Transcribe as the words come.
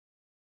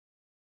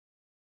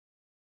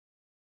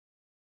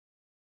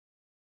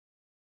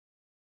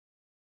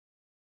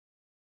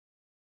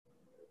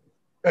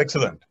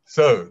Excellent.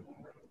 So,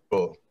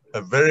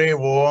 a very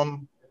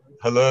warm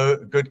hello,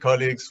 good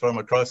colleagues from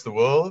across the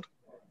world.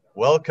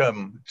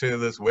 Welcome to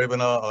this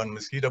webinar on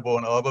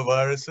mosquito-borne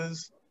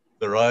arboviruses,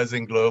 the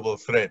rising global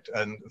threat.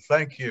 And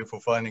thank you for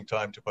finding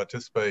time to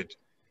participate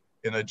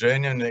in a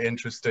genuinely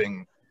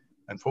interesting,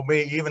 and for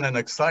me, even an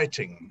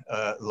exciting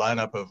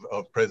lineup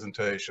of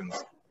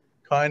presentations,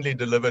 kindly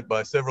delivered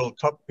by several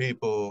top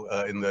people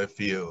in their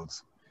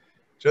fields.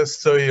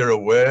 Just so you're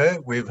aware,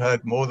 we've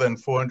had more than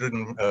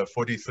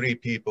 443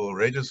 people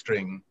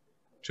registering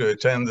to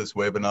attend this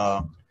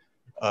webinar,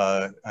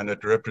 and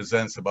it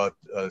represents about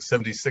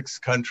 76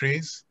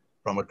 countries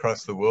from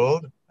across the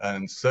world,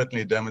 and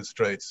certainly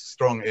demonstrates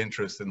strong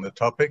interest in the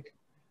topic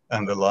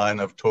and the line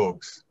of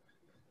talks.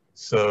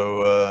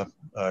 So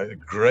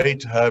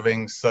great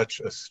having such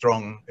a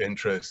strong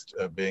interest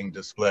being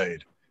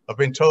displayed. I've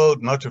been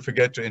told not to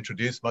forget to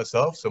introduce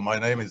myself, so my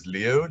name is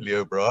Leo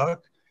Braak.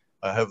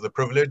 I have the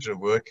privilege of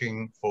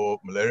working for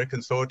Malaria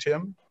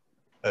Consortium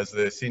as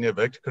the Senior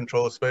Vector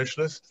Control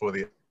Specialist for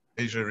the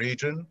Asia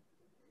region,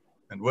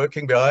 and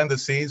working behind the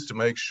scenes to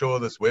make sure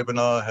this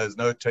webinar has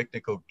no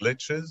technical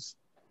glitches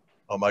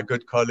are my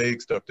good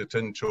colleagues, Dr.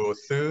 Tin Cho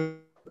Thu,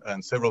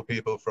 and several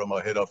people from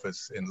our head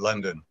office in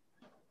London.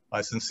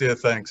 My sincere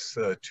thanks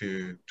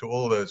to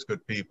all those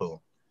good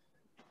people.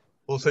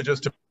 Also,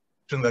 just to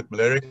mention that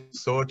Malaria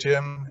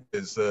Consortium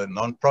is a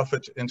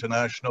non-profit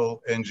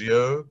international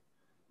NGO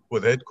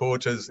with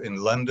headquarters in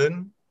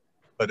London,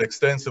 but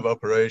extensive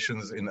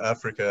operations in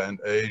Africa and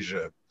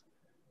Asia.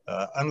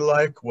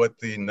 Unlike what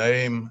the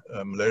name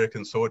Malaria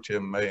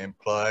Consortium may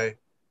imply,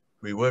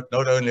 we work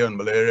not only on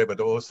malaria, but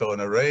also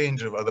on a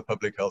range of other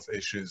public health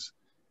issues,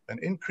 and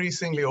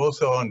increasingly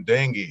also on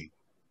dengue,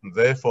 and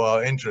therefore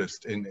our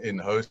interest in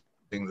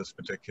hosting this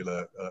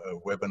particular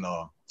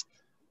webinar.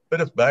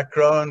 Bit of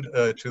background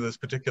to this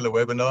particular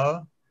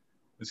webinar.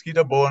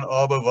 Mosquito-borne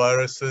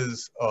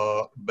arboviruses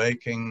are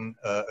making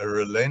a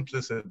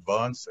relentless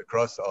advance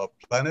across our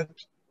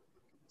planet,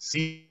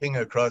 seeding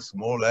across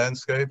more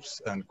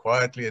landscapes and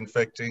quietly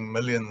infecting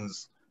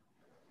millions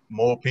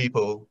more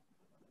people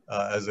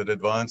as it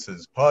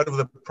advances. Part of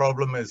the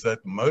problem is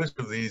that most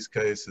of these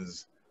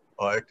cases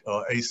are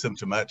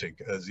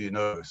asymptomatic, as you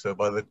know. So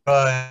by the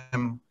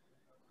time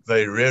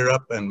they rear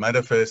up and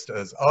manifest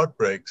as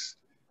outbreaks,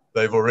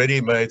 they've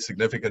already made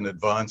significant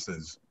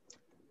advances.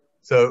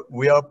 So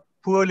we are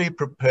poorly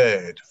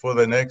prepared for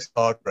the next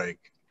outbreak.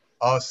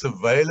 Our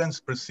surveillance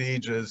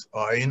procedures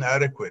are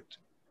inadequate.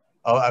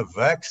 Our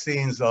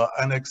vaccines are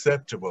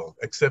unacceptable,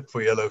 except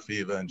for yellow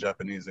fever and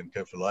Japanese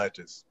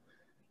encephalitis.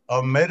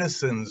 Our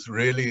medicines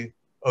really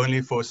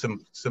only for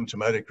some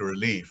symptomatic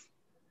relief.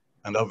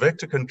 And our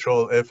vector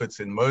control efforts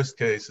in most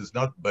cases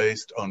not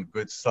based on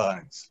good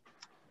science.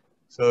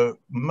 So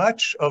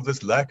much of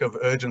this lack of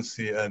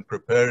urgency and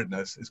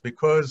preparedness is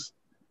because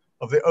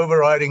of the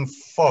overriding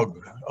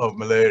fog of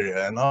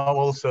malaria, and now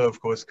also,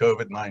 of course,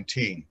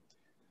 COVID-19,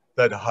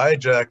 that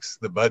hijacks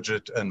the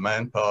budget and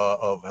manpower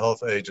of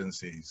health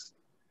agencies.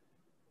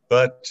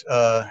 But,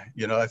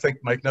 you know, I think,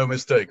 make no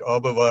mistake,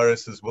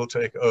 arboviruses will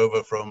take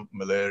over from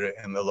malaria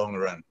in the long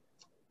run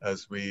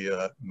as we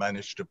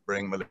manage to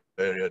bring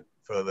malaria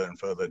further and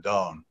further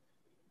down.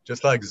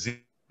 Just like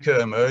Zika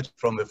emerged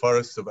from the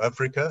forests of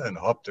Africa and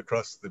hopped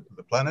across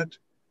the planet,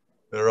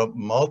 there are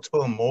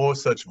multiple more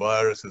such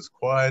viruses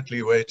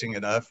quietly waiting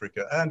in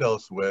Africa and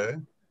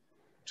elsewhere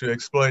to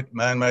exploit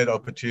man-made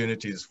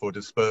opportunities for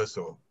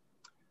dispersal.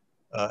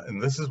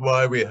 And this is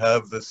why we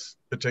have this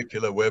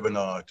particular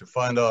webinar, to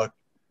find out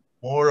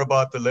more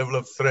about the level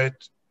of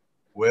threat,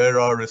 where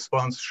our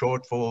response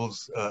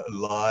shortfalls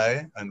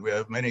lie, and we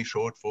have many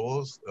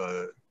shortfalls,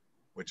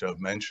 which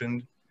I've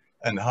mentioned,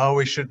 and how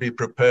we should be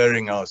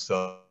preparing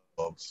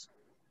ourselves.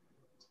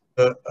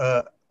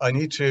 I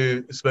need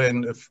to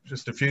spend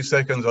just a few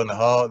seconds on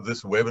how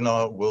this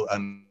webinar will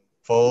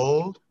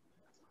unfold,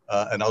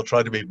 and I'll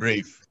try to be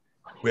brief.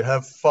 We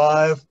have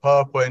 5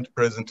 PowerPoint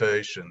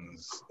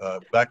presentations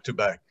back to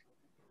back,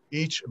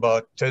 each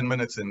about 10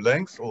 minutes in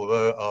length,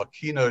 although our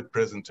keynote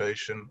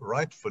presentation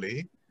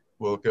rightfully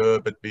will go a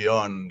bit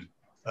beyond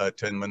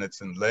 10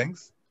 minutes in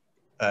length.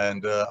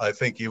 And I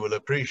think you will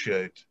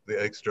appreciate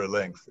the extra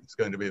length. It's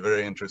going to be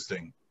very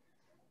interesting.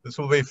 This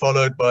will be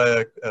followed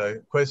by a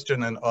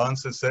question and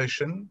answer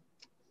session.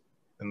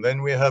 And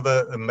then we have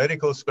a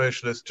medical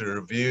specialist to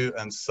review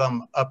and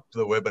sum up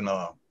the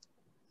webinar.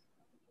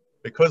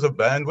 Because of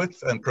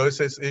bandwidth and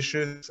process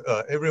issues,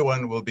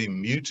 everyone will be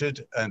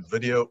muted and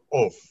video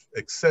off,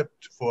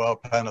 except for our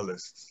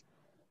panelists.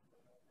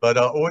 But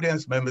our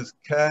audience members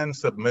can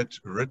submit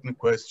written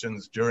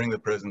questions during the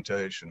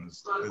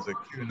presentations. There's a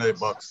Q&A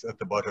box at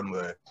the bottom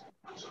there.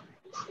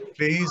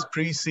 Please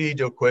precede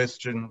your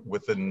question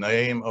with the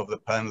name of the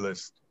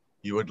panelist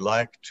you would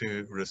like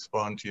to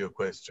respond to your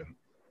question,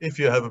 if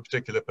you have a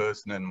particular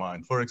person in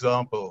mind. For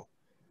example,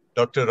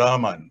 Dr.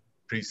 Raman,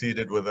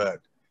 preceded with that.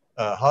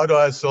 How do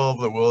I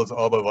solve the world's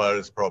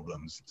arbovirus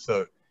problems?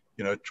 So,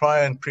 you know,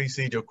 try and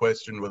precede your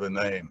question with a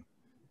name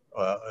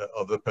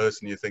of the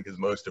person you think is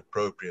most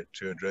appropriate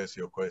to address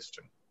your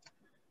question.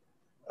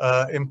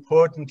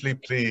 Importantly,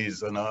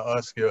 please, and I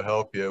ask your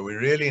help here, we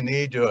really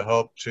need your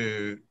help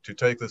to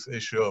take this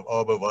issue of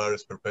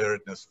arbovirus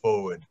preparedness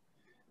forward.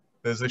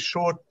 There's a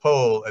short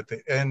poll at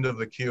the end of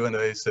the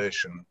Q&A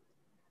session.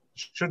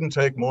 It shouldn't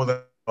take more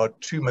than about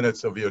 2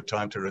 minutes of your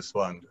time to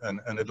respond,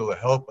 and it'll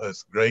help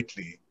us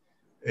greatly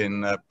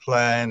in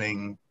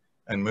planning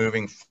and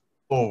moving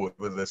forward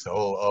with this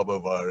whole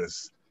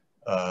arbovirus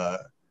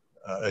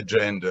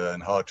agenda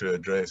and how to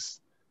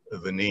address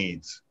the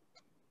needs.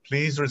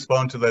 Please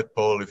respond to that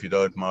poll if you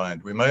don't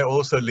mind. We may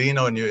also lean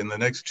on you in the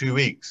next 2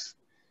 weeks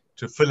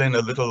to fill in a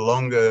little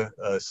longer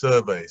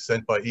survey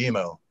sent by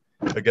email,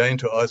 again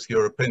to ask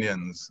your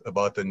opinions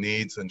about the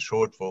needs and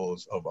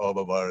shortfalls of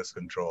arbovirus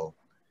control.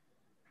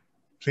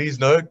 Please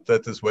note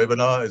that this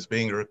webinar is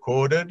being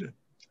recorded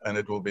and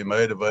it will be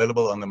made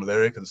available on the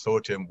Malaria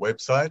Consortium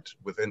website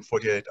within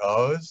 48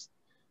 hours.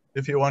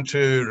 If you want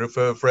to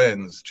refer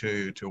friends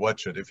to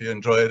watch it, if you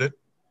enjoyed it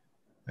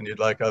and you'd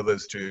like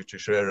others to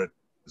share it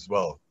as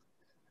well.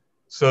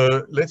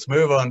 So let's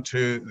move on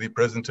to the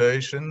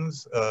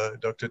presentations.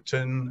 Dr.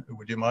 Tin,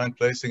 would you mind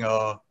placing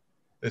our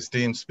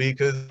esteemed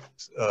speakers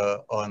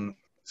on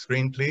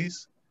screen,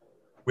 please?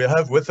 We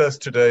have with us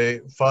today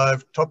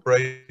 5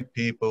 top-rated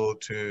people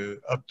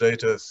to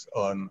update us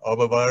on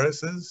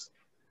arboviruses.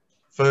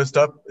 First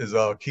up is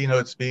our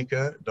keynote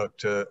speaker,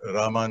 Dr.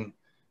 Raman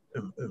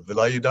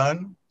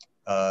Velayudhan,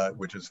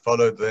 which is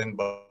followed then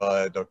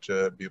by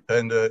Dr.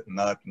 Bhupendra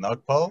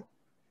Nagpal,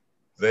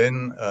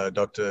 then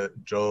Dr.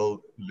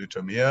 Joel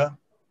Lutomiah,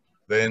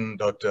 then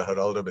Dr.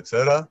 Haroldo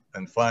Bezerra,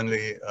 and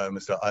finally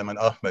Mr. Ayman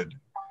Ahmed.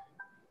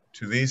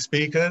 To these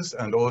speakers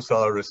and also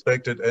our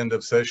respected end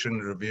of session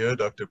reviewer,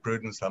 Dr.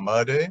 Prudence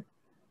Hamade,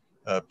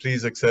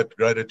 please accept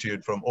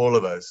gratitude from all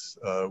of us.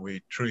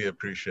 We truly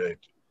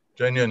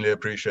genuinely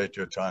appreciate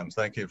your time.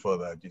 Thank you for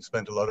that. You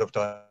spent a lot of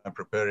time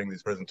preparing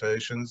these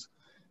presentations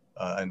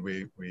and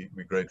we're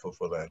grateful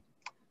for that.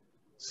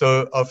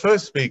 So our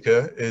first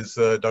speaker is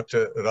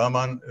Dr.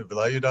 Raman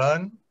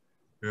Velayudhan,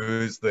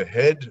 who is the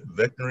head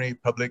Veterinary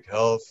Public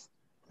Health,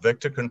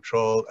 Vector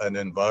Control and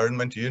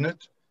Environment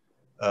Unit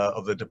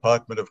of the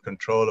Department of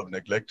Control of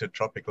Neglected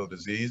Tropical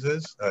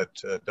Diseases at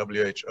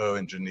WHO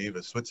in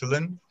Geneva,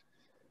 Switzerland.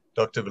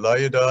 Dr.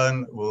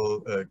 Velayudhan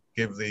will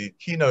give the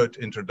keynote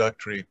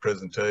introductory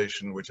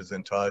presentation, which is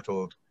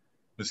entitled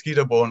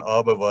Mosquito-borne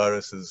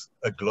Arboviruses,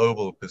 a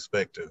Global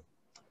Perspective.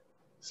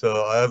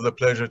 So I have the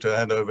pleasure to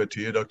hand over to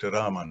you, Dr.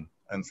 Raman,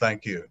 and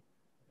thank you.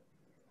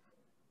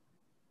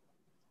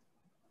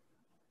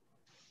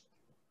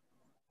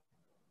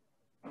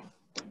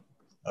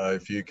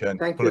 If you can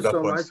Thank pull you it up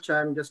so once. much.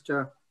 I'm just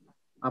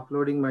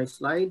uploading my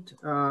slide.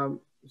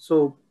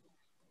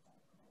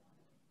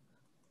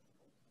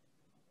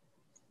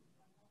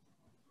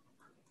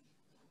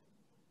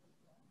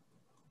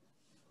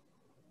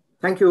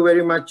 Thank you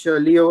very much,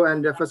 Leo.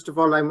 And first of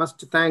all, I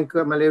must thank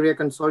Malaria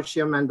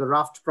Consortium and the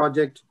RAFT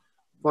project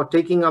for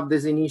taking up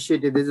this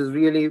initiative. This is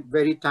really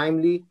very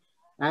timely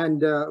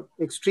and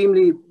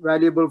extremely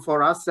valuable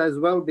for us as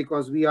well,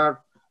 because we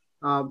are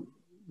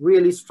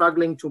really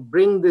struggling to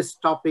bring this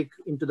topic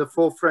into the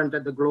forefront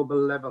at the global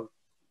level.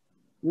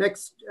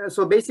 Next,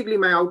 so basically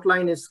my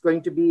outline is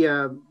going to be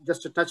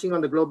just touching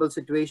on the global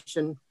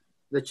situation,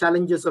 the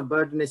challenges of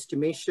burden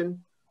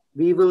estimation.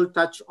 We will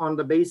touch on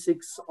the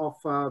basics of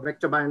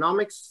vector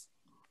bionomics.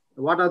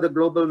 What are the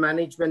global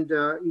management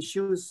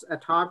issues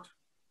at heart?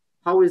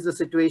 How is the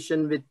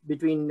situation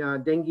between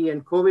dengue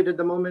and COVID at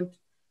the moment?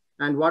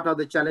 And what are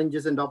the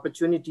challenges and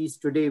opportunities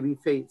today we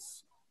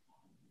face?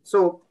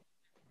 So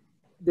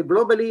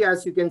globally,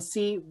 as you can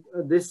see,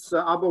 this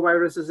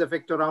arboviruses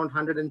affect around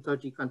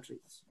 130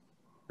 countries.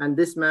 And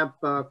this map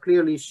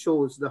clearly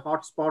shows the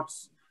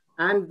hotspots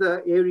and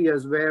the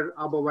areas where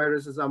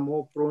arboviruses are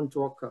more prone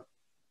to occur.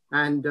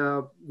 And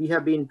we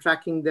have been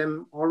tracking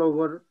them all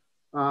over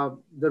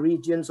the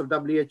regions of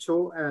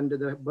WHO, and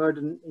the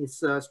burden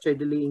is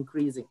steadily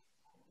increasing.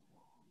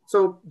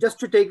 So just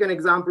to take an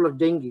example of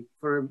dengue,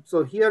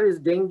 so here is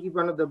dengue,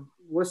 one of the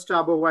worst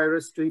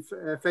arbovirus to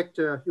affect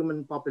a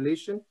human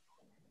population.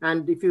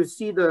 And if you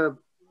see around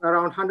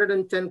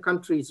 110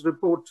 countries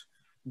report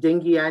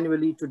dengue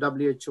annually to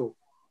WHO.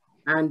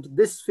 And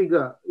this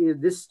figure,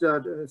 this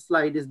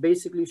slide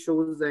basically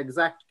shows the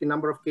exact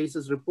number of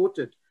cases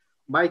reported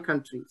by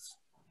countries.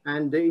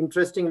 And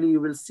interestingly, you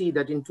will see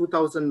that in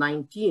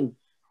 2019,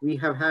 we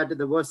have had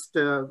the worst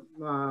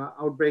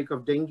outbreak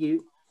of dengue,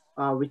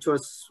 which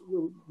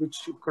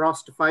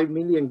crossed 5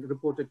 million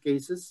reported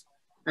cases.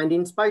 And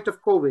in spite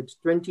of COVID,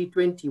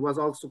 2020 was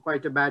also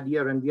quite a bad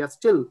year, and we are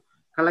still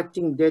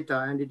collecting data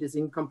and it is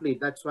incomplete.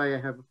 That's why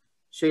I have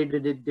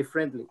shaded it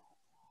differently.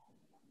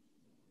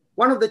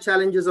 One of the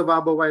challenges of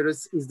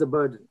arbovirus is the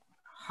burden.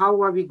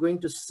 How are we going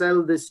to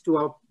sell this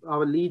to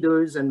our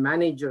leaders and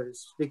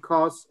managers?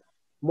 Because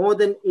more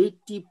than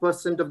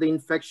 80% of the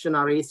infection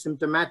are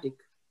asymptomatic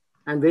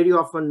and very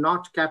often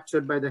not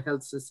captured by the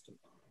health system.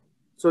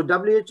 So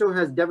WHO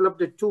has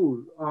developed a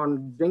tool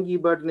on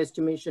dengue burden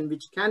estimation,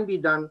 which can be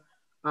done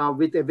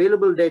with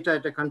available data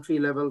at a country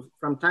level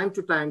from time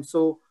to time.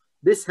 So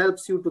This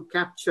helps you to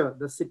capture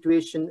the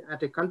situation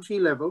at a country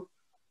level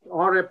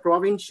or a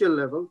provincial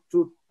level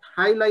to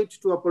highlight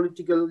to our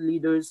political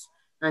leaders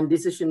and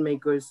decision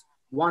makers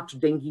what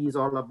dengue is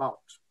all about.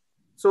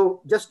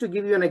 So just to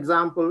give you an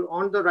example,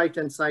 on the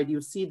right-hand side,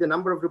 you see the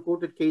number of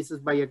reported cases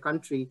by a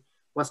country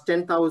was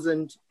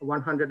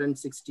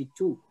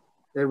 10,162.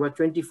 There were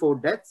 24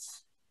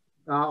 deaths,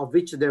 of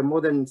which there are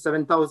more than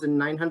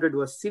 7,900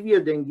 was severe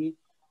dengue.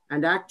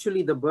 And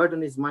actually the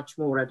burden is much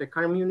more. At a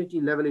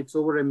community level, it's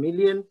over 1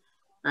 million.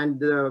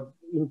 And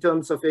in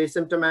terms of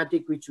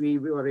asymptomatic, which we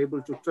were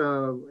able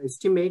to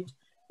estimate,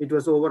 it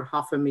was over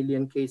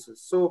 500,000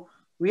 cases. So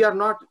we are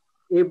not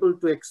able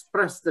to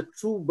express the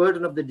true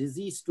burden of the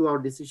disease to our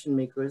decision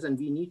makers, and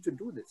we need to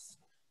do this.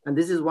 And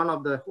this is one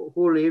of the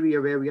whole area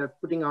where we are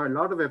putting a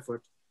lot of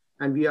effort,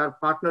 and we are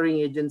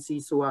partnering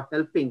agencies who are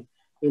helping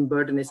in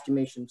burden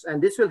estimations.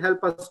 And this will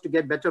help us to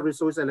get better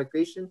resource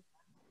allocation,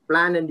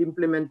 plan and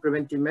implement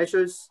preventive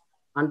measures,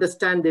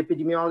 understand the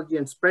epidemiology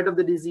and spread of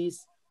the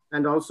disease,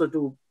 and also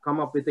to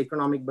come up with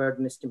economic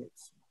burden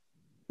estimates.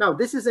 Now,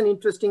 this is an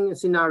interesting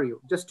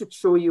scenario, just to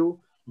show you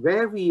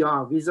where we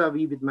are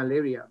vis-a-vis with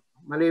malaria.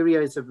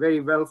 Malaria is a very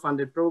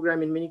well-funded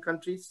program in many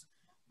countries.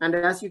 And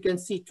as you can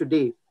see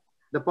today,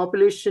 the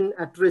population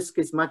at risk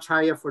is much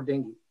higher for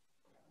dengue.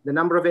 The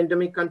number of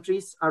endemic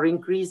countries are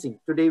increasing.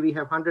 Today, we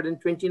have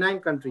 129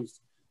 countries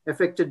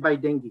affected by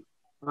dengue,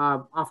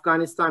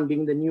 Afghanistan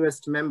being the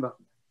newest member.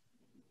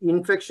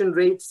 Infection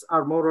rates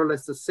are more or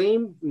less the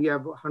same. We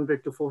have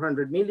 100 to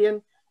 400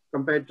 million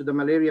compared to the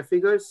malaria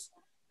figures.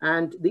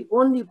 And the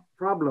only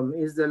problem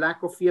is the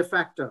lack of fear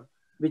factor,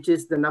 which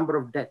is the number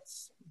of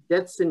deaths.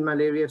 Deaths in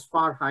malaria is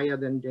far higher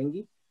than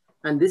dengue.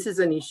 And this is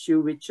an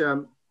issue which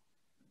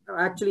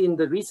actually in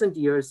the recent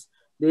years,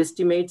 the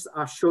estimates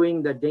are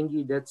showing that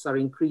dengue deaths are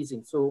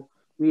increasing. So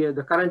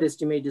the current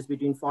estimate is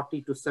between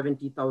 40 to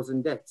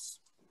 70,000 deaths.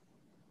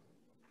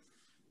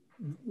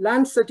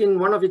 Lancet, in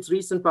one of its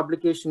recent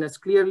publications, has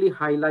clearly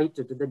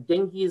highlighted that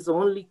dengue is the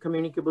only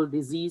communicable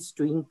disease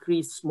to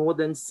increase more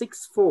than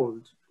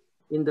 6-fold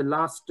in the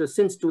last,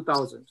 since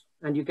 2000.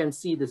 And you can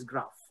see this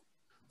graph.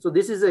 So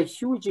this is a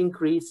huge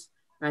increase,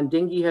 and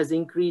dengue has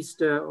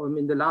increased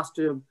in the last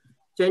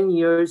 10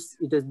 years.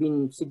 It has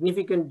been a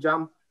significant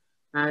jump,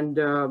 and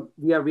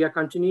we are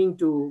continuing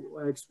to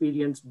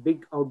experience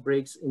big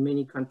outbreaks in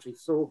many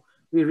countries. So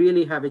we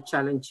really have a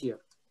challenge here.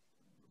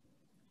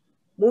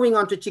 Moving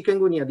on to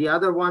chikungunya, the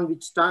other one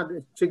which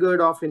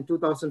triggered off in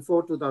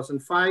 2004,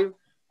 2005.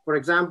 For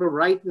example,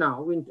 right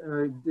now, in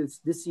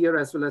this year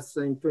as well as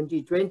in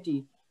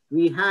 2020,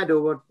 we had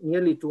over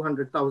nearly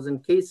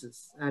 200,000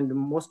 cases, and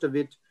most of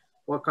it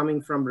were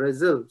coming from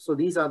Brazil. So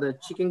these are the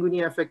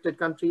chikungunya affected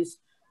countries.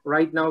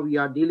 Right now, we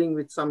are dealing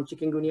with some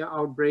chikungunya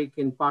outbreak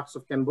in parts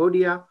of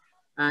Cambodia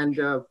and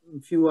a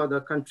few other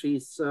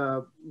countries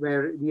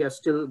where we are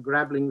still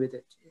grappling with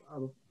it,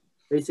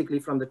 basically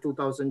from the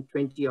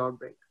 2020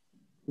 outbreak.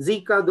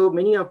 Zika, though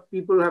many of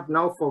people have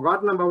now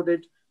forgotten about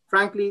it,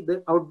 frankly,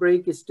 the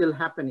outbreak is still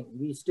happening.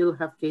 We still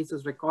have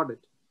cases recorded.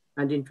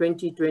 And in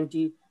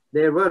 2020,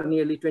 there were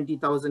nearly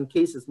 20,000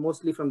 cases,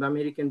 mostly from the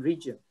American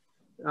region.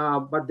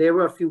 But there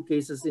were a few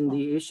cases in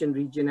the Asian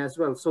region as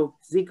well. So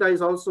Zika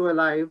is also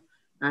alive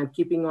and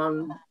keeping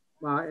on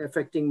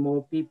affecting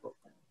more people.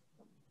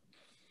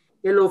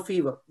 Yellow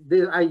fever.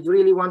 I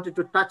really wanted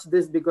to touch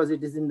this because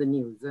it is in the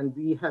news. And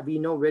we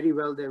know very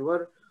well there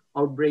were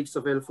outbreaks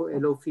of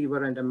yellow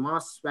fever, and a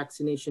mass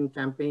vaccination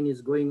campaign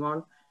is going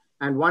on.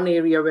 And one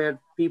area where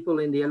people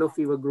in the yellow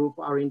fever group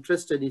are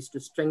interested is to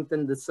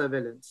strengthen the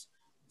surveillance.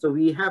 So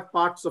we have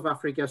parts of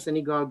Africa,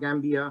 Senegal,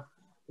 Gambia,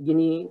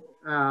 Guinea,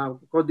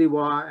 Cote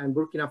d'Ivoire, and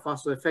Burkina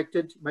Faso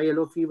affected by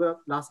yellow fever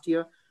last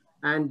year.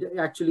 And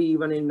actually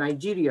even in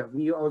Nigeria,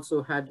 we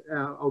also had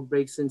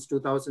outbreaks since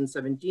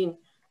 2017,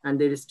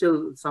 and there is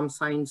still some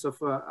signs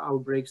of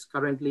outbreaks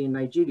currently in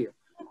Nigeria.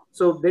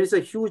 So there is a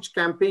huge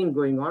campaign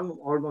going on,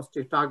 almost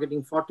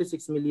targeting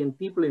 46 million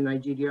people in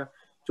Nigeria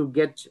to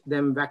get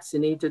them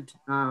vaccinated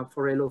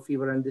for yellow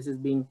fever. And this is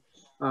being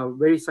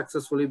very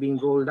successfully being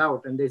rolled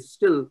out. And there's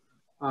still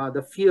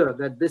the fear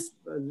that this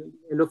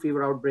yellow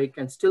fever outbreak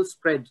can still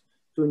spread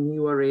to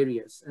newer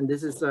areas. And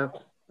this is,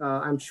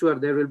 I'm sure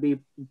there will be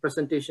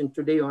presentation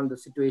today on the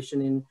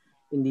situation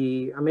in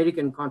the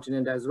American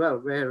continent as well,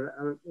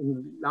 where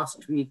in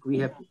last week we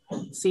have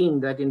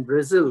seen that in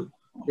Brazil,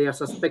 they are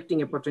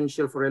suspecting a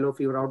potential for yellow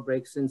fever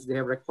outbreak since they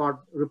have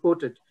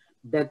reported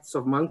deaths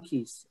of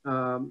monkeys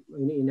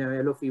in a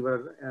yellow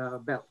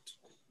fever belt.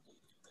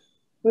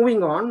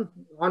 Moving on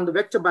the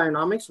vector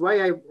bionomics,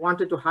 why I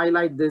wanted to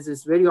highlight this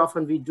is very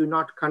often we do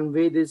not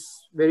convey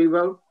this very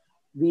well.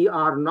 We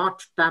are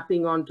not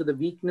tapping onto the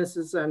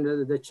weaknesses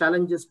and the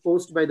challenges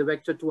posed by the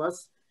vector to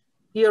us.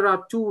 Here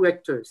are two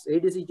vectors,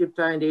 Aedes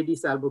aegypti and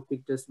Aedes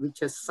albopictus,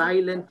 which has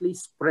silently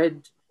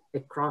spread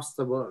across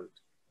the world.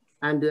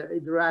 And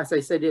as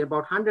I said,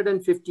 about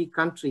 150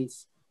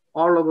 countries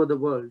all over the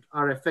world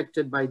are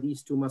affected by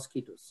these two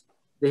mosquitoes.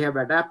 They have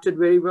adapted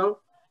very well.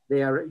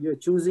 They are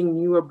choosing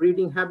newer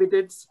breeding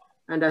habitats.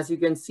 And as you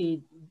can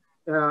see,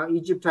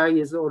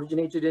 aegypti is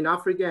originated in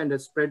Africa and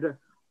has spread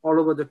all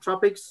over the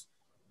tropics.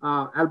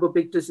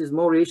 Albopictus is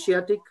more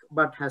Asiatic,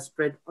 but has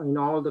spread in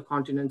all the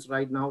continents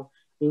right now,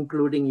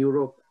 including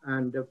Europe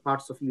and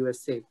parts of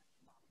USA.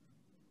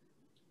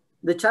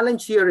 The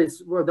challenge here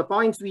is, well, the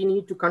points we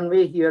need to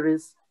convey here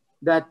is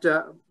that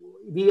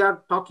we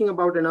are talking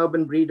about an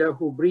urban breeder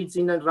who breeds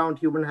in and around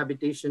human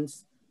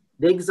habitations.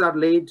 The eggs are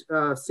laid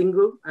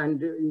single,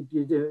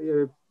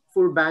 and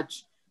full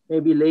batch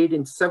may be laid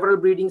in several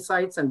breeding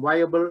sites and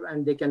viable,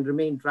 and they can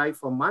remain dry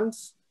for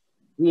months.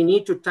 We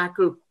need to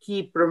tackle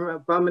key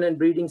permanent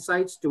breeding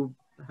sites to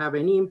have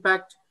any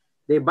impact.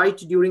 They bite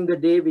during the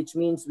day, which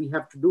means we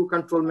have to do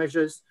control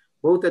measures,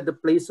 both at the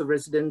place of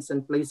residence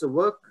and place of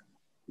work.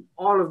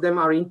 All of them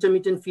are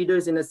intermittent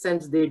feeders in a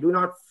sense. They do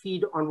not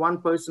feed on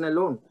one person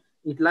alone.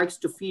 It likes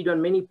to feed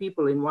on many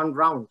people in one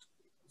round.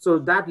 So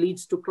that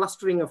leads to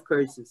clustering of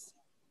cases.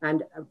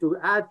 And to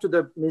add to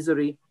the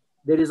misery,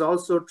 there is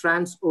also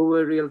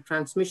trans-ovarial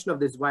transmission of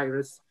this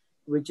virus,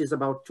 which is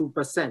about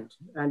 2%.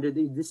 And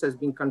this has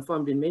been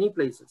confirmed in many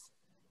places.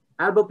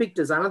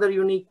 Albopictus, another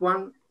unique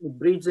one. It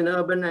breeds in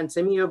urban and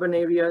semi-urban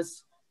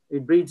areas.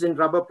 It breeds in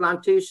rubber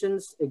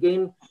plantations.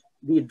 Again,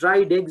 the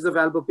dried eggs of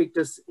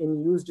Albopictus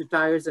in used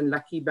tires and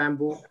lucky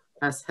bamboo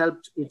has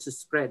helped its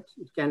spread.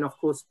 It can, of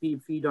course,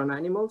 feed on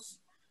animals.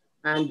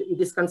 And it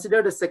is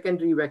considered a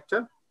secondary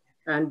vector.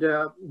 And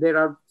there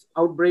are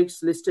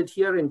outbreaks listed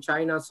here in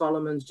China,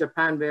 Solomons,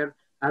 Japan, where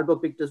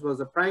Albopictus was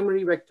a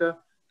primary vector,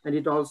 and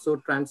it also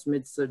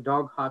transmits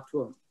dog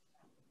heartworm.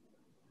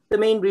 The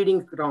main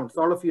breeding grounds,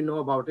 all of you know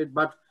about it,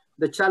 but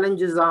the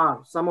challenges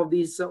are some of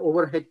these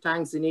overhead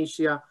tanks in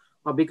Asia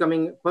are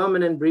becoming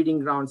permanent breeding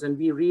grounds, and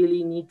we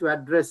really need to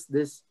address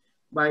this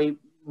by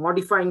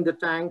modifying the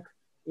tank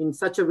in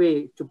such a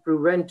way to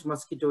prevent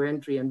mosquito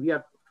entry. And we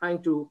are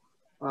trying to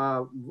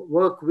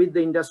work with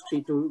the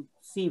industry to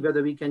see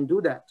whether we can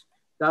do that.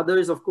 The other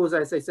is, of course,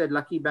 as I said,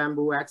 lucky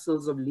bamboo,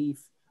 axles of leaf,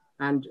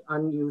 and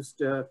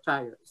unused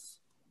tires.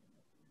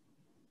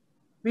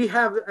 We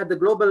have, at the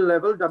global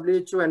level,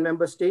 WHO and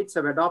member states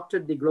have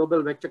adopted the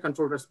global vector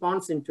control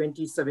response in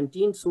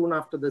 2017, soon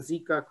after the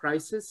Zika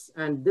crisis.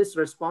 And this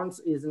response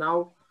is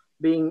now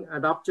being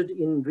adopted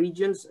in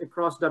regions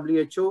across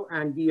WHO,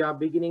 and we are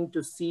beginning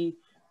to see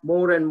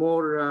more and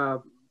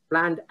more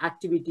planned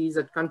activities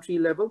at country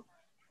level.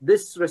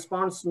 This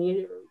response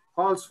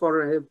calls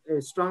for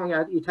a strong,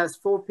 it has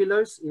 4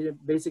 pillars.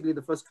 Basically,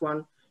 the first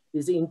one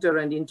is inter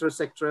and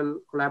intersectoral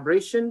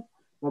collaboration,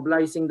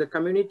 mobilizing the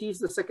communities.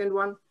 The second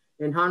one,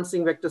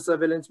 enhancing vector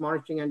surveillance,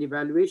 monitoring, and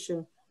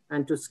evaluation,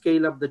 and to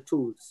scale up the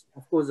tools.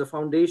 Of course, the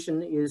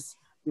foundation is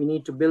we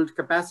need to build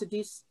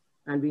capacities,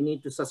 and we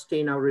need to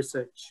sustain our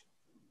research.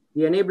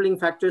 The enabling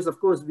factors,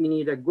 of course, we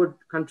need a good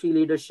country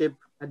leadership,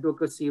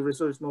 advocacy,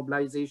 resource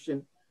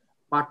mobilization,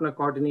 partner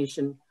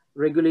coordination,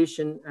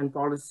 regulation, and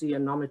policy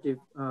and normative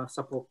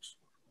support.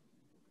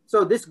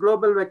 So this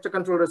global vector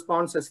control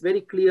response has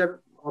very clear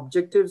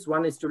objectives.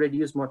 One is to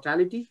reduce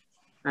mortality,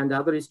 and the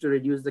other is to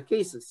reduce the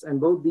cases. And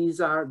both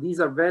these are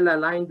well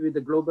aligned with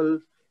the global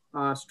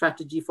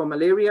strategy for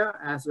malaria,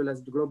 as well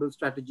as the global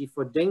strategy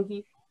for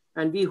dengue.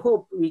 And we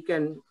hope we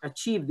can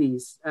achieve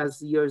these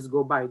as years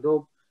go by,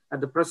 though at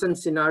the present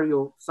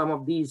scenario, some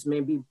of these may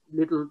be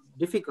little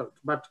difficult,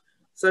 but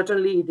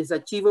certainly it is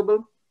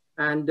achievable.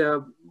 And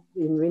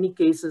in many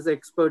cases,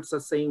 experts are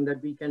saying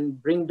that we can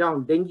bring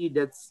down dengue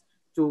deaths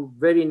to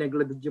very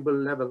negligible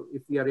level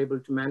if we are able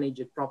to manage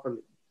it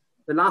properly.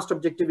 The last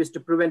objective is to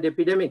prevent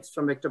epidemics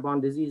from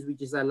vector-borne disease,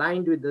 which is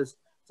aligned with the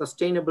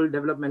Sustainable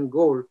Development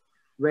Goal,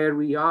 where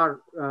we are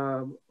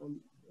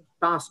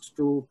tasked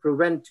to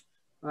prevent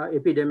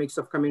epidemics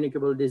of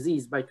communicable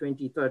disease by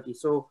 2030.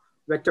 So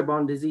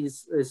vector-borne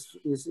disease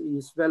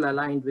is well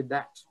aligned with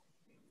that.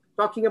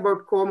 Talking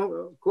about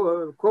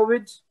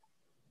COVID,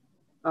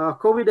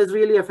 COVID has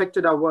really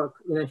affected our work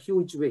in a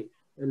huge way.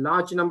 A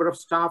large number of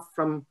staff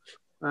from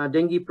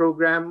dengue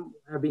program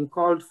have been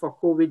called for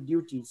COVID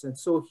duties. And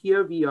so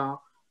here we are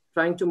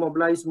trying to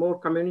mobilize more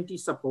community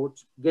support,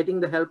 getting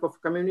the help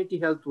of community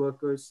health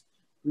workers.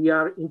 We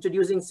are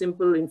introducing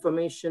simple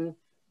information,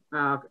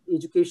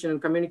 education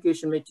and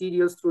communication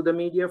materials through the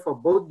media for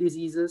both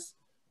diseases.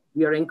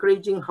 We are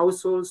encouraging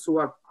households who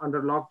are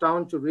under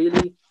lockdown to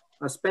really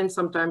spend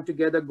some time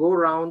together, go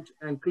around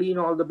and clean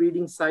all the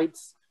breeding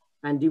sites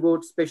and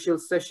devote special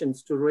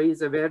sessions to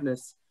raise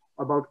awareness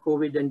about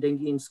COVID and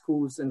dengue in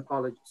schools and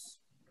colleges.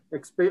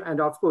 And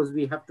of course,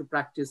 we have to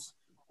practice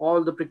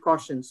all the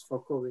precautions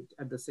for COVID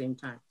at the same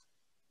time.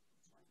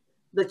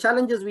 The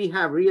challenges we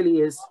have really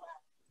is,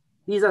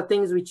 these are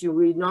things which you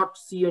will not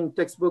see in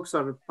textbooks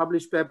or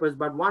published papers,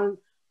 but one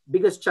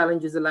biggest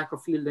challenge is the lack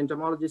of field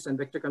entomologists and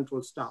vector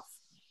control staff,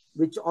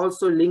 which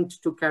also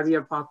linked to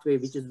career pathway,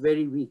 which is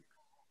very weak.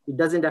 It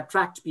doesn't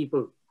attract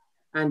people.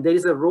 And there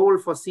is a role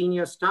for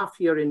senior staff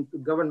here in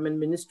government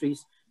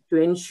ministries to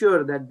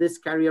ensure that this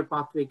career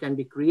pathway can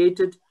be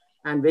created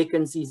and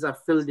vacancies are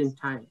filled in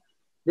time.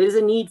 There is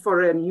a need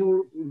for a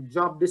new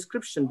job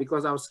description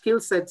because our skill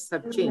sets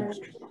have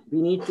changed.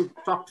 We need to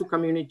talk to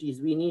communities.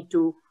 We need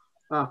to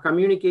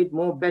communicate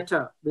more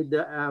better with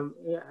the,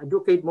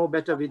 advocate more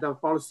better with our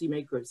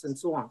policymakers and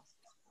so on.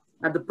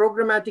 At the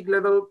programmatic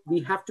level,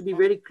 we have to be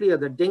very clear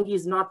that dengue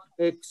is not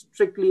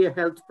strictly a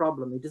health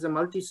problem. It is a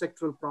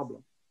multi-sectoral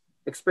problem,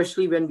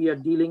 especially when we are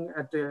dealing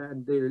at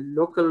the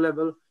local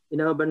level in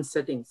urban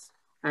settings.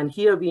 And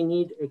here we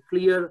need a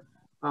clear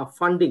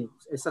funding,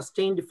 a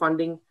sustained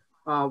funding,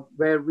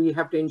 where we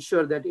have to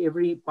ensure that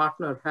every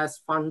partner has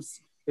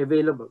funds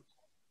available.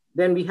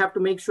 Then we have to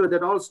make sure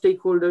that all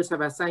stakeholders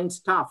have assigned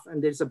staff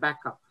and there's a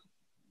backup.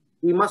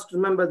 We must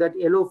remember that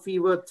yellow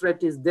fever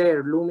threat is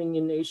there looming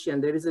in Asia,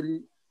 and there is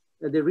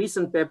the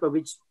recent paper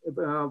which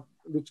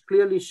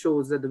clearly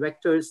shows that the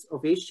vectors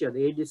of Asia,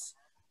 the Aedes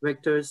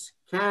vectors,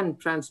 can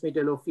transmit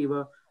yellow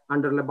fever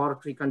under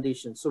laboratory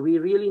conditions. So we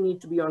really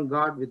need to be on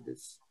guard with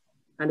this.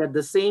 And at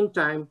the same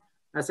time,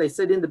 as I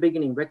said in the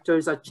beginning,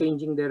 vectors are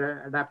changing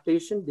their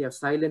adaptation. They are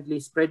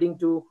silently spreading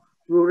to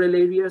rural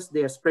areas.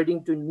 They are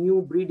spreading to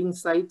new breeding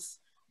sites.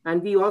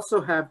 And we also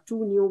have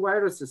two new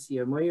viruses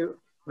here,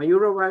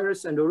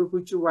 Mayura and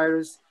Urukuchu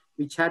virus,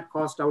 which had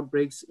caused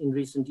outbreaks in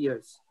recent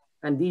years.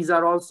 And these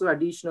are also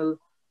additional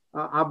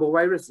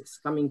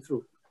arboviruses coming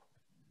through.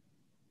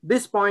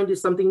 This point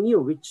is something new,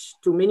 which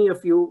to many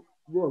of you,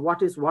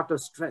 what is water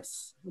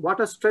stress?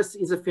 Water stress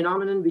is a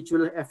phenomenon which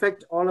will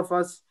affect all of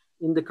us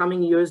in the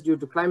coming years due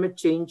to climate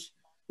change,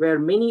 where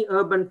many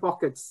urban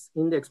pockets,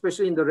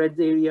 especially in the red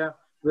area,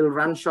 will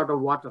run short of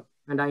water.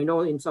 And I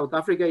know in South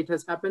Africa it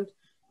has happened.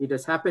 It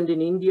has happened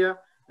in India.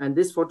 And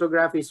this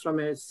photograph is from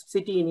a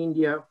city in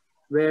India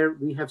where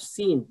we have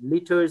seen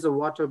liters of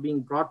water being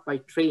brought by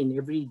train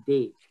every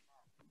day.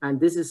 And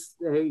this is,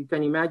 you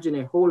can imagine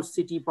a whole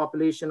city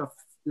population of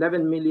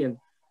 11 million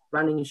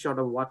running short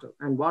of water.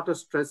 And water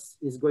stress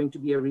is going to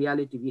be a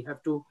reality. We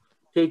have to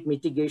take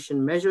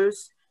mitigation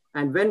measures.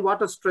 And when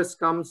water stress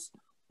comes,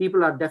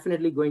 people are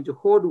definitely going to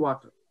hoard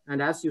water.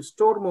 And as you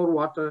store more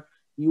water,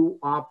 you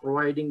are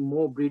providing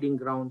more breeding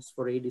grounds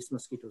for Aedes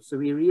mosquitoes. So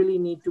we really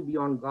need to be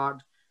on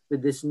guard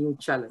with this new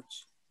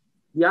challenge.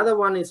 The other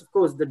one is, of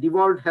course, the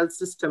devolved health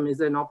system is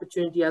an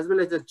opportunity as well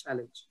as a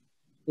challenge.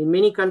 In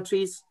many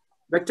countries,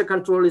 vector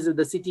control is with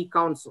the city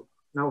council.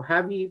 Now,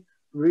 have we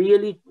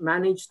really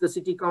managed the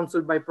city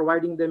council by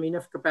providing them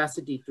enough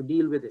capacity to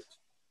deal with it?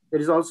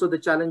 There is also the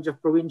challenge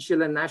of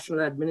provincial and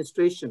national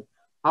administration,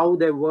 how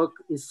their work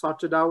is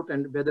sorted out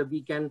and whether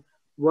we can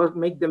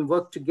make them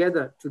work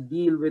together to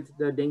deal with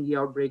the dengue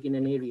outbreak in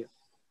an area.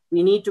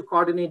 We need to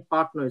coordinate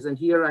partners. And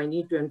here I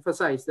need to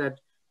emphasize that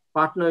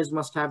partners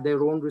must have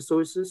their own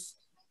resources.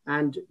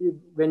 And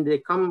when they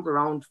come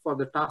around for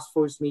the task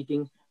force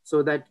meeting,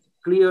 so that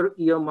clear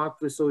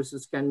earmarked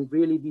resources can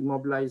really be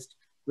mobilized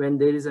when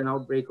there is an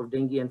outbreak of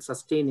dengue and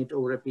sustain it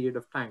over a period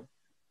of time.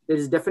 There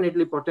is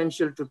definitely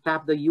potential to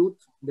tap the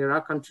youth. There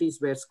are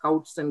countries where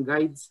scouts and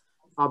guides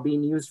are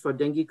being used for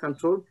dengue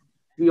control.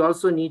 We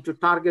also need to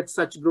target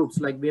such groups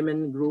like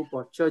women group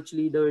or church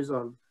leaders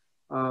or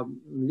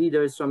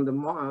leaders from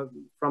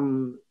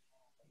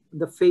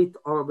the faith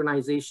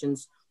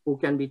organizations who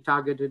can be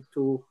targeted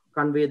to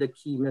convey the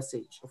key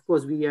message. Of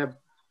course,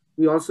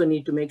 we also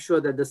need to make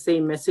sure that the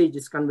same message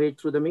is conveyed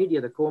through the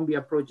media. The Combi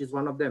approach is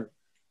one of them.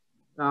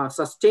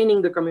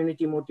 Sustaining the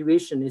community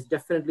motivation is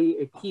definitely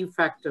a key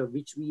factor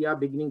which we are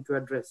beginning to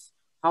address.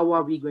 How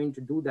are we going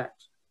to do that?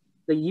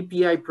 The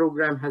EPI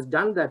program has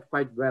done that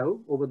quite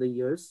well over the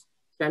years.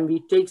 Can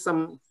we take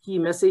some key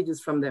messages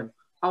from them?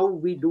 How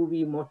do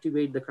we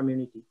motivate the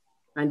community?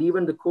 And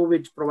even the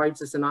COVID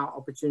provides us an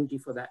opportunity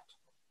for that.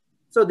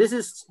 So this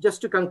is just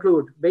to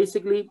conclude.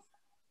 Basically,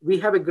 we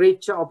have a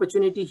great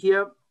opportunity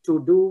here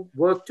to do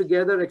work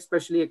together,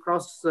 especially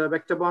across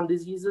vector-borne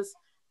diseases,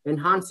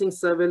 enhancing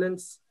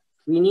surveillance.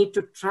 We need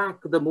to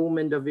track the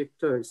movement of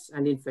vectors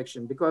and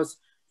infection because,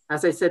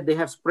 as I said, they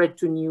have spread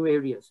to new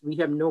areas. We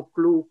have no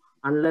clue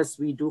unless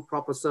we do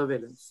proper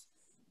surveillance.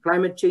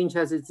 Climate change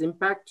has its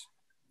impact.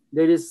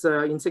 There is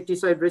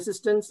insecticide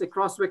resistance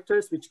across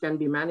vectors, which can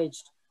be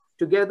managed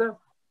together.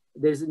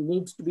 There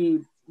needs to be,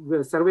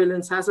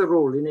 surveillance has a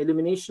role in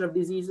elimination of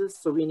diseases,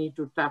 so we need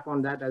to tap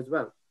on that as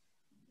well.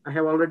 I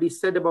have already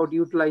said about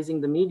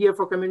utilizing the media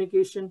for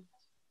communication.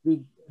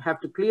 We have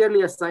to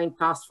clearly assign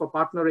tasks for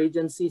partner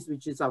agencies,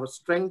 which is our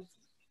strength.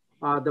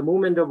 The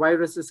movement of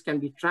viruses can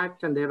be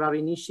tracked, and there are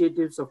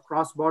initiatives of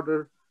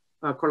cross-border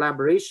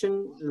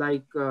collaboration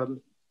like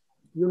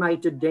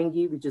United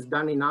Dengue, which is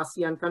done in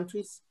ASEAN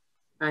countries.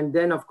 And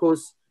then, of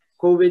course,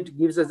 COVID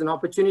gives us an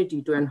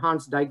opportunity to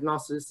enhance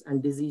diagnosis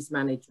and disease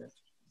management.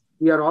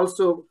 We are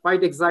also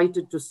quite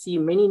excited to see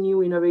many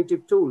new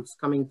innovative tools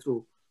coming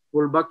through.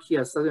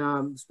 Wolbachia,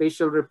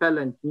 spatial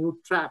repellent, new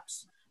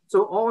traps.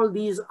 So all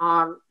these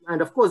are,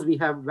 and of course we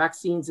have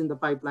vaccines in the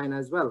pipeline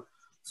as well.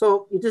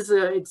 So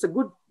it's a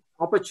good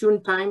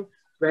opportune time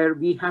where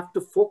we have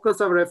to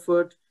focus our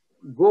effort,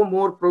 go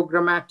more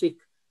programmatic,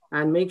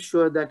 and make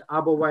sure that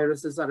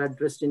arboviruses are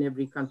addressed in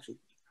every country.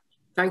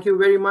 Thank you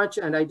very much.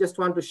 And I just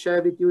want to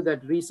share with you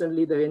that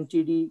recently the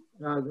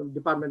NTD,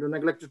 Department of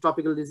Neglected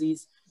Tropical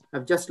Disease,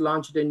 have just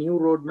launched a new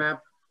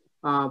roadmap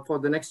for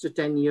the next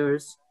 10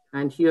 years.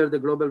 And here the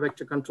Global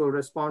Vector Control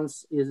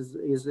Response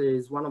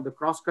is one of the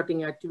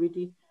cross-cutting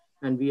activity.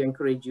 And we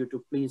encourage you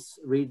to please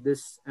read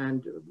this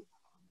and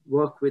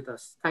work with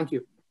us. Thank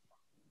you.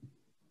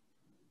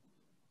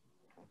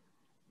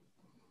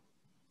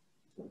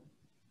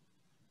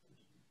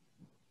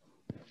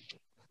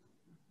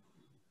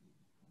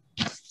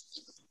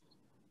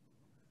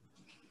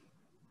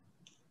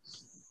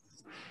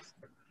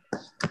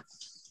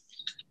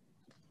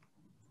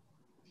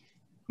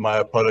 My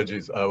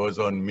apologies, I was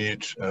on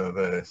mute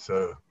there,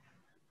 so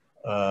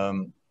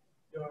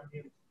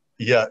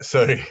yeah,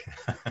 sorry.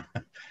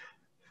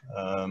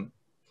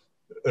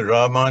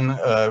 Raman,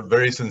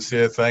 very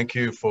sincere thank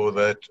you for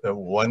that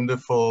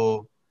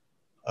wonderful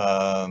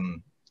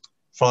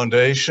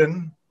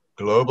foundation,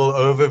 global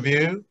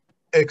overview,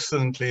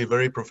 excellently,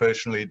 very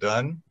professionally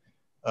done.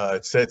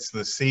 It sets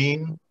the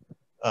scene,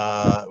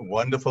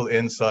 wonderful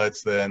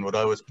insights there. And what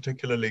I was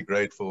particularly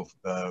grateful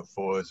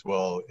for as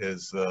well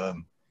is,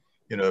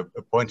 you know,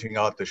 pointing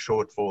out the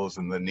shortfalls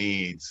and the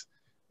needs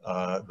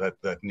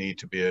that need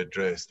to be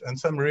addressed, and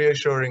some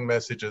reassuring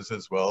messages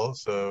as well.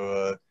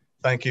 So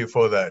thank you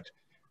for that.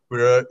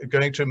 We're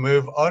going to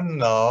move on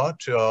now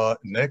to our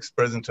next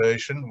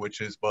presentation,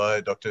 which is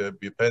by Dr.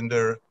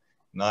 Bhupendra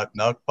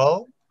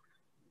Nagpal.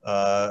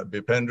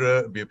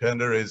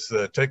 Bhupendra is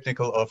a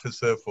technical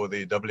officer for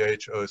the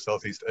WHO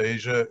Southeast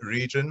Asia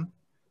region,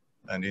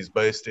 and he's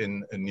based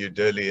in New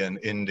Delhi in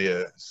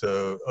India.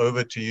 So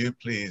over to you,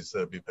 please,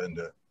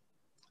 Bhupendra.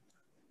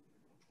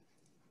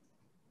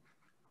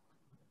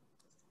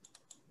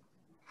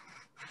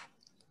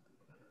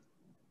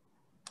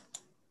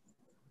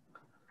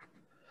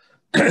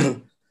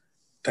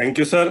 Thank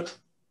you, sir.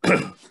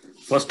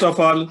 First of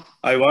all,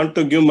 I want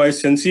to give my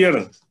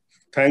sincere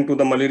thanks to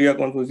the Malaria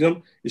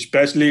Consortium,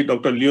 especially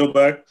Dr. Leo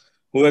Bat,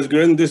 who has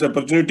given this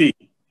opportunity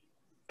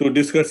to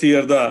discuss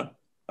here the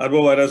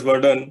arbovirus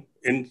burden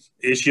in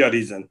Asia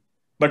region.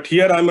 But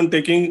here I am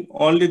taking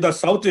only the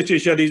Southeast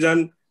Asia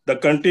region, the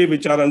country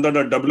which are under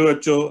the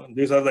WHO.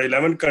 These are the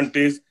 11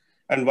 countries,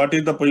 and what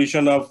is the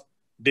position of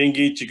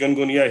dengue,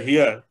 chikungunya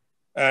here,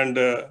 and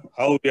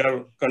how we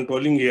are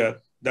controlling here.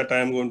 That I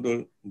am going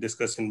to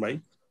discuss in my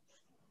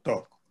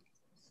talk.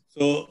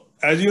 So,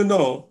 as you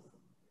know,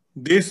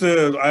 this,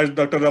 as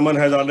Dr. Raman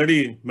has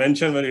already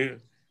mentioned very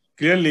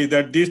clearly,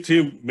 that these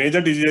three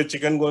major diseases,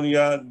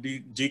 chikungunya,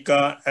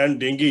 Zika, and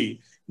dengue,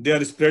 they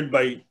are spread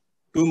by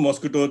two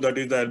mosquitoes, that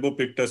is the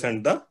Albopictus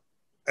and the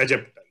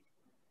Aegypti.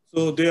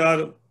 So, they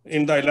are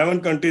in the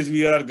 11 countries,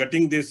 we are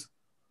getting this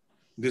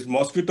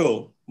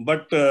mosquito,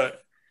 but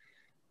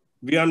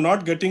we are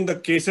not getting the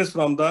cases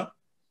from the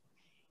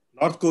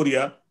North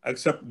Korea,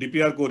 except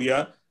DPR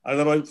Korea.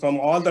 Otherwise, from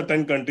all the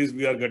 10 countries,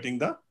 we are getting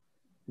the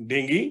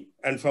dengue.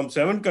 And from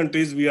 7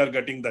 countries, we are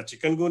getting the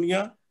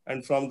chikungunya.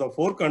 And from the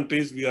 4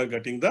 countries, we are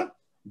getting the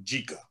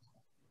Zika.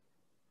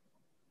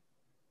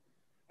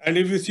 And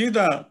if you see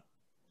the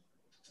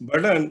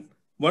burden,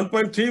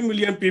 1.3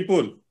 million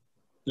people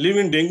live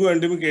in dengue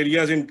endemic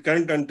areas in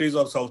 10 countries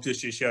of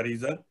Southeast Asia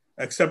region,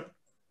 except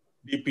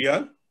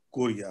DPR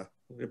Korea,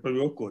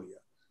 Republic of Korea.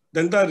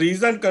 Then the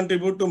region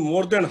contribute to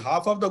more than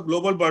half of the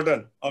global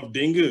burden of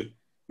dengue,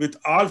 with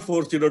all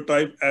 4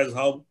 serotypes as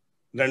have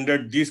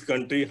rendered this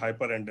country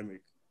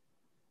hyper-endemic.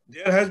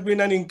 There has been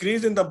an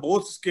increase in the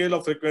both scale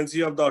of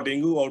frequency of the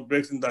dengue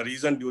outbreaks in the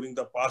region during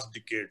the past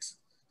decades.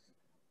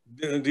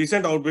 The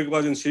recent outbreak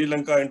was in Sri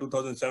Lanka in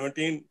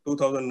 2017.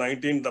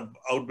 2019, the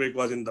outbreak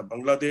was in the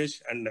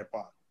Bangladesh and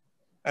Nepal.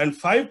 And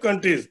 5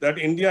 countries, that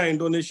India,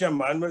 Indonesia,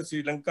 Myanmar,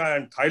 Sri Lanka,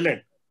 and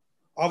Thailand,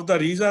 of the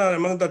region are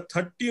among the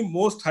 30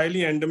 most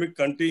highly endemic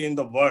countries in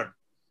the world,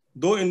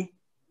 though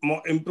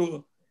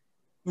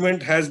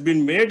improvement has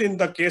been made in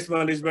the case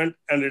management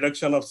and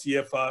reduction of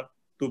CFR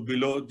to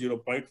below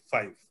 0.5%.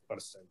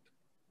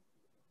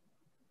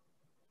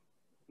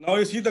 Now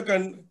you see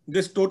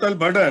this total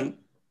burden.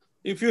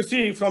 If you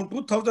see from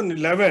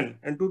 2011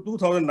 and to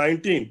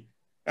 2019,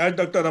 as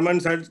Dr. Raman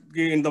said,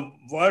 in the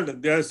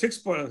world, there are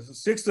six-fold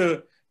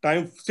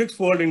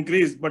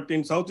increase, but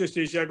in Southeast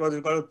Asia, it was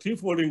a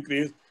 3-fold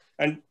increase.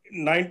 And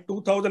in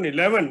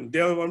 2011,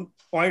 there were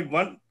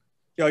 1.1,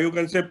 yeah, you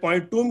can say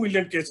 0.2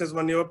 million cases,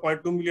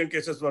 0.2 million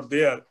cases were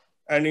there.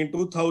 And in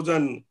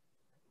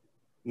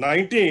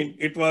 2019,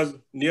 it was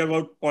near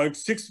about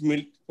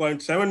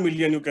 0.7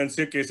 million, you can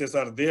say, cases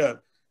are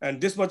there.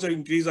 And this much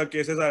increase of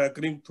cases are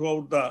occurring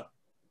throughout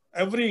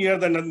every year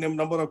the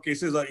number of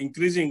cases are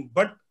increasing.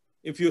 But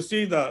if you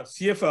see the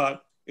CFR,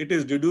 it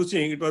is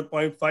reducing. It was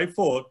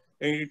 0.54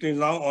 and it is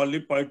now only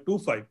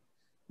 0.25.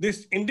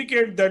 This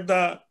indicates that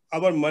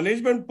our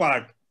management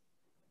part,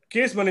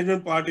 case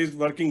management part is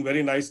working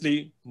very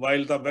nicely,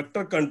 while the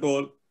vector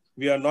control,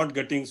 we are not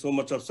getting so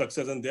much of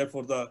success, and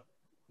therefore the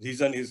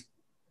region is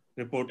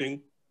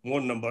reporting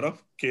more number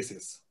of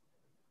cases.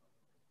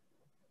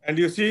 And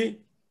you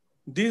see,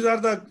 these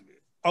are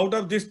out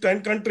of these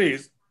 10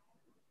 countries,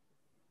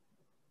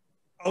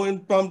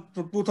 from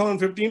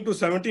 2015 to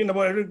 17,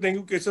 about every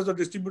dengue cases are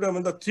distributed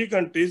among the 3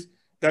 countries,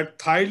 that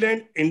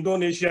Thailand,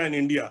 Indonesia, and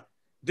India.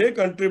 They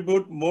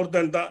contribute more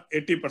than the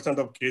 80%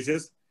 of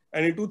cases.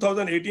 And in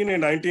 2018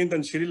 and 19,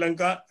 then Sri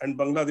Lanka and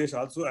Bangladesh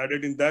also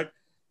added in that.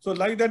 So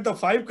like that, the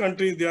 5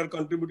 countries, they are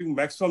contributing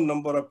maximum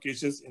number of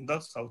cases in the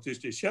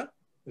Southeast Asia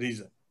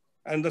region.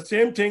 And the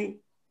same thing,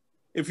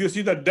 if you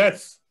see the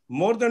deaths,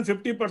 more than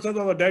 50%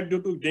 of the death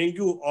due to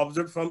dengue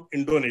observed from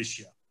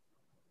Indonesia,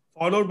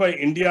 followed by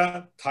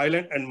India,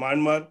 Thailand, and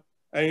Myanmar.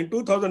 And in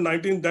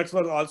 2019, that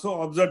was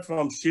also observed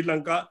from Sri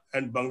Lanka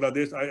and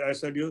Bangladesh. I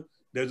said you,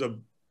 there's a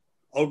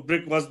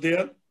outbreak was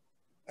there.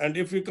 And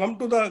if we come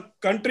to the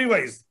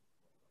country-wise,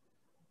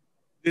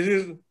 this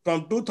is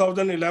from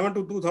 2011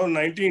 to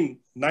 2019,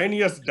 9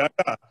 years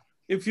data.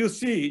 If you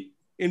see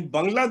in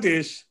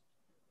Bangladesh,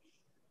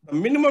 the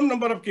minimum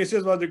number of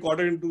cases was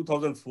recorded in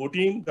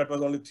 2014. That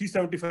was only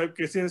 375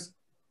 cases.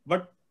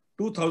 But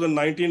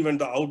 2019, when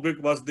the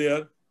outbreak was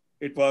there,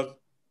 it was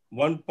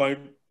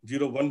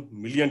 1.01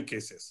 million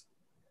cases.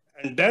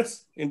 And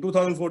deaths in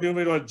 2014,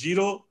 it was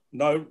 0.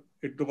 Now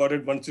it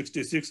recorded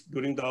 166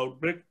 during the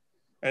outbreak.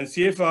 And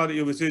CFR,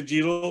 you will say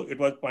 0, it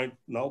was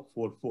now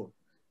 0.44.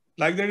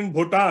 Like that in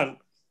Bhutan,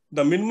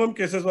 the minimum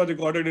cases were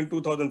recorded in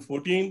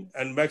 2014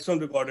 and maximum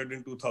recorded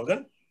in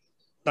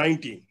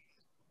 2019.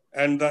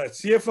 And the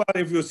CFR,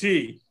 if you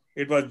see,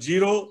 it was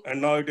 0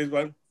 and now it is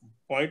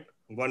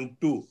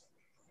 1.12.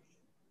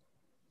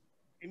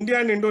 India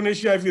and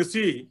Indonesia, if you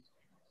see,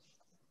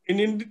 in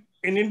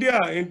India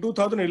in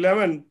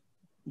 2011,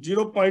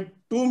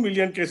 0.2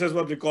 million cases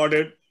were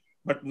recorded,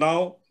 but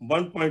now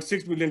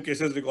 1.6 million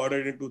cases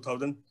recorded in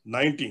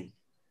 2019.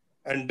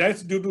 And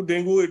deaths due to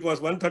dengue, it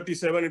was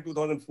 137 in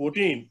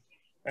 2014,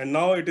 and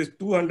now it is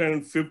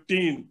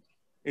 215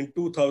 in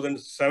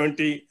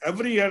 2070.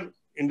 Every year,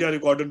 India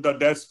recorded the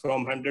deaths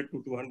from 100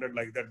 to 200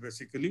 like that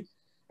basically.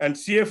 And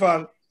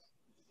CFR,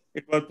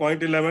 it was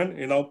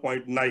 0.11, now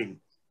 0.9.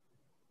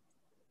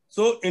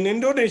 So in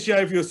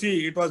Indonesia, if you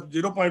see, it was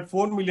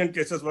 0.4 million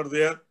cases were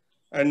there,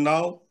 and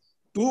now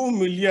 2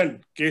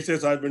 million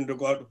cases have been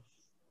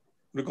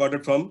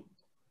recorded from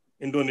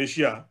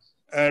Indonesia.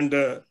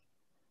 And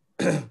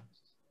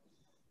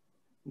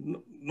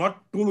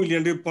not 2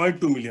 million,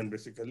 0.2 million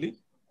basically.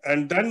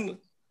 And then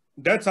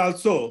deaths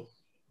also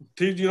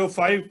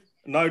 305,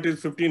 now it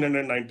is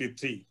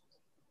 1,593.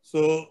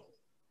 So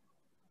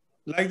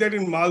like that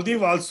in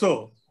Maldives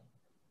also,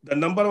 the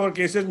number of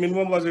cases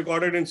minimum was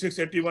recorded in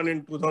 681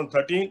 in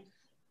 2013,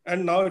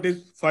 and now it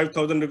is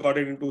 5,000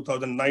 recorded in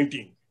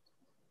 2019.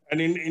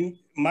 And in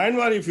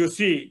Myanmar, if you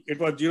see, it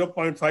was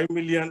 0.5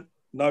 million,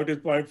 now it is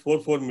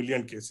 0.44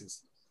 million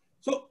cases.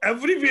 So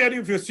everywhere,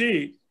 if you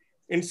see,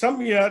 in some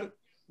year,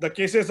 the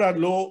cases are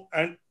low,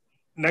 and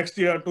next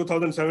year,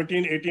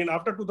 2017, 18,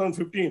 after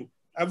 2015,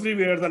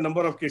 everywhere the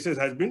number of cases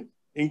has been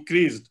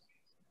increased.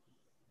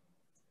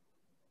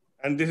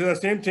 And this is the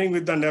same thing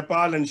with the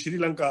Nepal and Sri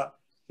Lanka.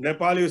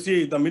 Nepal, you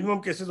see, the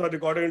minimum cases were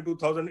recorded in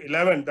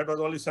 2011. That was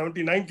only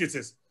 79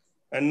 cases.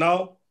 And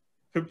now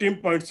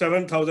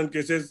 15.7 thousand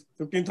cases,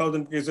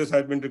 15,000 cases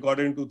have been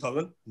recorded in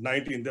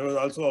 2019. There was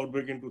also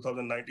outbreak in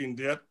 2019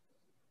 there.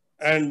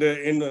 And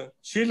in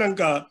Sri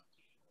Lanka,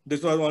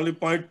 this was only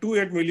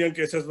 0.28 million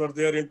cases were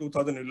there in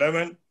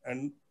 2011,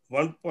 and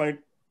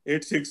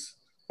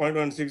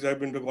 0.16 have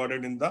been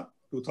recorded in the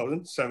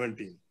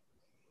 2017.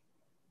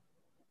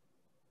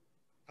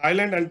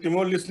 Thailand and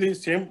Timor-Leste,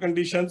 same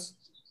conditions.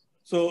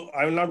 So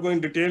I will not go in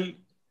detail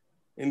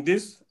in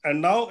this.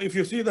 And now if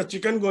you see the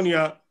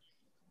chikungunya,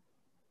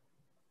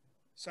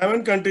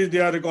 7 countries, they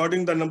are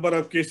recording the number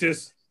of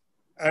cases.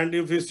 And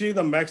if you see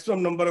the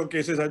maximum number of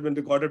cases has been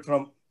recorded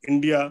from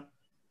India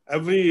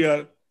every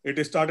year. It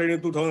started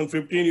in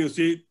 2015, you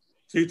see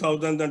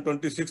 3,000, then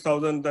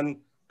 26,000, then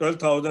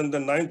 12,000,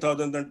 then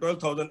 9,000, then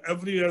 12,000.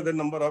 Every year the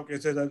number of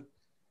cases are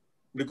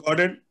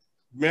recorded.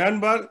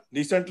 Myanmar,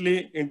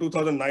 recently in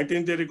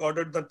 2019, they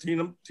recorded the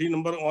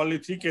only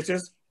 3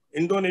 cases.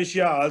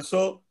 Indonesia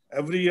also,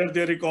 every year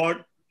they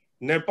record.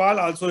 Nepal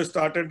also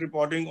started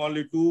reporting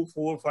only 2,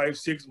 4, 5,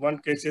 6, 1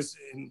 cases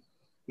in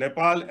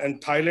Nepal, and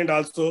Thailand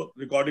also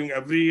recording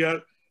every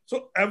year.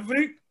 So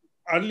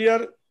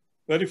earlier,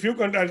 very few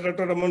countries, as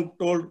Dr. Raman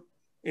told,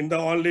 in the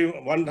only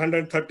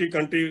 130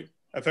 countries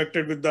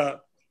affected with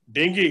the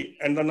dengue,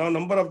 and the now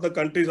number of the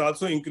countries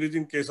also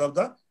increasing case of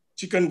the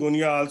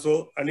chikungunya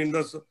also, and in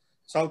the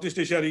Southeast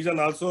Asia region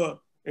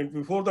also,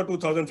 before the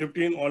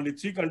 2015, only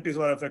 3 countries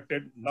were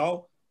affected.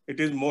 Now it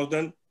is more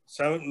than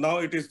 7. Now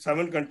it is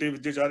 7 countries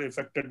which are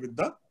affected with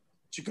the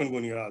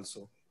chikungunya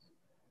also.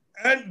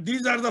 And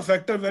these are the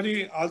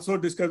factors also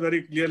discussed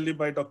very clearly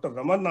by Dr.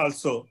 Raman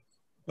also.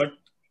 But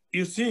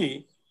you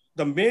see,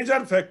 the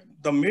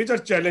major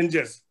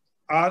challenges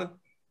are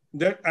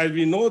that, as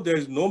we know, there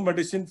is no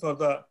medicine for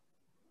the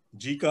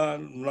Zika,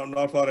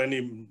 nor for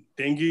any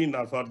dengue,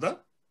 nor for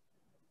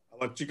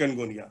our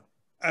chikungunya.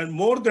 And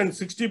more than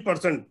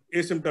 60%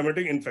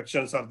 asymptomatic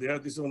infections are there.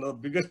 This is one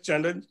of the biggest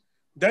challenges.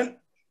 Then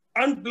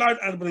unplanned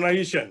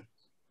urbanization,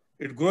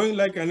 it's growing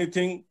like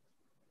anything.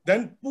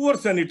 Then poor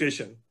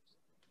sanitation.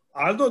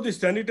 Although the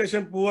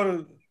sanitation,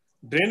 poor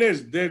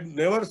drainage, they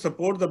never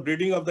support the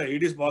breeding of the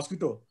Aedes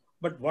mosquito.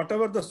 But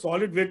whatever the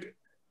solid weight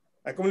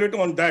accumulate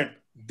on that,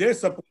 they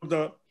support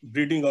the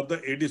breeding of the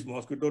Aedes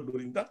mosquito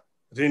during the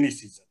rainy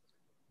season.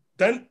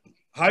 Then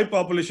high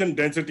population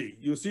density.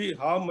 You see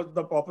how much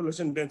the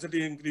population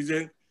density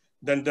increasing,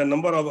 then the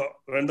number of,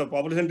 when the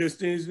population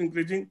density is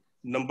increasing,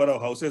 number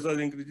of houses are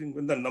increasing.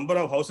 When the number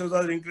of houses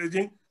are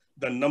increasing,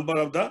 the number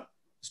of the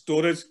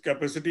storage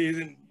capacity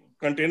in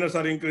containers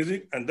are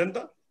increasing, and then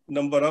the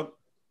number of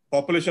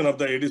population of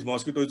the Aedes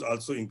mosquito is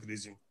also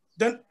increasing.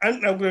 Then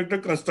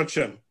unregulated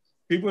construction.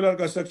 People are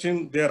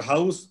constructing their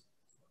house,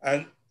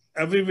 and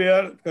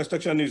everywhere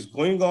construction is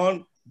going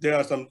on. There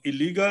are some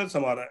illegal,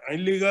 some are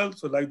illegal.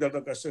 So like that,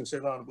 the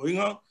construction are going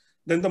on.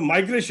 Then the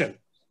migration.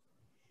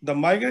 The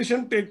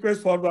migration takes place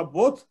for the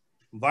both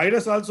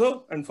virus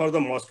also and for the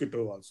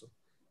mosquito also.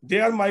 They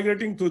are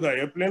migrating to the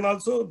airplane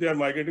also. They are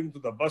migrating to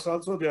the bus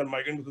also. They are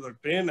migrating to the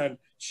train and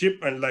ship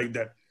and like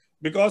that.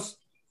 Because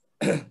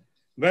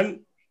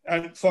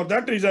and for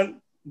that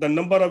reason, the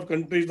number of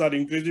countries are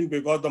increasing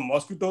because the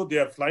mosquito, they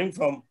are flying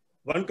from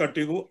one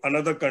country to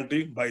another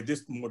country by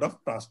this mode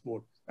of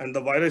transport. And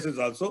the virus is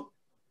also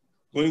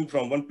going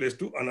from one place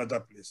to another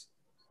place.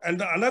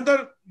 And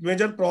another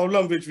major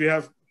problem which we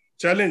have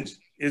challenged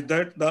is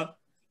that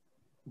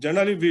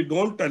generally we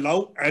don't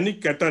allow any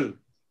cattle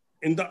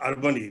in the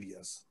urban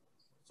areas.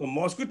 So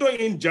mosquito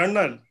in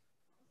general,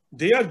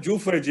 they are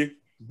zoophilic,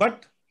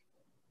 but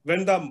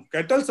when the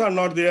cattle are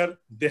not there,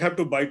 they have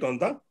to bite on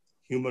the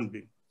human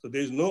being. So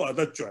there is no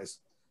other choice.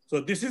 So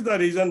this is the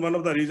reason, one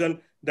of the reasons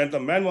that the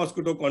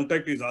man-mosquito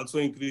contact is also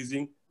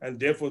increasing, and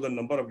therefore the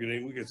number of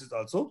dengue cases is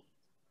also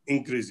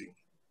increasing.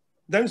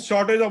 Then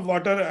shortage of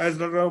water, as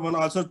Dr. Raman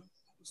also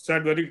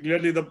said very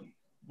clearly,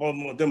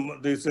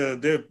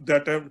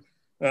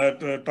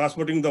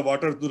 transporting the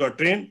water to the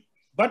train.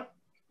 But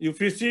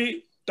if you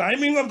see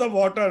timing of the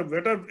water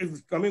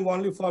is coming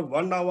only for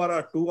 1 hour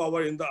or 2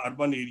 hours in the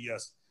urban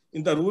areas.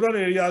 In the rural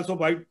area also,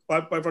 pipe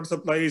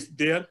supply is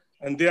there,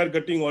 and they are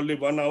getting only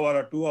 1 hour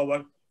or 2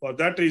 hours. For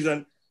that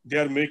reason, they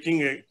are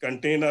making a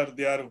container,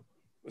 they are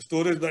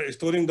storing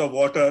the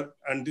water,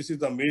 and this is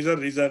the major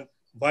reason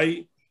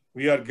why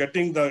we are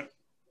getting the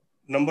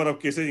number of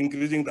cases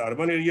increasing in the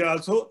urban area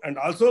also, and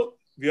also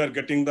we are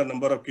getting the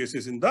number of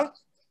cases in the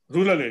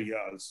rural area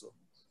also.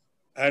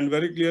 And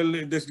very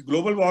clearly, this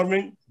global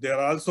warming, they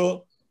are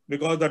also,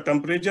 because the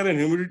temperature and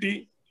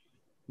humidity,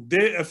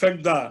 they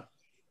affect the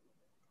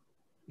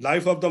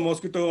life of the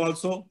mosquito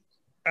also,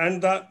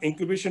 and the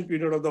incubation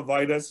period of the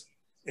virus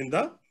in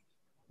the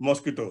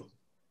mosquito.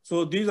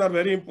 So these are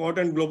very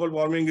important. Global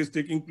warming is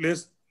taking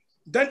place.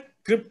 Then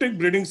cryptic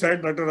breeding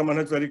site, Dr. Raman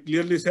has very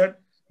clearly said,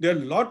 there are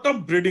a lot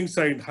of breeding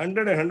sites,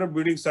 100 and 100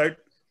 breeding sites.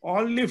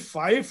 Only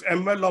 5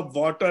 ml of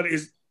water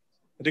is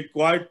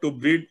required to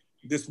breed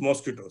these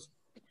mosquitoes.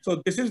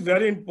 So this is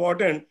very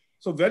important.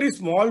 So very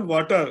small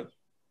water,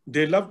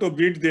 they love to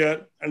breed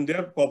there, and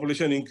their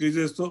population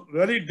increases. So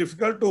very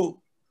difficult to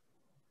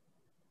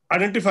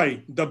identify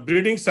the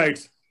breeding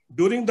sites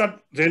during the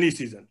rainy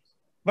season.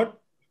 But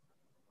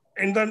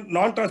in the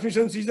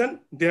non-transmission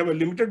season, they have a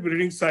limited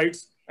breeding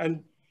sites,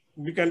 and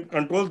we can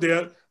control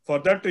there. For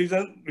that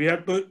reason, we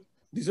have to,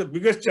 this is the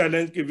biggest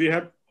challenge,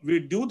 we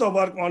do the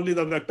work only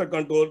the vector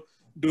control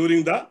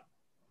during the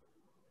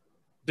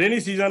rainy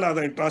season or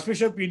the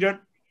transmission period.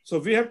 So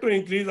we have to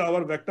increase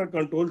our vector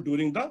control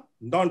during the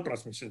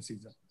non-transmission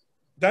season.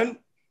 Then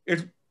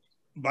it's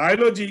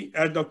biology,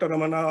 as Dr.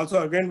 Ramana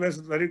also again was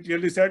very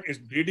clearly said, it's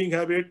breeding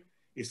habit,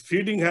 it's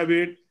feeding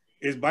habit,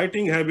 it's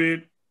biting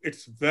habit.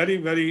 It's very,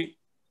 very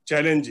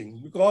challenging,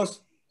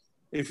 because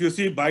if you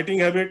see biting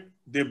habit,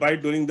 they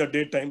bite during the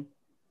daytime.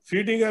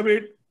 Feeding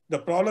habit, the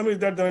problem is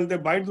that when they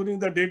bite during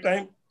the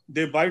daytime,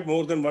 they bite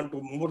more than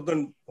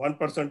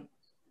 1%,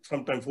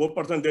 sometimes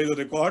 4%. There is a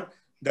record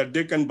that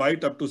they can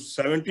bite up to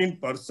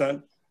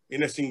 17%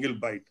 in a single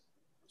bite.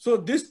 So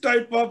this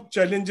type of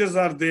challenges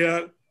are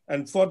there,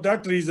 and for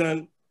that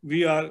reason,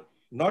 we are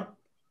not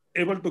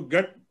able to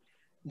get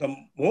the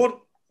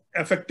more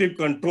effective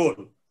control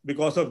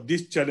because of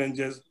these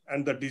challenges,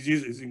 and the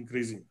disease is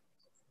increasing.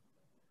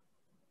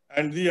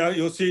 And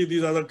you see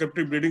these are the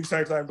captive breeding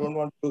sites. I don't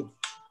want to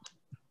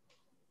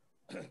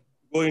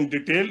go in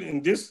detail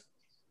in this.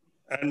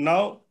 And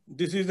now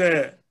this is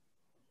as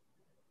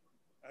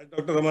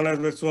Dr. Raman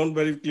has shown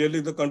very clearly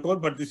the control,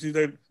 but this is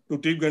to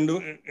keep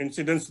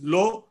incidence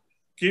low,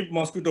 keep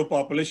mosquito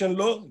population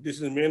low. This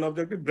is the main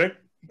objective, break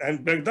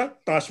the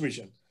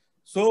transmission.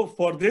 So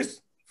for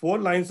this, 4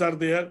 lines are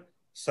there: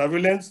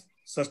 surveillance,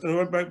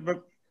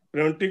 sustainable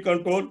preventive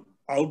control,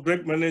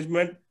 outbreak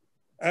management,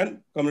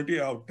 and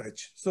community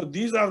outreach. So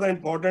these are the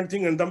important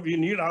things, and then we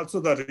need also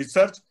the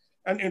research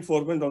and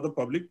enforcement of the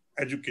public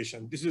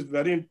education. This is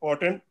very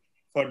important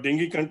for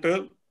dengue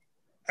control.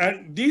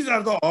 And these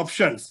are the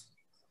options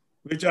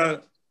which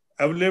are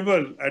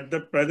available at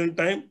the present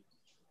time.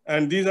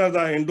 And these are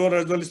the indoor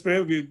as well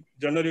spray. We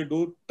generally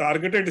do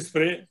targeted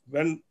spray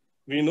when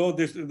we know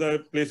this is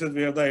the places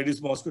where the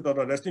Aedes mosquito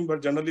are resting,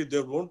 but generally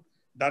they won't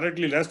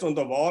directly rest on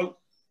the wall,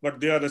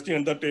 but they are resting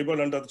on the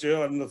table, under the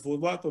chair, under the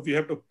football. So we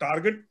have to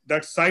target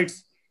that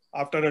sites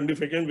after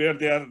identifying where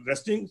they are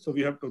resting. So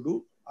we have to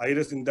do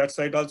iris in that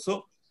site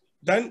also.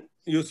 Then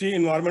you see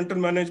environmental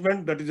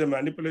management, that is a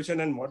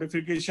manipulation and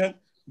modification.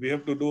 We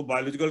have to do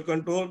biological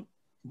control.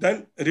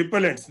 Then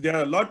repellents. There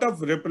are a lot of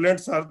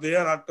repellents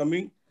are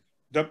coming.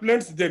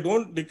 Repellents, they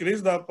don't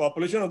decrease the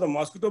population of the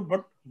mosquito,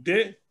 but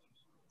they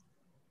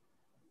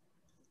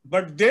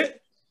but they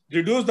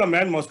reduce the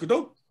man-mosquito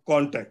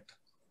contact.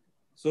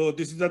 So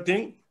this is the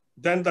thing.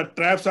 Then the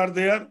traps are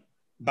there,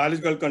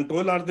 biological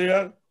control are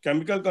there,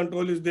 chemical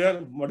control is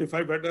there,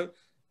 modified better.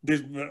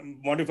 These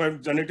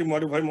modified, genetic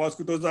modified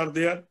mosquitoes are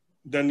there.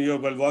 Then your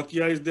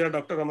Wolbachia is there,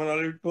 Dr. Raman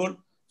already told.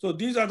 So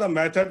these are the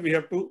methods we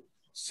have to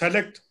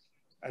select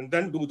and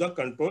then do the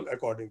control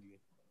accordingly.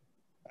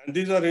 And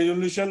these are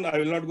resolution. I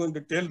will not go into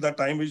detail. The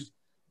time is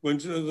going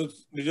to the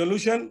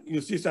resolution.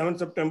 You see 7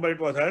 September it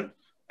was held.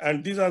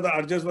 And these are the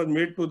urges were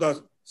made to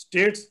the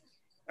states.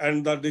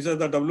 And this is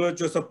the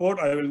WHO support.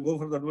 I will go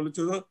for the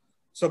WHO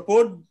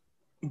support,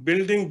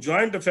 building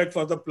joint effect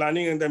for the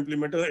planning and the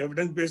implementation of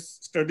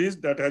evidence-based studies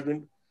that has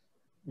been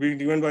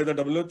given by the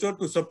WHO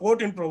to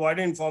support in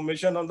providing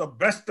information on the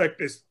best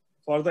practice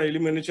for the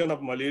elimination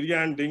of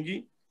malaria and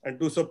dengue, and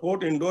to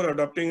support indoor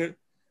adopting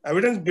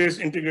evidence-based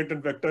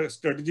integrated vector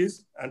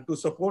strategies, and to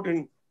support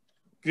in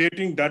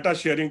creating data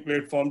sharing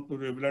platform to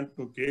relevant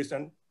to case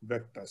and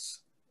vectors.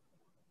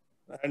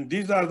 And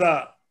these are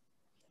the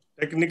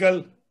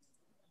technical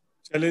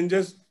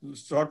challenges,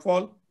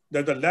 shortfall,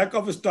 that the lack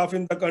of staff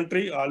in the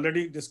country,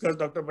 already discussed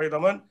Dr. by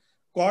Raman,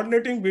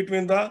 coordinating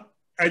between the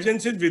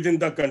agencies within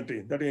the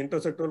country, that is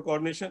intersectoral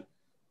coordination.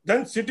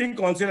 Then sitting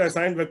council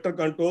assigned vector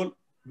control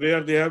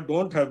where they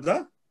don't have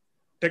the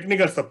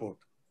technical support.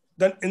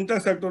 Then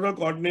intersectoral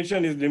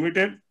coordination is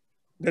limited.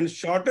 Then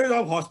shortage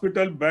of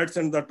hospital beds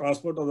and the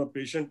transport of the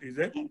patient is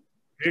a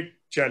great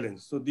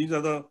challenge. So these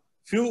are the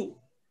few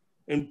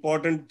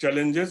important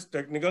challenges,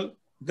 technical.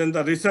 Then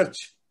the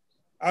research.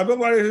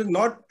 Arbovirus is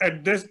not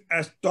addressed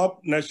as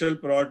top national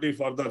priority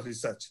for the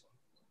research.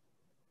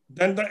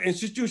 Then the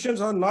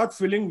institutions are not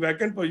filling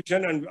vacant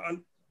position and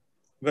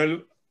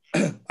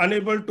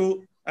unable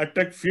to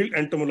attract field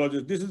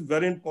entomologists. This is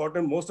very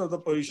important. Most of the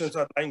positions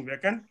are lying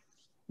vacant.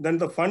 Then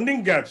the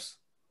funding gaps.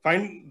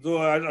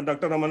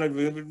 Dr.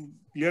 Raman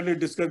clearly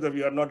discussed that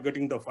we are not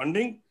getting the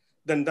funding.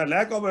 Then the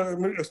lack of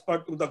an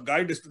expert to the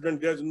guide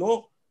student. There is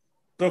no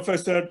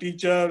professor,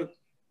 teacher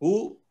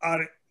who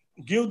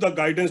give the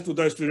guidance to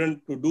the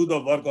student to do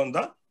the work on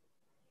the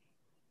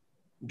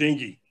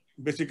dengue.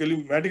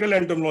 Basically, medical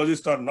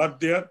entomologists are not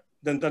there.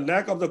 Then the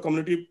lack of the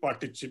community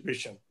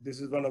participation. This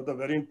is one of the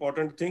very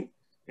important things.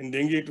 In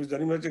dengue, it is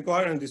very much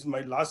required. And this is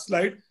my last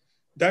slide.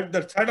 That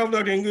the threat of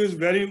the dengue is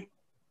very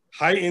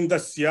high in the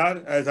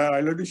CR, as I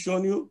already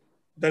shown you.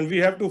 Then we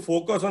have to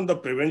focus on the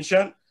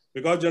prevention,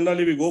 because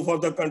generally we go for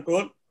the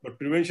control, but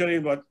prevention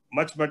is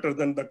much better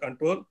than the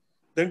control.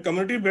 Then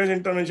community-based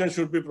intervention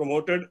should be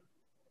promoted.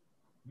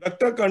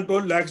 Vector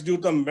control lacks due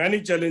to many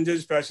challenges,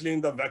 especially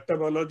in the vector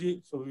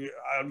biology. So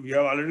we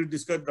have already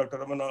discussed, Dr.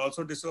 Raman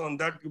also discussed on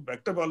that.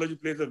 Vector biology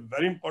plays a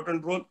very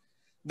important role.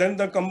 Then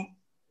the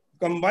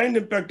combined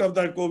impact of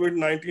the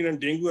COVID-19 and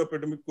dengue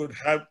epidemic could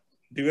have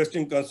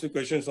devastating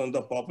consequences on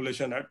the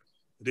population at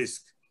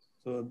risk.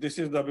 So this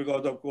is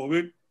because of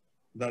COVID,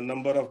 the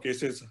number of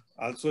cases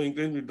also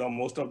increased.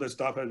 Most of the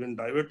staff has been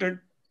diverted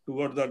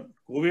towards the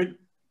COVID.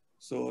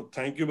 So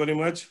thank you very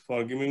much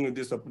for giving me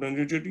this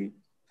opportunity.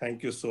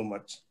 Thank you so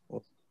much.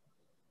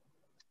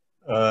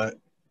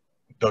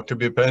 Dr.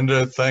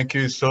 Bhupendra, thank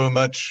you so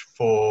much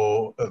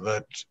for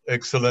that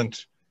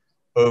excellent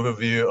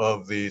overview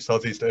of the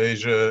Southeast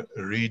Asia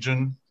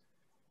region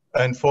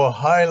and for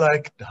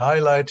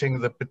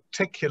highlighting the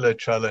particular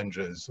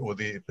challenges or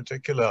the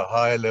particular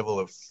high level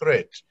of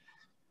threat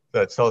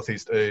that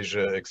Southeast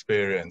Asia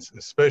experience,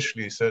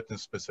 especially certain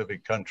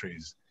specific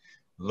countries.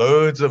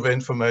 Loads of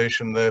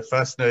information there,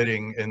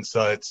 fascinating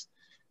insights.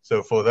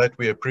 So for that,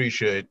 we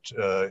appreciate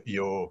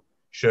your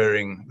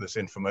sharing this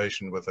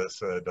information with us,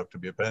 Dr.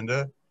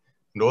 Bhupendra,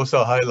 and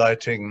also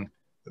highlighting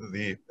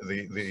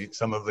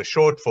some of the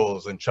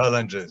shortfalls and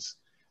challenges,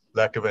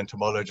 lack of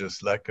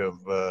entomologists, lack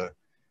of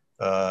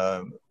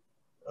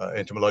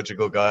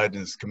entomological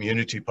guidance,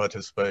 community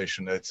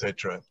participation,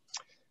 etc.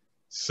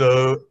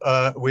 So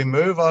we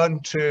move on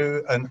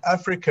to an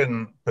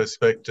African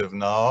perspective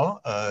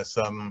now,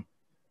 some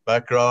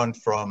background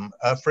from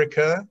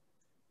Africa.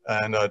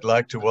 And I'd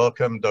like to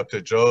welcome Dr.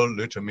 Joel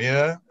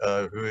Lutomiah,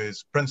 who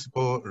is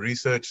Principal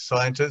Research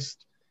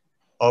Scientist,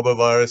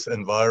 Arbovirus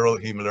and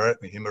Viral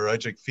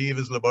Hemorrhagic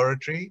Fevers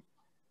Laboratory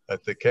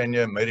at the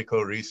Kenya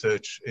Medical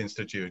Research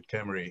Institute,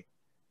 KEMRI,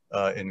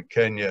 in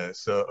Kenya.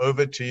 So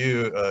over to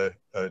you,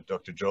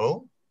 Dr.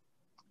 Joel.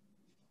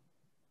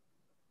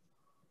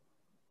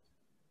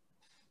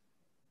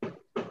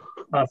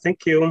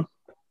 Thank you,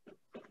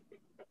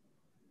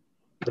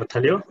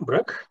 Dr. Leo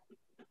Brock.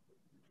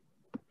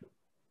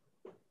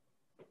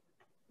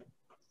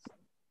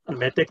 And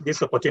may I take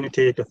this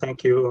opportunity to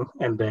thank you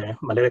and the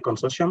Malaria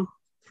Consortium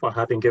for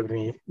having given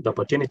me the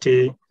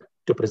opportunity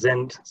to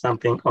present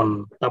something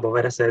on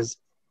arboviruses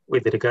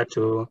with regard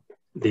to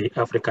the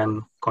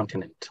African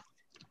continent.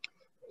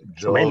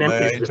 Joel,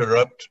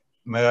 so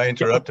may I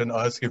interrupt and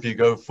ask if you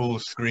go full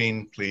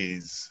screen,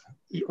 please?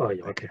 Oh,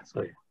 yeah, okay,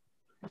 sorry.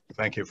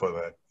 Thank you for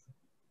that.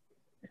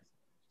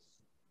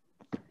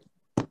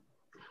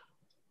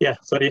 Yeah,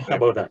 sorry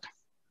about that.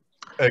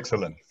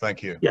 Excellent,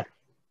 thank you. Yeah.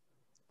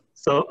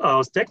 So I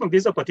was taking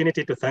this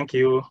opportunity to thank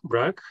you,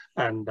 Bragg,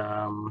 and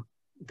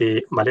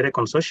the Malaria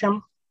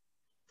Consortium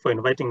for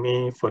inviting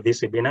me for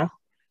this webinar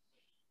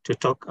to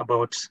talk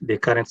about the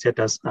current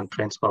status and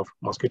trends of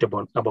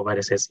mosquito-borne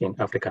arboviruses in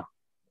Africa.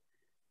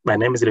 My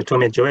name is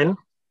Lutomiah Joel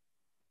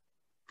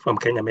from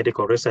Kenya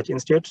Medical Research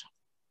Institute,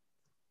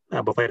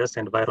 Arbovirus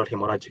and Viral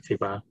Hemorrhagic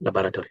Fever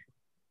Laboratory.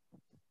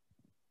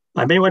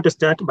 I may want to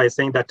start by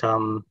saying that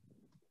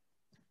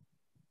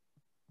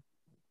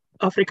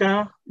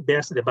Africa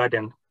bears the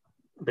burden,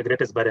 the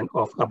greatest burden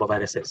of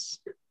arboviruses.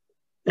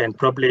 And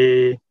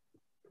probably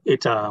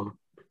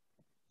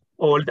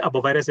all the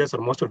arboviruses,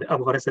 or most of the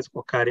arboviruses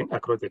occurring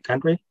across the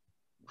country,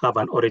 have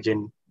an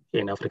origin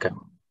in Africa.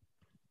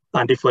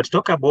 And if we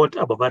talk about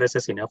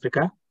arboviruses in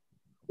Africa,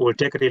 it will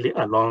take really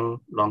a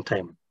long, long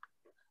time.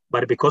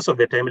 But because of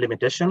the time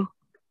limitation,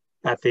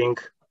 I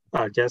think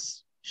I'll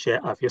just share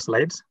a few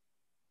slides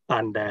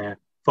and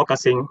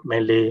focusing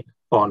mainly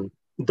on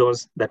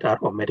those that are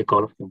of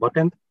medical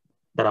importance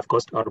that have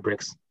caused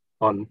outbreaks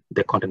on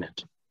the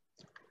continent.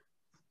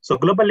 So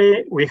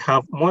globally, we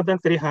have more than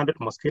 300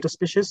 mosquito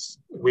species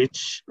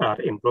which are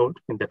involved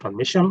in the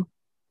transmission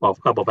of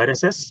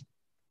arboviruses.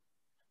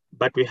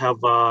 But we have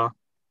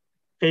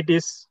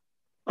Aedes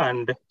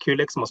and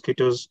Culex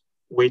mosquitoes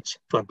which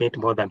transmit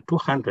more than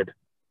 200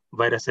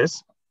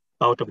 viruses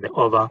out of the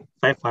over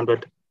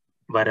 500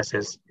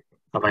 viruses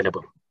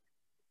available.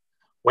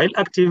 While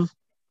active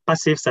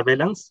passive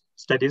surveillance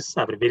studies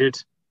have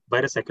revealed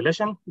virus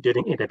circulation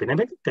during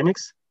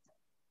epidemics,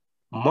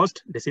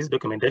 most disease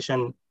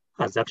documentation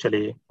has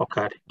actually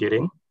occurred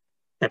during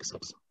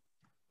episodes.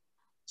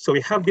 So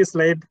we have this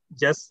slide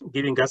just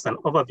giving us an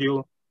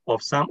overview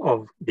of some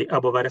of the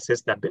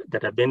arboviruses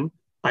that have been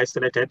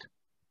isolated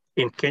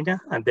in Kenya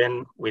and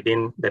then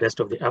within the rest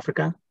of the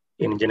Africa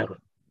in general.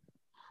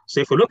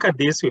 So if we look at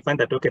this, we find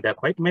that, okay, there are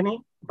quite many,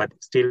 but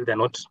still they're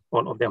not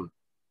all of them.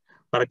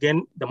 But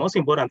again, the most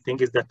important thing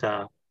is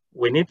that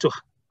we need to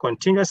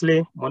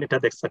continuously monitor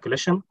the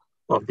circulation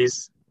of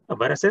these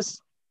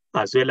viruses,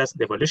 as well as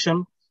the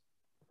evolution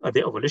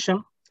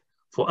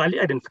for early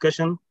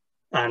identification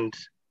and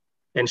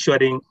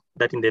ensuring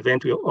that in the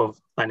event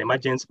of an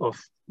emergence of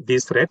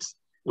these threats,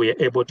 we are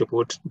able to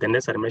put the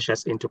necessary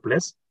measures into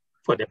place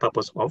for the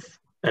purpose of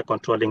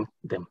controlling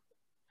them.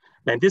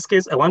 Now in this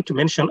case, I want to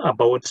mention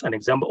about an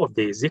example of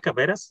the Zika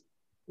virus,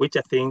 which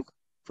I think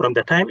from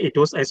the time it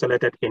was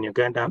isolated in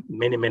Uganda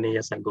many, many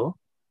years ago,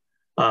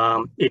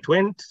 it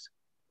went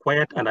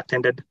quiet and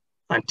unattended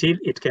until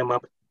it came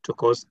up to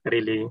cause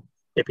really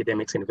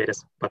epidemics in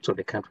various parts of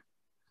the country.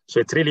 So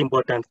it's really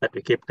important that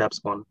we keep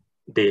tabs on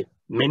the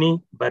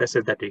many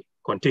viruses that we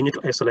continue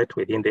to isolate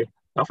within the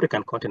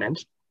African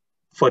continent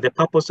for the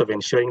purpose of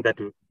ensuring that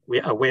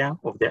we are aware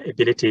of their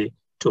ability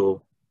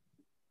to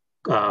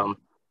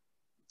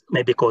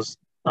maybe cause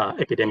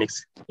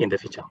epidemics in the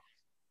future.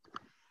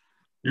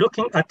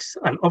 Looking at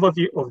an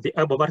overview of the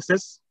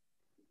arboviruses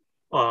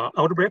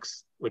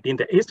outbreaks within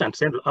the East and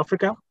Central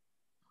Africa,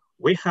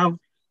 we have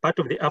part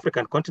of the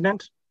African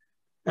continent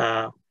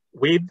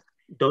with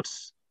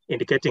dots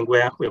indicating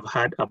where we've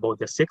had about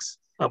the 6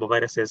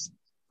 arboviruses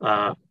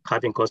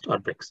having caused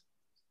outbreaks.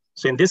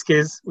 So in this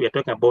case, we are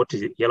talking about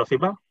yellow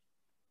fever.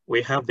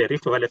 We have the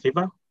Rift Valley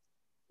fever.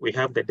 We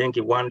have the dengue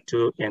 1,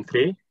 2, and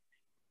 3.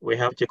 We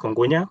have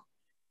chikungunya.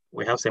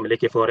 We have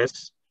Semiliki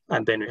forest,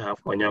 and then we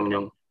have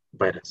Onyongnyong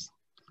virus.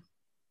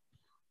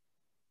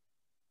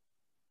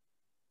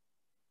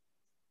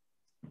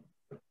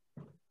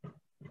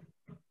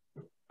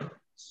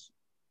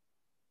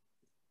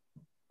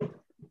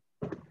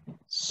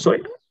 So,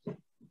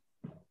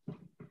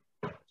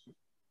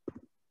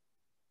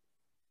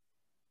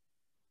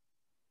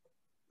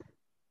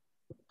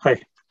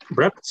 hi,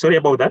 Bragg, sorry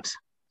about that.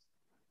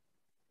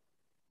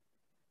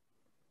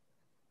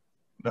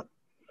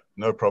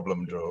 No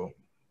problem, Joel.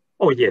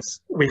 Oh yes,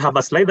 we have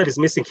a slide that is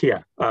missing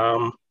here.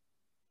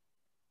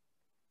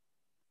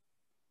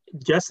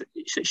 Just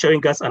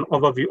showing us an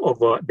overview of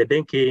the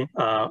dengue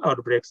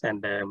outbreaks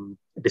and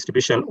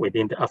distribution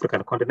within the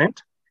African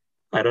continent.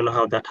 I don't know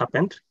how that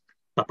happened,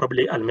 but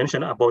probably I'll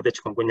mention about the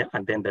chikungunya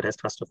and then the rest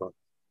first of all.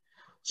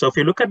 So if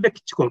you look at the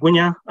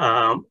chikungunya,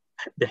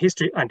 the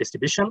history and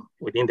distribution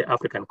within the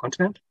African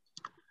continent,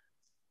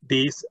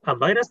 this is a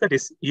virus that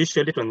is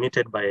usually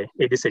transmitted by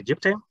Aedes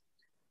aegypti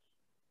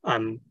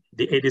and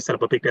the Aedes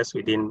albopictus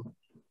within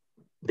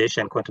the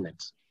Asian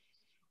continent.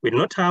 We do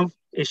not have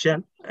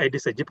Asian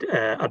Aedes aegypti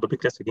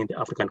albopictus within the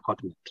African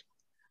continent.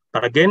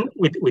 But again,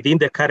 within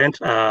the current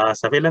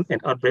surveillance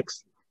and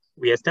outbreaks,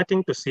 we are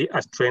starting to see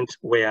a trend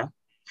where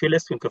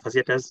Culex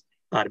facilitators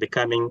are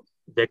becoming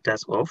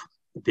vectors of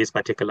this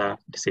particular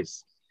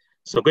disease.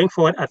 So going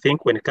forward, I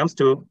think when it comes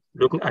to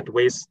looking at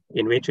ways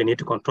in which we need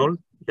to control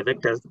the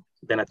vectors,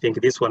 then I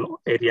think this one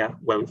area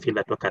where we feel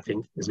that work, I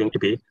think, is going to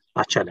be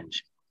a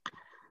challenge.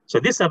 So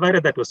this is a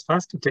virus that was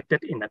first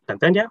detected in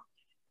Tanzania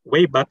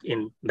way back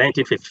in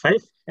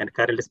 1955 and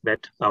currently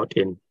spread out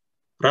in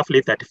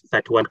roughly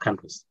 31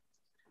 countries.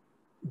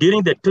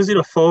 During the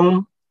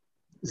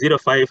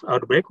 2004-05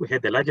 outbreak, we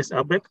had the largest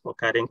outbreak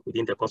occurring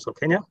within the coast of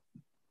Kenya.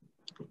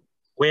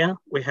 where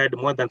we had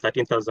more than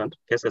 13,000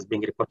 cases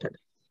being reported.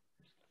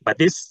 But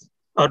this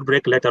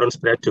outbreak later on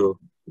spread to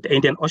the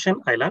Indian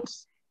Ocean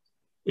islands,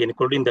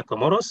 including the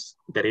Comoros,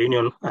 the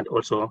Reunion, and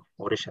also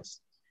Mauritius.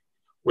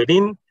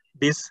 Within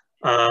these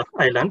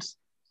islands,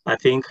 I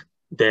think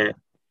the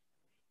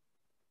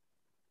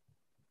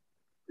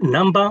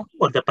number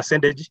or the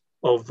percentage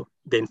of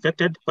the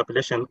infected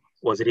population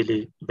was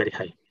really very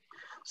high.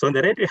 So on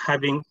the right, we're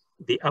having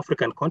the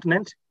African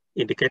continent,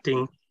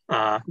 indicating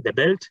the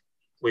belt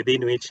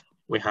within which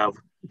we have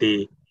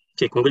the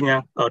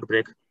chikungunya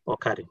outbreak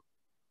occurring.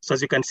 So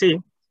as you can see,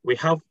 we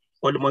have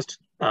almost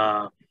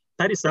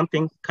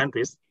 30-something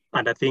countries,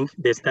 and I think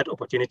there's that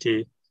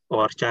opportunity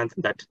or chance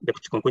that the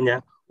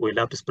chikungunya will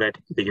have to spread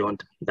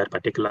beyond that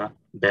particular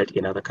belt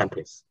in other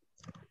countries.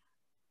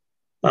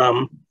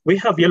 We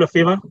have yellow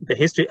fever, the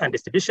history and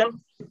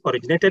distribution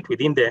originated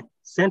within the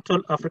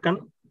Central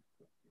African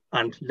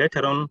and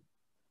later on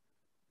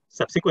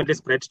subsequently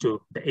spread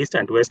to the East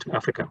and West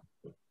Africa.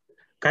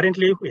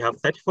 Currently, we have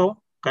 34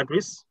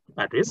 countries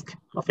at risk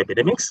of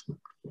epidemics,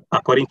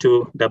 according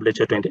to WHO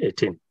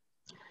 2018.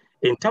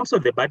 In terms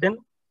of the burden,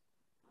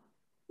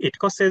 it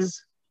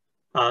causes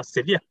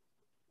severe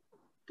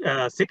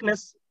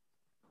sickness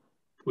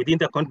within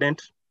the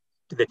continent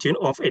to the tune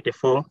of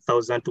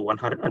 84,000 to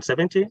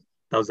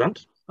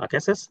 170,000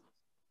 cases,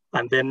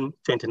 and then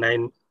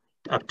 29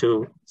 up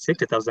to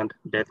 60,000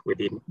 deaths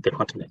within the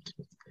continent.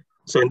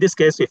 So in this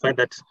case, we find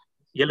that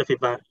yellow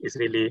fever is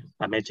really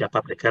a major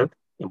public health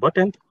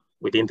important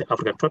within the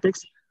African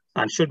tropics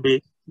and should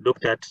be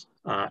looked at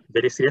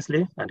very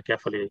seriously and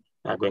carefully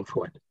going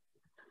forward.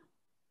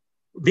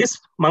 This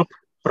map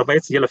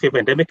provides yellow fever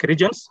endemic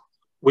regions,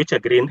 which are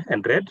green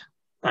and red,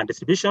 and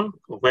distribution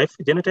of wave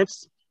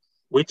genotypes,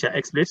 which are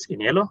explicit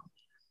in yellow.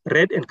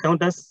 Red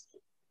encounters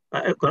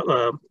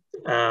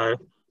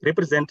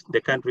represent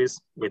the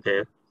countries with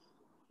the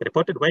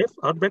reported wave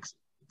outbreaks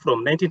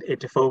from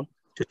 1984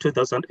 to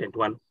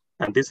 2001,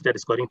 and this data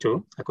is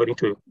according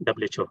to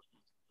WHO.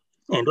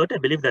 And what I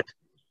believe that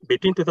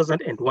between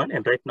 2001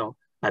 and right now,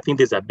 I think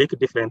there's a big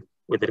difference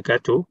with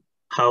regard to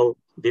how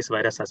this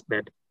virus has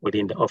spread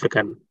within the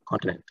African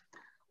continent.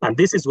 And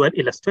this is well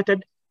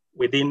illustrated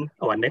within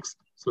our next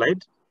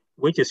slide,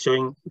 which is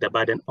showing the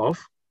burden of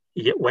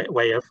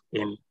YF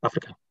in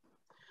Africa.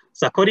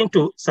 So according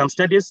to some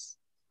studies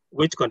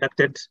which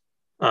conducted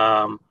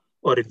or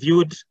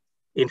reviewed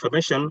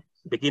information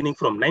beginning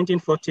from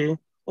 1940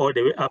 all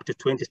the way up to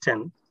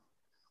 2010,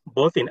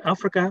 both in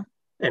Africa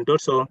and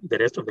also the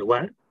rest of the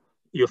world,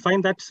 you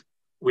find that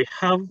we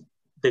have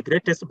the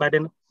greatest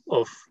burden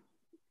of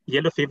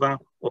yellow fever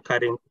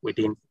occurring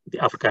within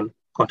the African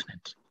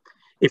continent.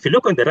 If you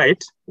look on the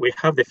right, we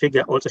have the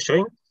figure also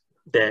showing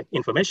the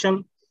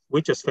information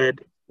which was fed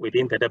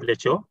within the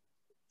WHO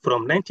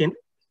from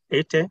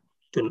 1980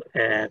 to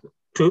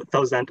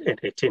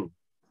 2018.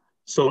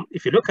 So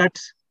if you look at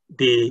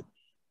the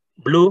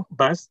blue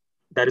bars,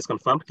 that is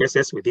confirmed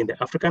cases within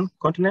the African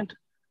continent,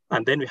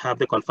 and then we have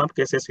the confirmed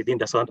cases within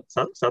the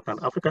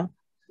Southern Africa,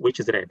 which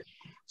is red.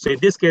 So in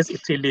this case,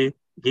 it really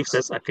gives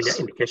us a clear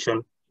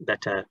indication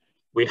that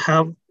we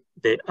have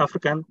the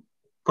African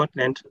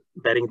continent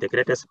bearing the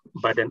greatest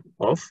burden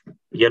of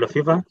yellow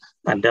fever,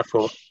 and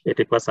therefore it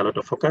requires a lot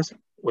of focus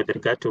with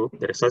regard to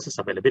the resources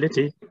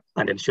availability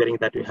and ensuring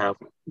that we have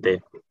the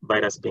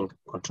virus being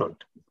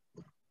controlled.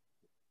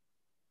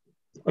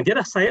 On the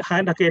other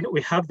hand, again,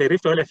 we have the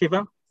Rift Valley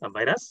fever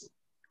virus,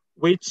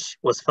 which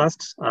was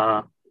first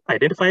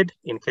identified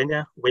in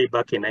Kenya way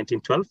back in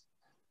 1912,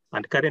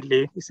 and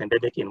currently is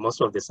endemic in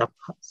most of the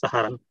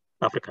sub-Saharan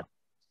Africa.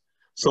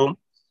 So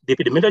the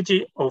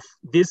epidemiology of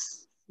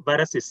this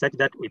virus is such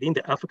that within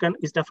the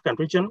East African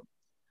region,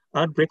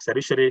 outbreaks are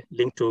usually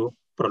linked to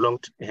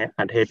prolonged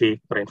and heavy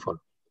rainfall.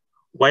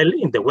 While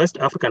in the West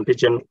African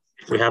region,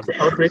 we have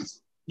the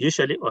outbreaks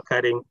usually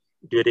occurring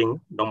during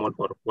normal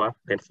or poor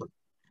rainfall.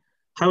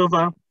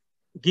 However,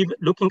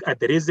 looking at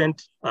the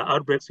recent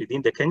outbreaks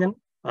within the Kenyan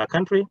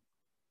country,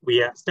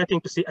 we are starting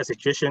to see a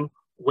situation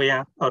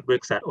where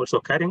outbreaks are also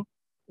occurring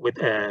with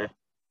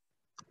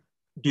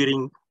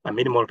during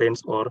minimal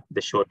rains or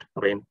the short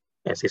rain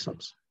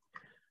seasons.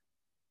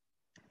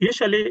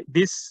 Usually,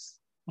 this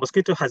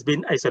mosquito has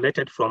been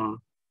isolated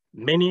from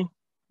many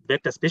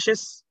vector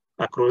species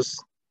across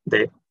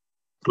the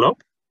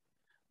globe.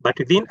 But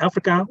within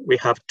Africa, we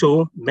have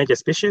two major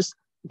species,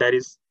 that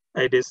is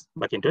Aedes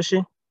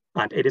mackintoshi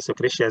and Aedes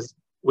ochraceus,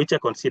 which are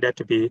considered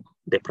to be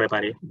the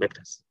primary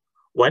vectors.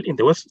 While in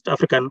the West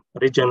African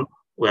region,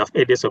 we have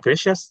Aedes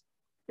ochraceus,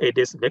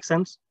 Aedes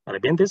vexans,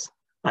 arabindis,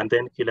 and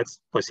then Culex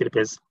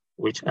poecilipes,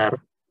 which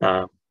are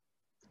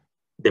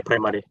the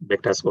primary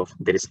vectors of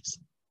the disease.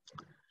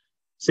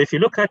 So if you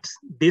look at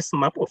this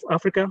map of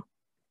Africa,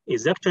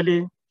 is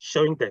actually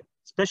showing the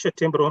spatial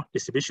temporal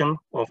distribution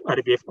of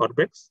RVF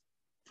outbreaks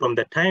from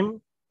the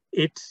time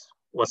it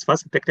was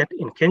first detected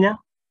in Kenya,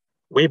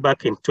 way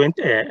back in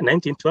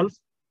 1912,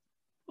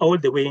 all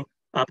the way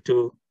up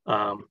to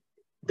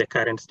the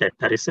current state,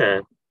 that is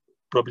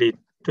probably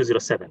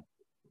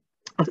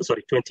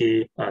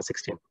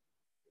 2016.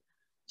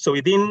 So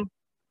within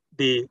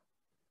the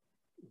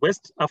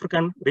West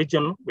African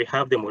region, we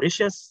have the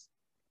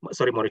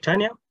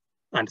Mauritania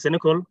and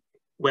Senegal,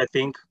 where I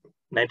think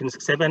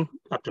 1967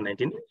 up to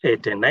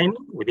 1989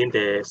 within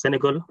the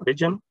Senegal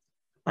region,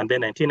 and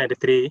then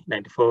 1993,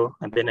 94,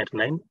 and then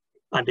 99.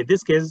 And in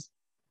this case,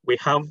 we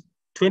have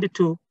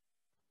 22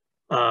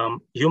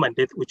 human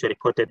deaths which were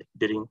reported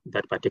during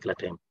that particular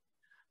time.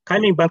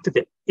 Coming back to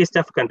the East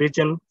African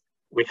region,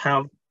 we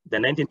have the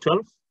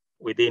 1912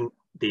 within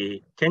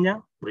the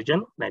Kenya region,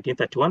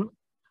 1931,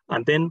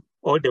 and then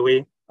all the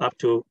way up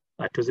to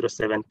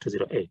 207,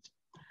 208.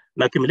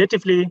 Now,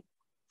 cumulatively,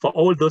 for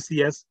all those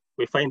years,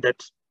 we find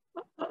that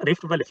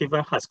Rift Valley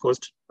fever has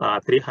caused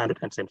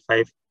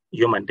 375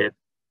 human deaths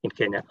in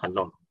Kenya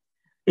alone.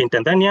 In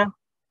Tanzania,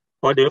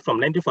 all the way from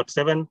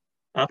 1947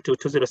 up to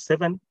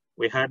 2007,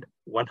 we had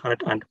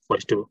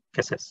 142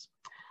 cases.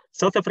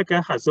 South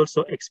Africa has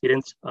also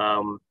experienced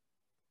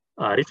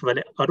Rift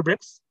Valley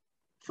outbreaks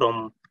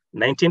from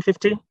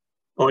 1950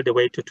 all the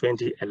way to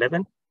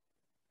 2011,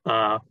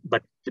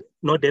 but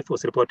no death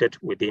was reported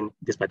within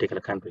this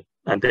particular country.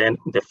 And then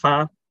the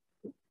far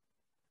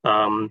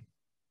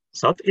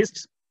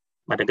southeast,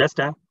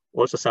 Madagascar,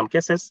 also some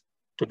cases,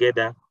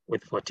 together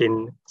with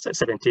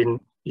 17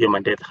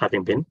 human deaths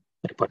having been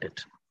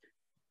reported.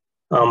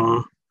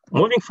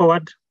 Moving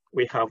forward,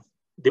 we have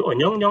the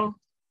Onyongnyong,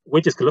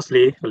 which is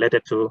closely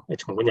related to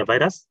chikungunya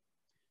virus.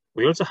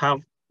 We also have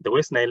the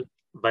West Nile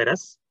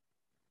virus,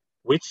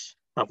 which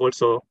have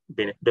also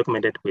been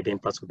documented within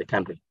parts of the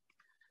country.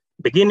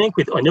 Beginning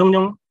with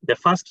Onyongnyong, the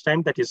first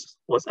time that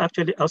was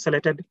actually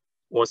isolated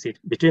was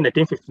between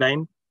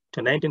 1959 to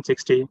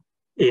 1960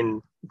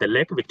 in the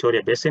Lake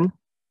Victoria Basin.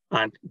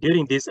 And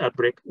during this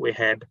outbreak, we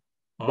had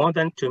more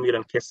than 2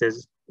 million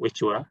cases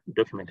which were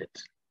documented.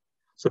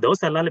 So there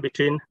was a lull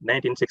between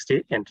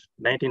 1960 and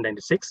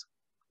 1996,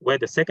 where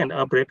the second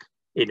outbreak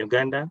in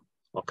Uganda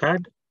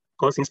occurred,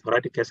 causing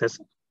sporadic cases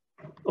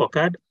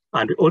occurred,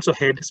 and we also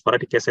had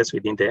sporadic cases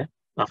within the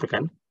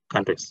African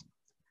countries.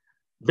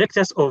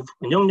 Vectors of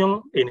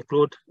Onyongnyong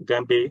include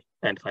Gambi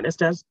and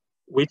Phanestas,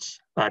 which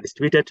are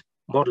distributed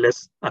more or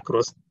less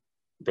across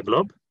the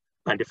globe.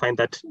 And we find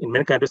that in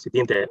many countries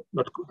within the,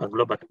 not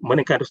globe, but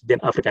many countries within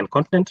the African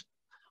continent.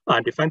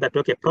 And we find that,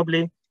 okay,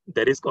 probably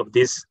the risk of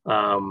this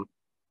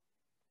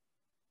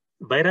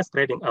virus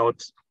spreading out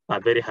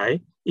are very high,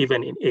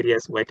 even in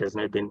areas where it has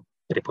not been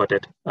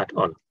reported at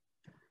all.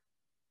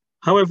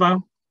 However,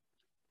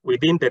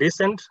 within the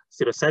recent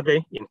Zero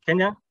survey in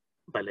Kenya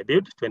by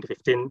Lebude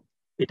 2015,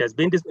 it has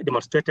been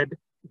demonstrated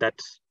that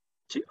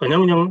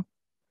Onyongnyong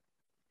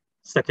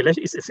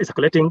circulation is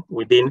circulating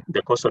within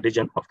the coastal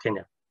region of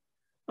Kenya.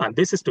 And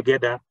this is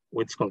together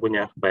with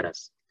chikungunya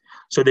virus.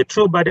 So the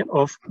true burden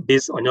of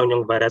this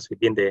Onyongnyong virus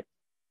within the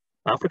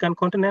African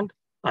continent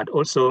and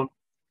also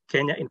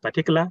Kenya in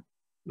particular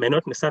may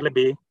not necessarily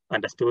be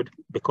understood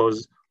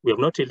because we have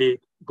not really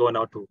gone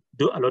out to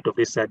do a lot of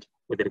research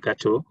with regard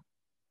to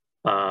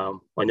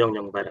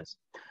Onyongnyong virus.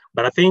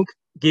 But I think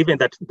given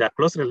that they're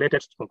closely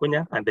related to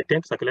chikungunya and they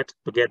tend to circulate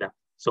together,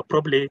 so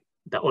probably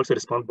they're also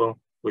responsible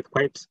with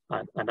quite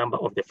a number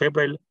of the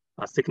febrile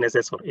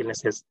sicknesses or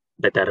illnesses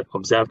that are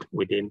observed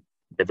within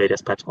the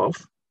various parts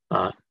of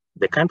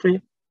the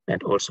country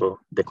and also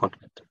the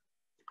continent.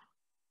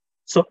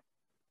 So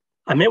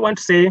I may want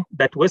to say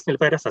that West Nile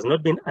virus has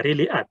not been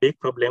really a big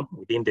problem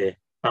within the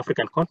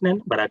African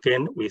continent, but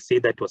again, we see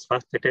that it was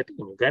first treated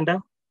in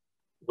Uganda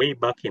way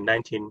back in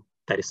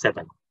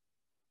 1937.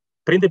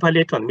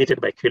 Principally transmitted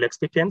by Culex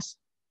pipiens,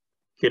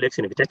 Culex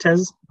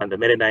invitators, and the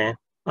Merinae,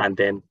 and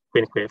then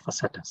Quinque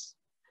fasciatus.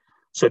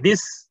 So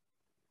this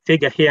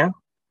figure here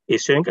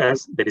is showing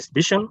us the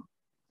distribution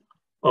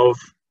of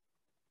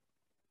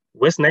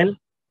West Nile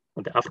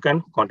on the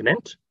African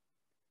continent,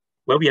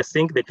 where we are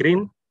seeing the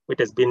green, which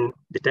has been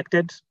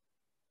detected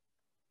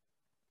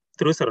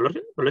through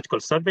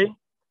serological survey,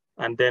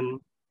 and then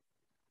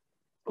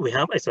we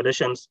have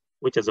isolations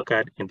which has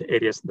occurred in the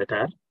areas that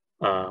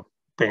are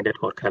painted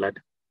or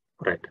colored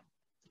red,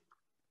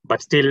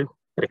 but still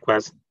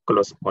requires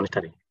close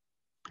monitoring.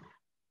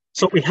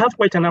 So we have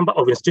quite a number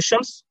of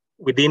institutions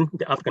within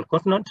the African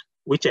continent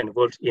which are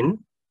involved in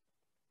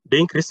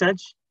doing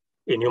research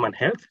in human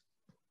health.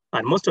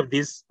 And most of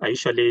these are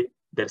usually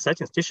the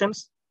research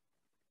institutions,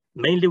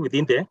 mainly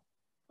within the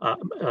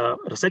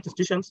research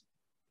institutions.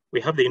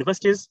 We have the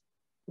universities,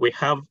 we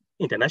have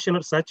international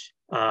research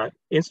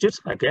institutes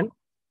again,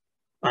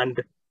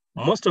 and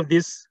most of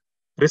these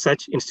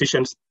research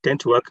institutions tend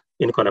to work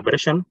in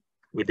collaboration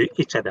with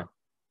each other.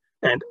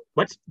 And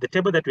what the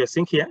table that we are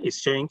seeing here is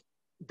showing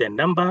the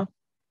number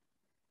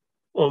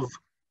of,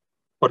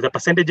 or the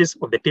percentages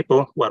of the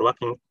people who are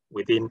working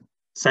within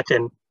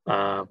certain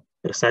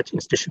research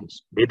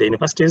institutions, be it the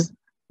universities,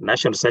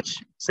 national research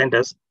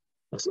centers,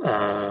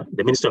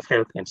 the Ministry of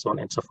Health, and so on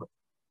and so forth.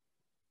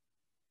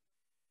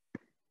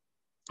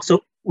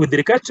 So with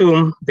regard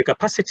to the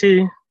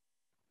capacity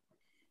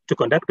to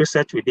conduct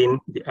research within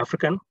the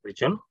African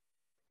region,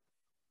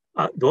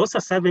 there was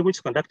a survey which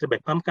was conducted by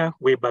PAMCA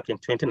way back in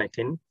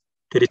 2019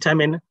 to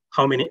determine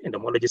how many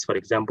entomologists, for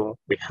example,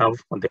 we have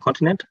on the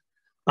continent.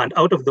 And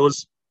out of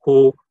those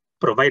who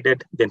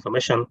provided the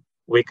information,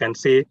 we can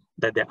see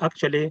that they're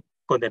actually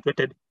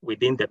concentrated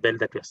within the belt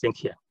that we're seeing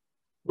here.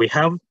 We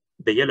have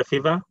the yellow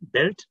fever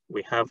belt,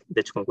 we have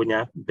the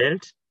chikungunya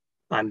belt,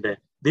 and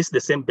this is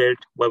the same belt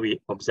where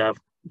we observe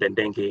the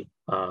dengue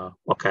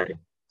occurring.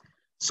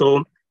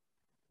 So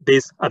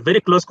there's a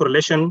very close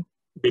correlation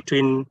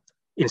between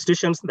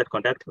institutions that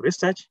conduct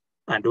research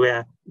and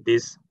where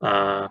these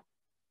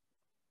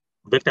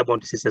vector-borne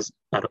diseases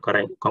are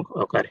occurring.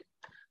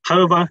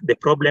 However, the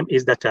problem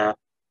is that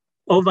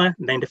over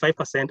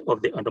 95%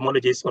 of the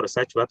entomologists or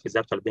research work is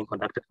actually being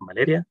conducted on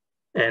malaria,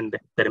 and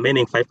the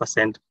remaining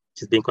 5%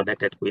 is being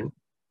conducted with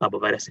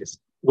arboviruses,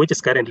 which is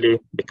currently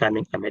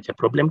becoming a major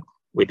problem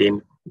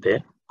within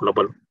the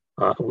global,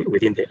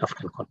 within the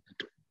African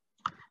continent.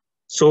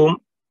 So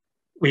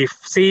we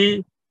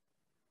see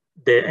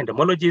the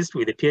entomologists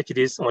with the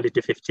PhDs only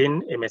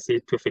 215, MSc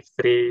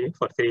 253,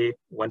 43,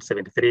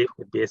 173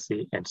 with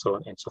BSc, and so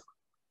on and so forth.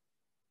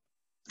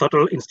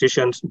 Total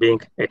institutions being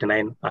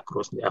 89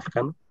 across the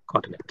African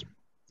continent.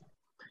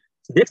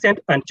 To the extent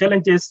and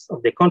challenges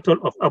of the control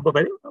of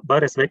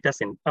arbovirus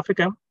vectors in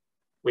Africa,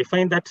 we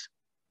find that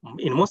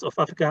in most of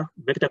Africa,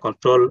 vector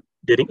control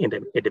during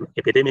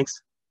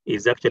epidemics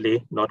is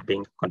actually not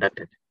being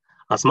conducted.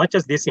 As much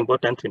as this is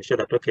important to ensure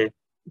that, okay,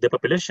 the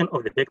population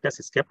of the vectors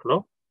is kept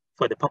low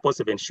for the purpose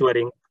of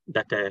ensuring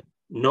that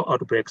no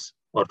outbreaks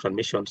or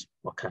transmissions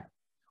occur.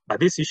 But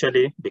this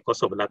usually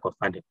because of lack of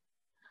funding.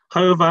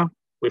 However,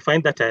 we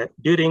find that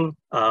during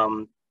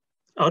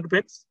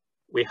outbreaks,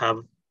 we have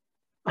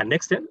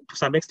to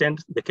some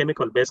extent, the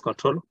chemical-based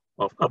control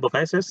of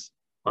arboviruses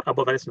or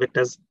arbovirus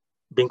vectors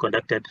being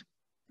conducted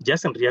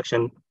just in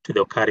reaction to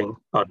the occurring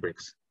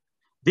outbreaks.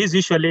 This is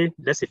usually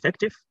less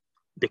effective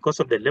because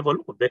of the level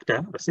of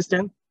vector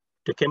resistance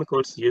to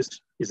chemicals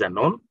used is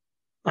unknown,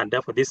 and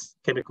therefore these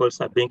chemicals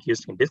are being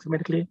used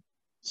indiscriminately.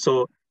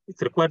 So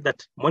it's required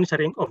that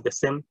monitoring of the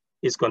same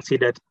is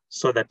considered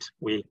so that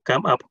we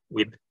come up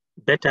with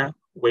better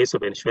ways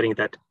of ensuring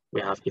that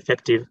we have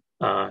effective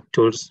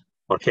tools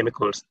or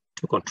chemicals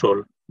to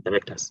control the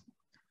vectors.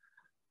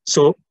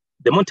 So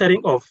the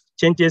monitoring of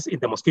changes in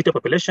the mosquito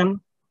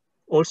population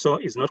also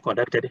is not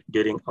conducted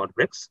during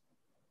outbreaks,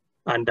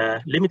 and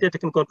limited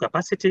technical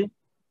capacity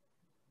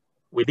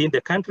within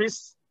the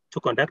countries to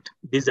conduct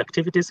these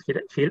activities,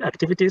 field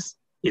activities,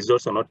 is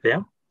also not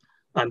there.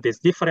 And there's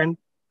different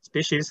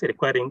species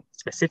requiring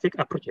specific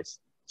approaches.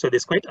 So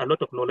there's quite a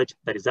lot of knowledge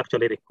that is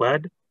actually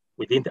required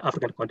within the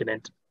African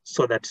continent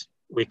so that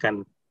we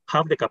can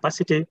have the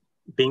capacity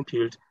being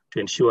built to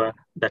ensure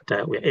that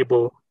we're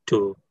able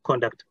to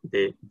conduct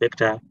the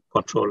vector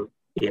control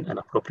in an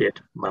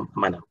appropriate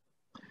manner.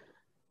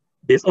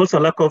 There's also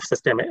lack of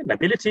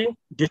sustainability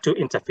due to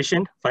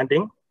insufficient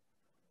funding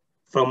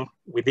from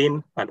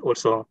within and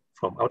also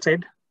from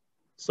outside.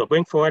 So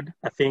going forward,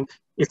 I think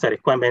it's a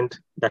requirement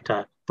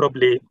that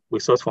probably we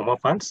source for more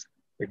funds,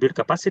 we build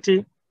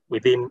capacity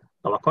within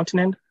our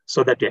continent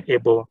so that we are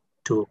able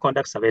to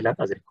conduct surveillance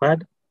as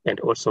required and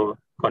also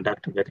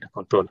conduct vector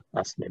control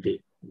as may be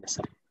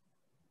necessary.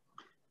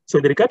 So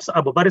with regards to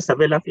arbovirus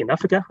surveillance in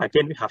Africa,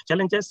 again, we have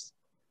challenges.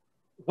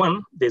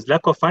 One, there's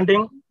lack of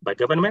funding by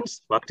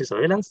governments for active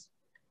surveillance,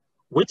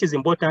 which is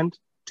important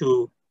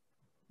to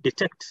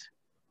detect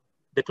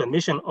the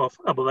transmission of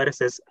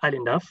arboviruses early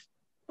enough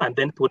and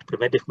then put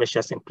preventive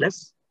measures in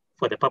place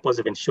for the purpose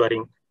of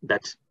ensuring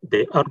that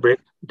the outbreak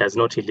does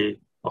not really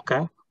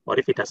occur, or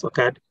if it has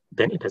occurred,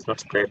 then it has not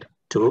spread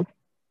to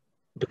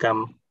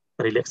become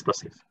really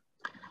explosive.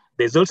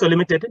 There's also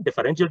limited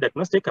differential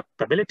diagnostic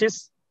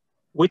capabilities,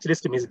 which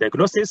leads to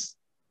misdiagnosis.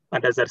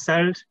 And as a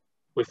result,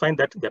 we find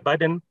that the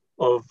burden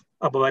of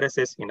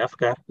arboviruses in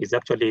Africa is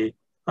actually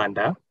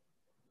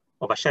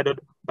overshadowed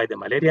by the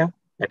malaria,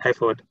 the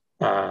typhoid,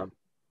 and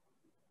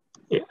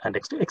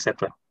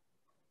etc.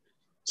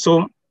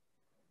 So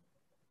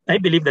I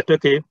believe that,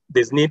 okay,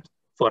 there's need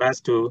for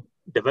us to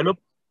develop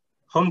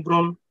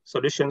homegrown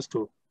solutions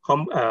to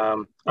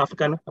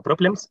African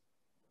problems.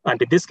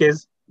 And in this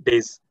case,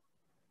 there's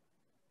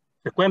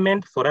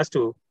requirement for us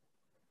to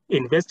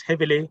invest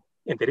heavily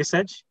in the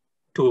research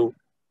to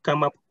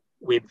come up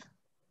with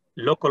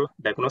local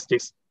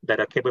diagnostics that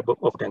are capable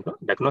of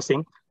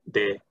diagnosing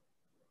the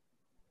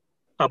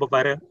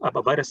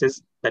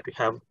arboviruses that we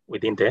have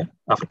within the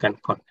African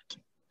continent.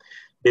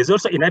 There's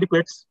also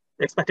inadequate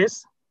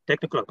expertise,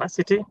 technical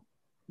capacity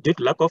due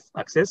to lack of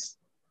access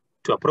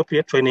to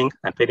appropriate training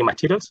and training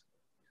materials,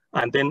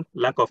 and then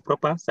lack of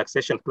proper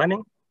succession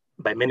planning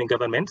by many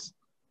governments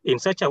in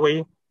such a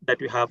way that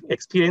we have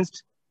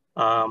experienced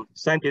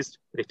scientists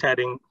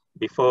retiring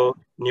before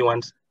new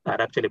ones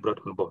are actually brought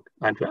on board.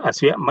 And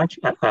as we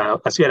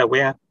are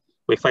aware,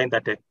 we find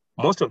that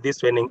most of this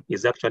training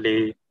is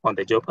actually on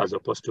the job as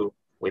opposed to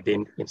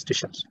within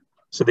institutions.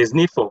 So there's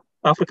need for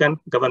African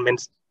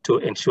governments to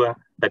ensure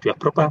that we have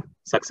proper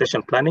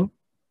succession planning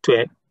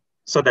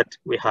so that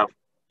we have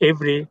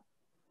every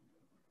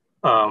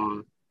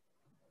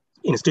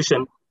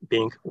institution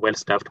being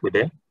well-staffed with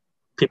the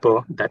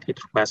people that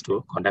it requires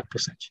to conduct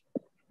research.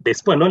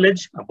 There's poor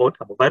knowledge about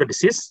arbovirus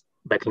disease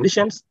by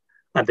clinicians,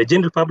 and the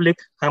general public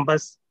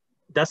harbors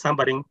thus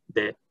hampering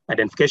the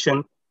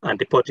identification and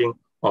reporting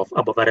of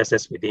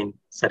arboviruses within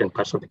certain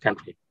parts of the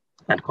country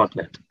and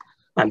continent.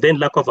 And then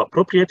lack of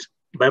appropriate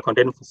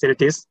biocontainment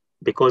facilities,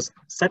 because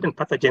certain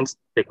pathogens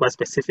require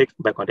specific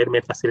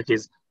biocontainment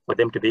facilities for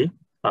them to be,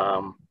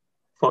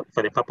 for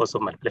the purpose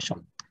of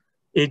manipulation,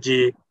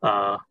 e.g.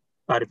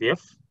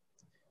 RVF.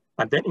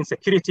 And then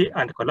insecurity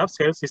and collapsed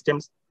health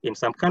systems in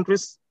some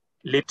countries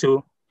lead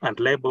to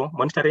unreliable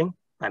monitoring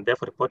and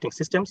therefore reporting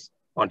systems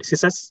on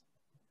diseases.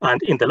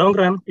 And in the long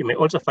run, you may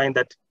also find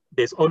that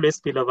there's always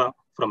spillover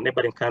from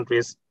neighboring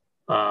countries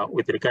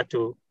with regard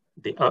to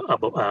the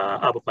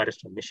arbovirus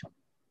transmission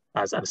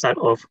as a result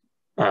of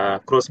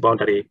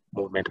cross-boundary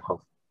movement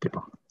of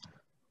people.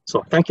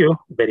 So thank you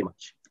very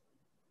much.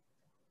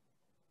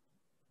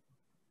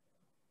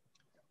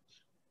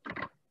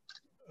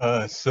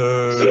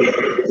 So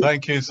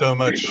thank you so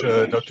much,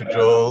 Dr.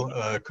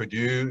 Joel. Could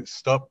you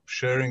stop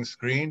sharing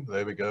screen?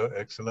 There we go,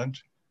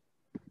 excellent.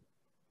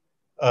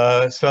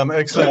 Some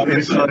excellent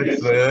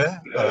insights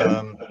there.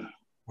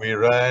 We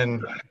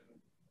ran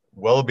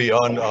well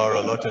beyond our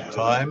allotted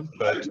time,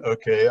 but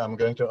okay, I'm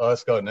going to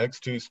ask our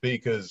next two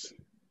speakers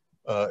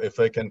if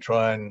they can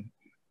try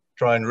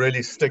and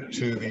really stick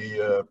to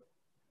the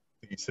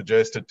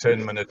suggested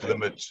 10-minute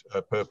limit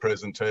per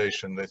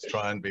presentation. Let's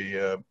try and be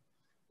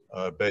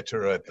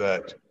better at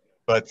that.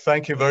 But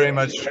thank you very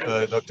much,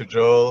 Dr.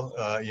 Joel.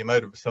 You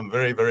made some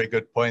very, very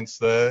good points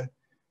there.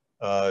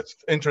 It's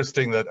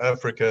interesting that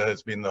Africa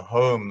has been the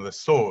home, the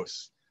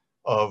source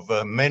of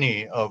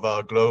many of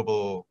our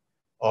global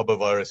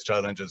arbovirus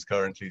challenges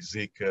currently: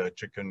 Zika,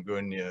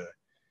 chikungunya,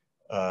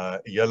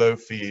 yellow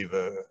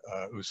fever,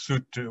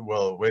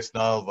 West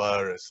Nile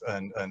virus,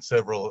 and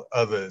several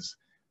others,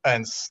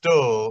 and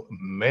still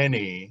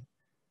many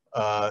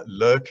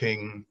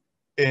lurking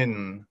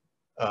in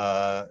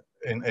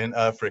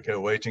Africa,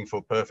 waiting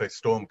for perfect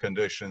storm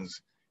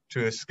conditions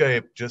to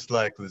escape, just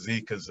like the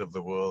Zikas of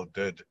the world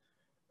did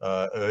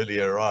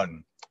earlier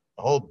on.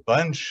 A whole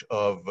bunch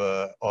of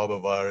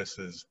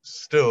arboviruses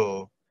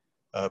still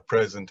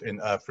present in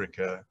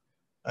Africa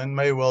and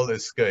may well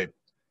escape.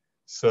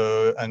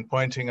 So, and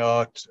pointing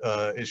out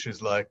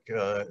issues like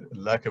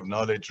lack of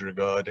knowledge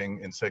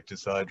regarding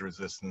insecticide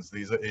resistance.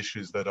 These are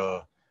issues that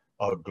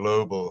are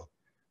global.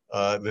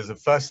 There's a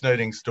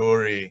fascinating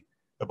story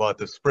about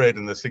the spread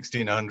in the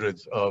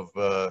 1600s of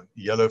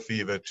yellow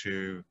fever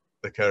to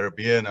the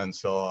Caribbean and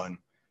so on.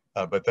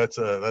 But that's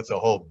a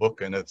whole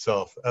book in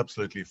itself,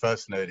 absolutely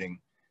fascinating.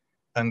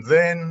 And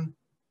then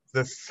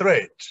the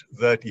threat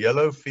that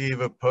yellow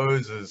fever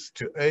poses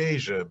to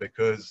Asia,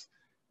 because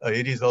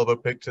Aedes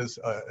albopictus,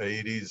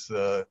 Aedes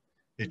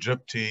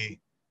aegypti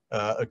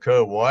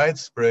occur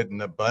widespread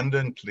and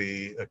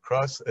abundantly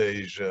across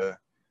Asia.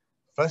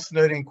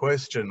 Fascinating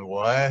question,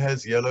 why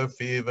has yellow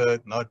fever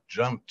not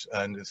jumped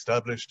and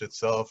established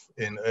itself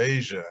in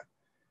Asia?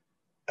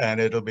 And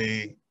it'll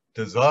be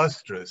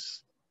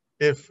disastrous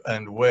if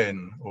and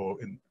when, or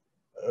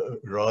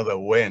rather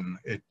when,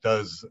 it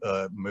does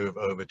move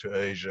over to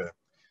Asia.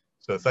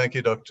 So thank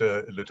you,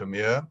 Dr.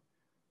 Lutomiah.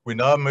 We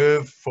now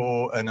move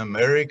for an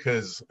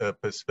America's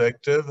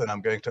perspective, and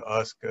I'm going to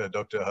ask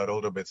Dr.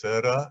 Haroldo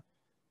Bezerra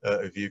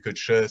if you could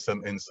share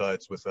some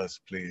insights with us,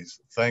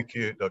 please. Thank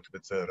you, Dr.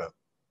 Bezerra.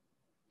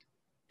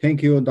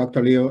 Thank you,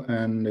 Dr. Leo,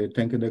 and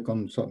thank you the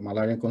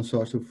Malaria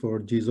Consortium for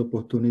this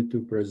opportunity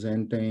to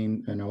present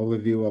an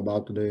overview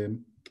about the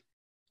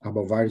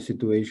arbovirus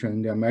situation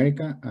in the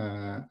America.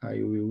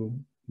 I will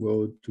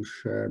go to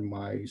share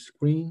my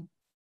screen.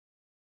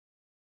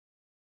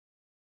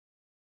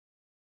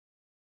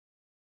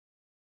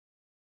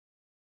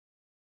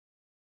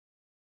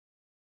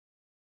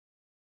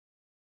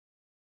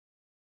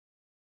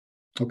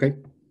 Okay,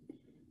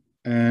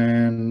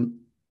 and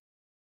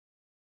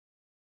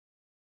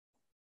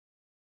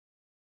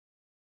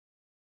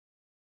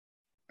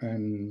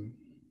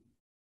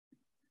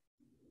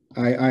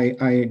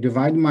I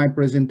divide my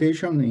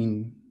presentation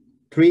in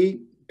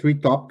three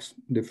topics.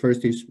 The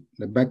first is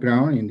the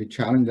background and the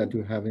challenge that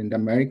you have in the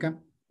America.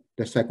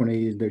 The second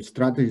is the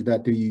strategy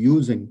that you're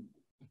using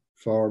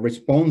for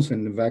response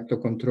and vector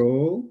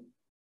control.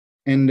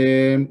 And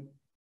then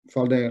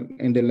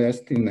in the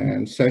last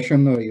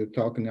session, you're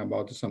talking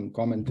about some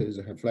comments,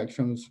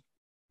 reflections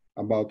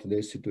about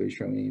the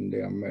situation in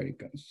the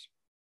Americans.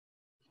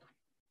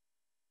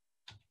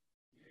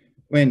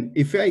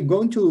 If I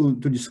go to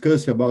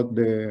discuss about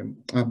the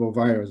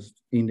arbovirus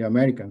in the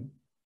American,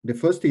 the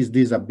first is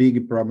this a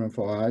big problem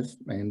for us,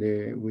 and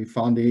we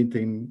found it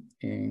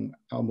in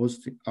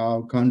almost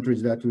all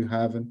countries that we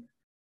have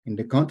in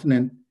the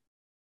continent.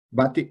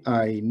 But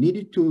I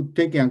needed to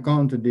take into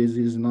account this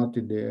is not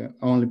the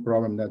only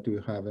problem that we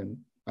have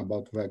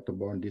about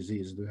vector-borne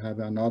disease. We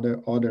have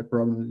other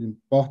problems,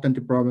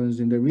 important problems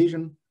in the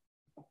region.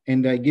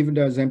 And I give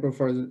the example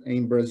for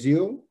in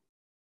Brazil,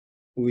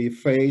 we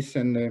face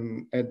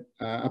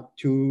up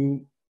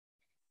to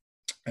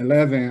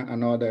 11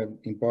 another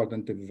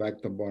important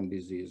vector-borne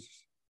disease.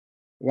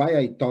 Why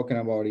I talking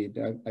about it?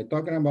 I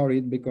talking about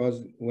it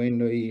because when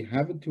we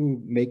have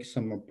to make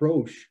some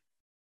approach,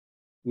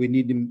 we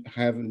need to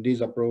have this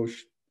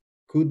approach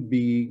could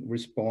be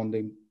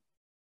responding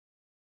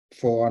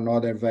for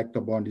another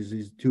vector-borne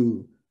disease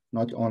too,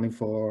 not only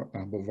for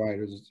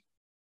arbovirus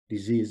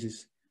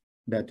diseases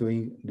that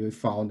we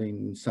found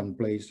in some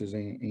places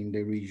in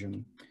the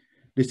region.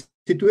 The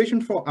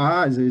situation for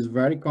us is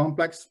very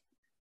complex,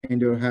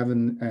 and you're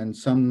having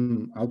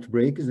some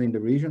outbreaks in the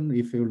region.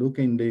 If you look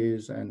in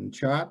this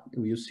chart,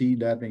 you see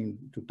that in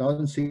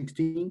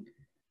 2016,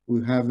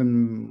 we have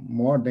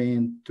more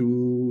than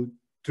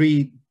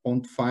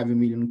 3.5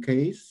 million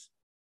cases,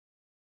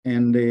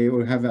 and they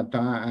will have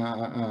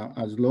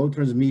a slow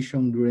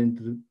transmission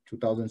during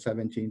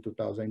 2017,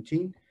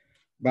 2018,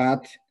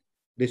 but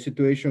the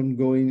situation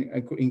going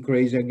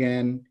crazy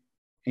again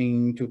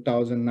in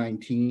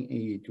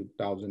 2019,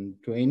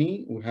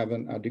 2020, we have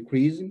a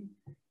decrease,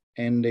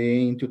 and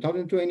in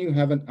 2020 we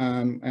have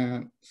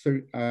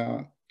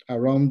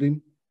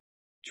around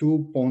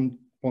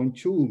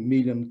 2.2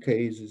 million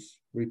cases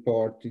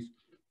reported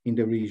in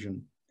the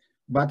region.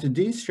 But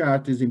this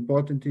chart is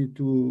important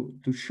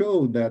to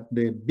show that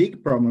the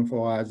big problem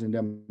for us in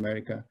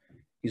America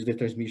is the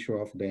transmission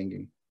of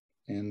dengue.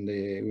 And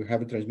we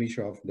have a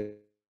transmission of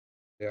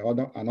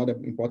another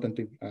important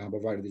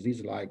arbovirus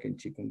disease like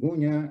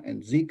chikungunya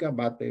and Zika,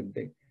 but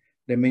the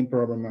main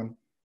problem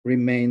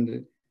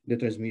remained the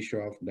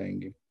transmission of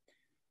dengue.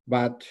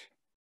 But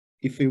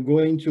if you go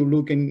into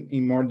look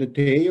in more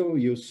detail,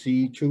 you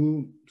see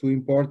two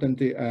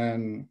important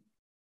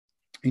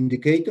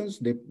indicators.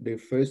 The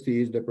first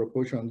is the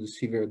proportion of the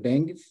severe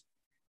dengue,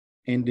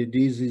 and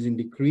this is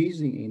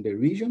decreasing in the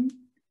region.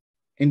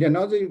 And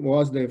another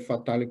was the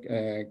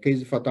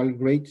case fatality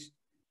rate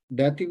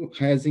that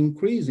has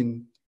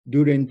increasing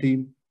during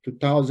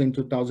 2000,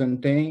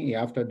 2010.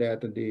 After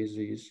that, this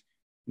is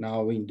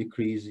now in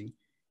decreasing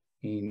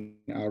in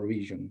our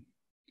region.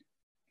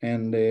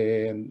 And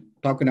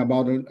talking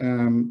about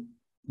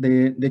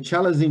the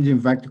challenge in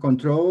vector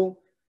control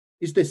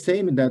is the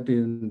same that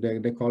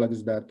the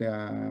colleagues that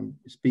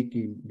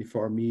speaking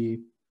before me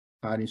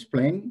are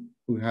explaining.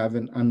 We have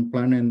an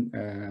unplanned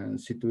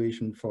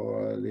situation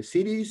for the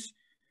cities,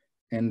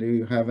 and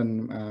we have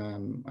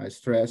a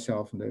stress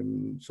of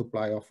the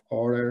supply of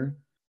water,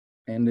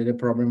 and the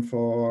problem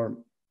for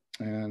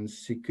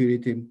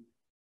security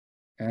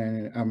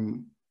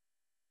and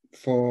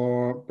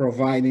for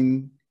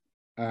providing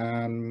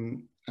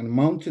and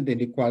mounted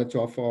the quality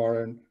of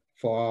water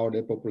for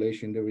the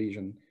population in the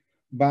region.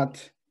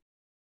 But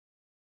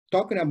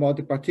talking about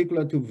the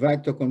particular to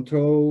vector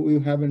control, we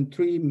have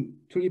three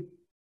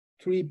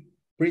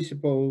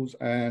principles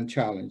and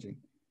challenging.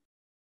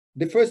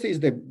 The first is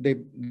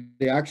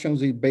the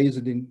actions is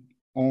based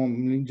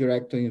on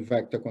indirect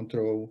vector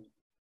control.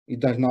 It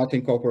does not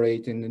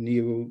incorporate in the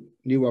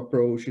new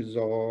approaches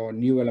or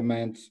new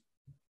elements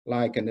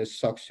like in the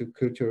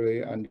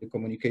socioculture and the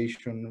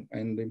communication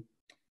and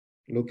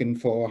looking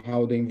for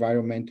how the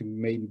environment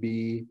may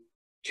be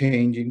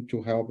changing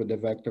to help with the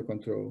vector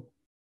control.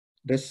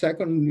 The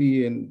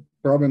second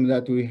problem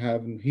that we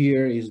have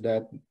here is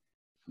that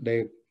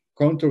the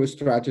control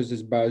strategies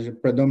is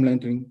based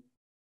predominantly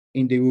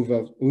in the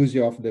use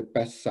of the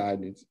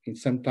pesticides. And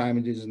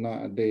sometimes it is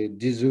not, the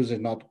use is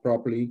not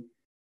properly,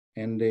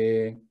 and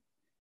the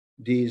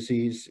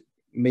disease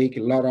make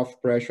a lot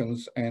of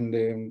pressures and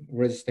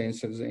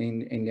resistances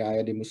in the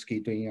Aedes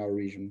mosquito in our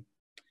region.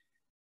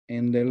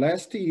 And the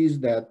last is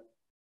that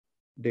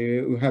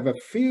we have a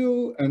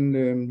few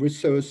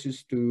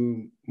resources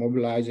to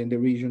mobilize in the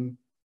region,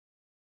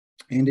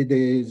 and it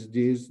is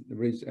this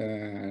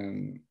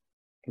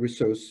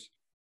resource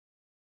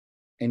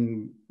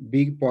in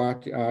big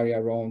part area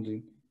around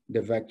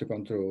the vector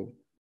control.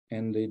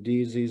 And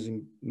this is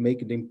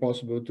make it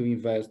impossible to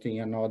invest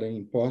in another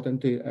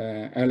important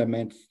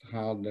elements,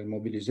 how the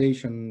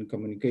mobilization,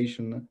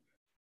 communication,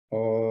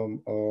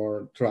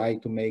 or try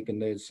to make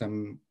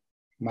some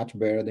much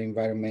better the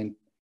environment,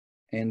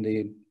 and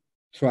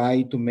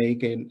try to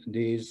make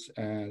this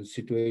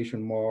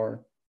situation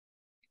more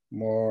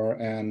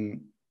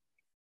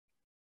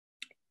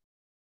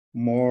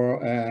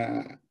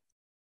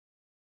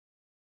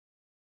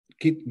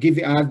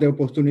giving us the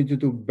opportunity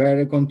to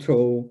better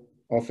control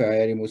of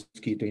Aedes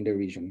mosquito in the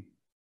region.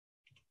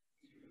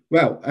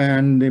 Well,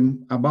 and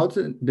about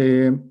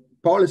the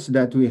policy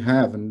that we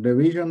have in the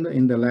region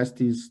in the last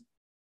 10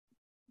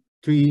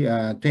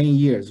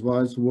 years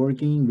was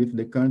working with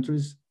the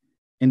countries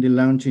and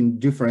launching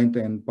different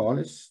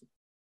policies.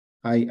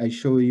 I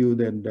show you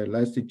the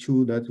last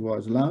two that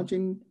was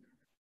launching,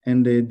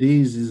 and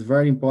this is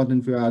very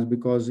important for us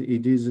because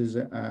it is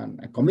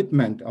a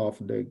commitment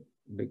of the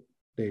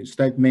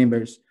state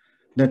members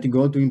that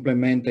go to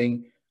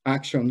implementing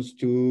actions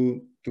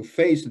to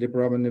face the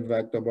problem of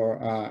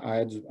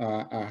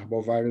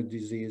arbovirus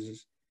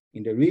diseases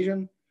in the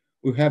region.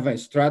 We have a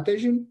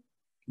strategy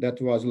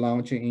that was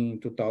launched in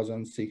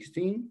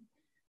 2016,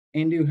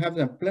 and you have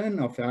a plan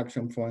of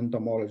action for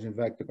entomology and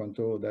vector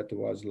control that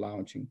was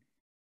launching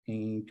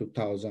in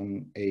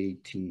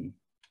 2018.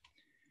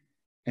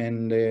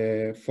 And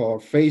for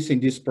facing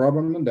this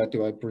problem that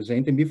I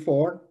presented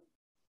before,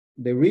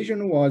 the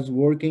region was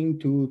working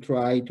to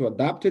try to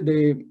adapt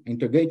the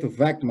integrated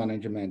vector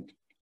management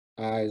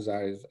as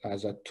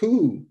a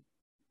tool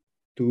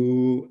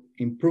to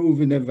improve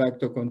the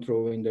vector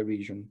control in the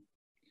region.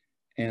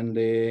 And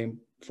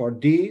for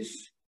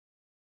this,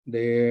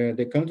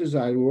 the countries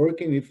are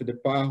working with the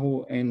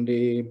PAHO, and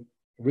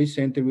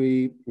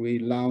recently we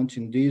launched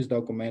in this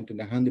document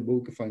the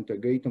handbook for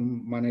integrated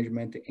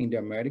management in the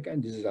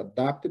American. This is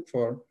adapted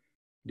for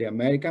the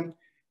American.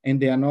 And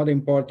the another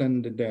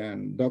important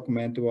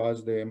document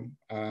was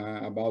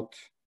about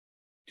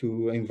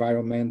to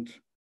environment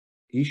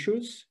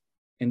issues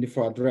and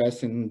for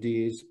addressing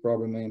this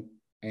problem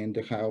and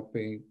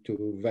helping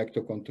to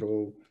vector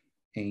control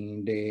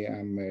in the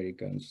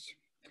Americans.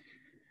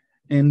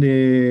 And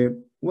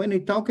when we're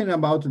talking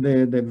about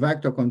the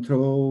vector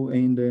control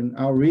in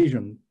our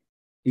region,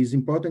 it's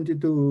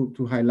important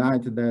to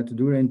highlight that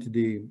during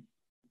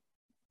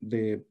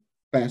the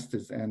past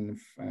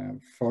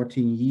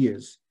 14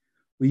 years,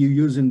 we're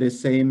using the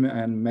same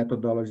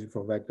methodology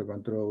for vector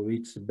control.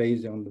 It's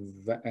based on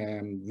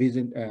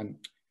the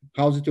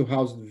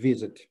house-to-house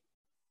visit.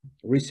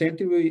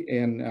 Recently,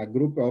 in a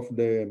group of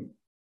the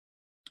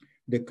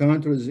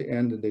countries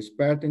and the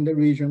experts in the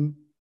region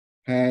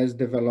has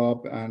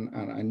developed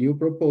a new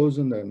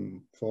proposal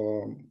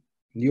for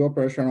new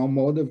operational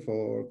model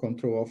for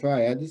control of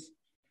Aedes.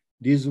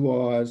 This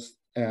was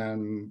a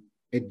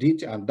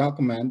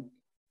document,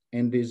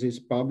 and this is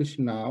published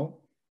now.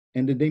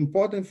 And the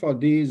important for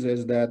this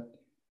is that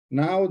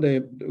now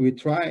we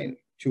try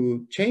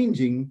to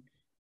changing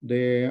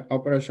the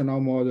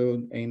operational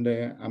model in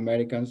the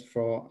Americans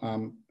for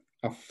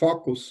a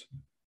focus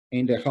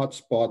in the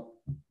hotspot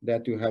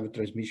that you have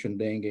transmission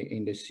dengue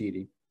in the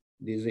city.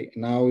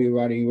 Now we are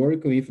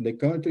working with the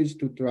countries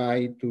to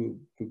try to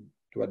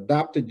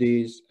adapt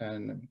this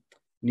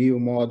new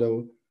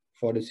model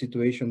for the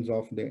situations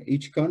of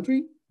each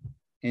country.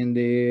 And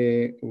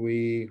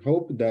we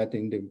hope that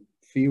in the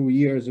few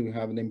years we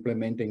have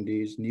implementing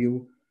this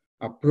new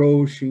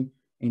approach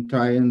in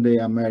trying the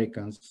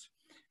Americans.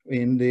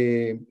 And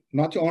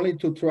not only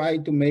to try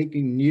to make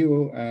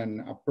new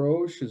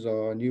approaches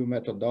or new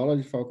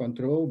methodology for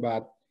control,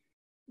 but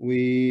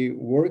we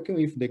working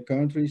with the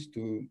countries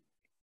to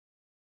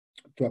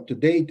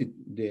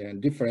up-to-date the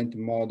different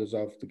models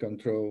of the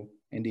control.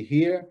 And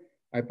here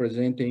I'm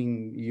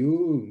presenting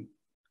you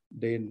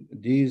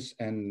this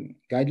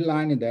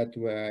guideline that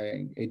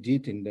were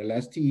edited in the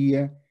last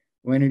year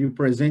when you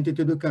presented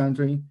to the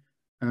country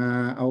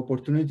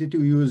opportunity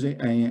to use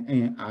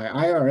an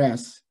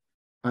IRS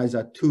as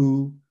a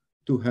tool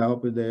to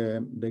help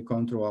the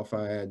control of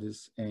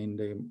Aedes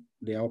and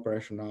the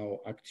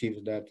operational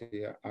activities that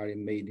are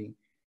made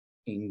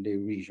in the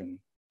region.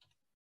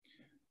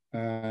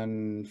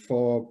 And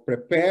for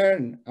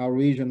preparing our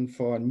region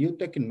for new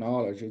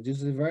technology,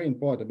 this is very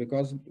important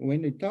because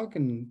when we're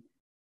talking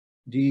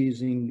this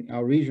in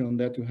our region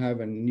that we have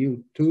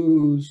new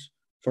tools,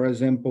 for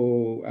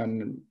example,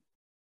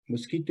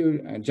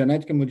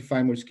 genetically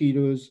modified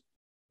mosquitoes,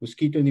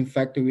 mosquito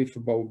infected with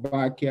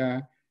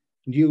Wolbachia,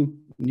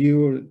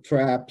 new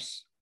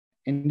traps,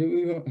 and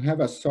we have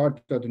a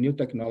sort of new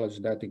technology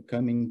that is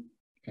coming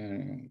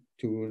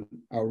to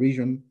our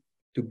region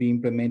to be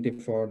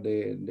implemented for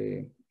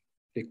the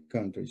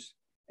countries.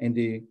 And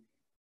we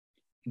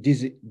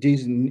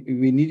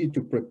needed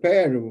to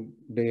prepare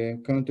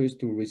the countries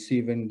to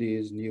receiving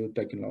this new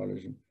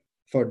technology.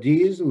 For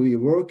this, we're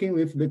working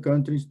with the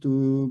countries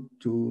to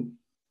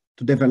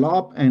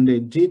develop and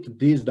edit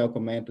this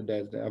document,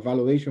 that the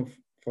evaluation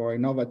for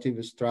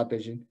innovative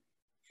strategy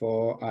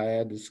for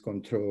Aedes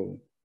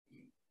control.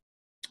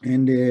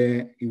 And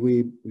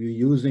we're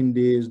using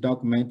this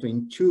document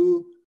in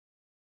two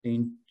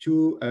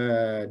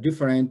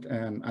different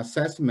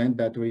assessments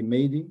that we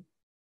made.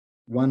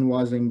 One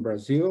was in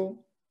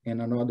Brazil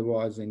and another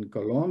was in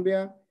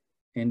Colombia.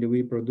 And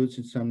we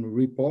produced some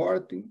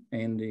report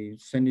and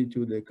sent it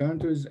to the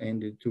countries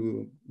and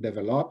to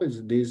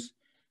developers. This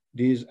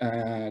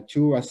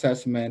two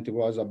assessment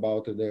was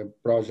about the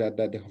project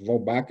that the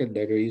Wolbachia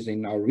that is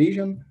in our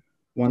region.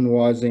 One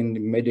was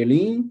in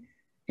Medellin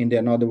and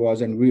another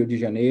was in Rio de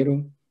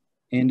Janeiro.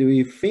 And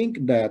we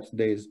think that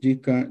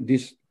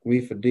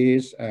with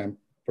these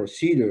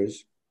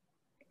procedures,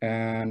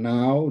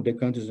 now the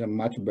countries are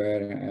much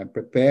better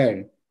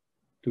prepared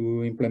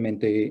to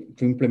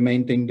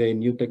implementing the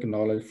new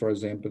technology, for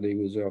example, the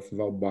use of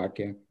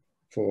Wolbachia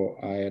for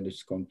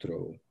Aedes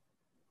control.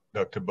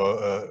 Dr.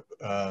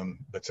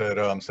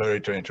 Bezerra, I'm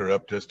sorry to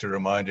interrupt. Just to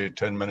remind you,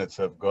 10 minutes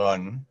have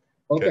gone.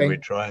 Okay. Can we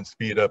try and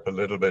speed up a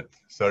little bit?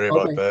 Sorry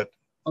about that.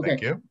 Okay.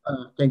 Thank you.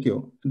 Thank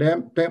you.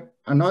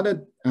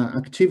 Another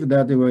activity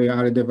that we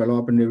are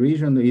developing in the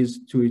region is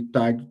to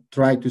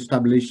try to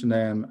establish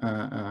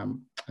the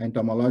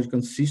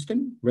entomological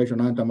system.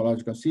 Regional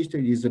entomological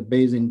system is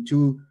based in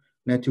two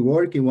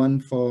networks, one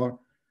for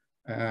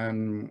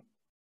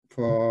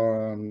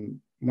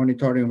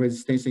monitoring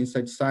resistance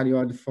insecticide, the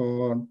other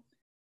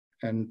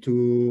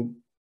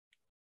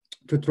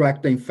to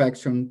track the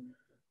infection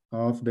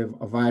of the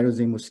virus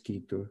in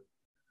mosquito.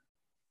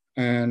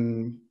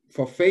 And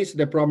for face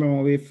the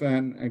problem with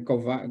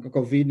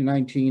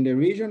COVID-19 in the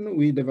region,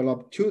 we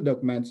developed 2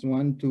 documents,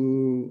 one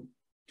to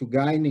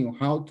guiding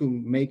how to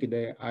make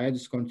the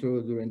Aedes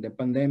control during the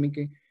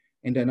pandemic,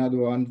 and another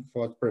one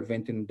for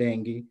preventing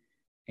dengue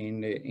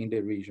in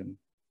the region.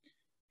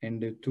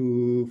 And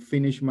to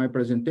finish my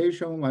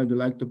presentation, I would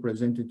like to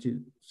present it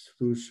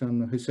to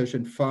some research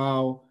and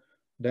file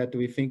that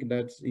we think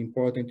that's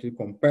important to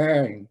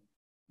comparing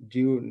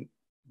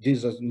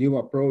this new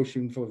approach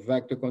for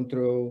vector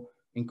control,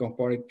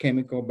 incorporate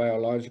chemical,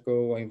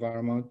 biological, or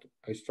environmental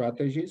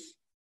strategies,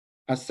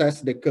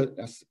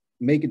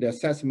 make the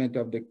assessment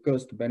of the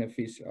cost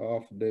benefits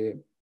of the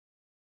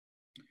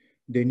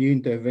new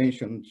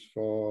interventions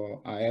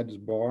for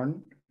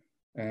Aedes-borne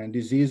and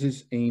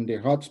diseases in the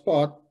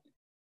hotspot.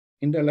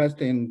 In the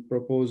last end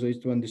proposal is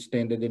to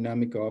understand the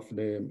dynamic of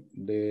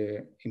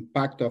the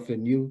impact of the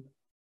new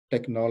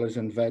technology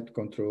and vet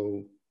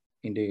control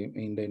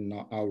in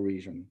our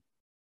region.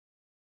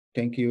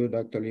 Thank you,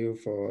 Dr. Liu,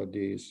 for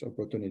this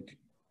opportunity.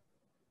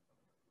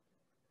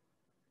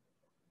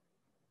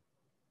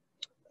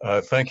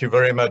 Thank you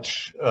very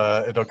much,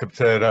 Dr.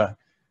 Bezerra.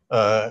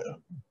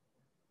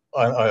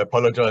 I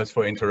apologize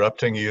for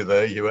interrupting you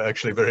there. You were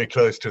actually very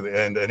close to the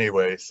end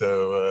anyway.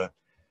 So,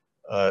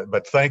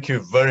 but thank you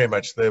very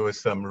much. There were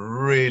some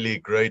really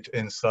great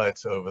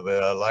insights over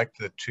there. I liked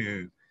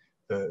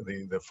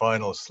the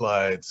final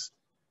slides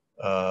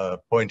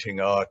pointing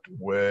out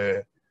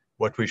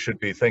what we should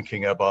be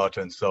thinking about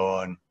and so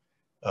on.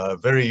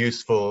 Very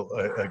useful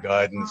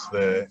guidance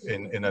there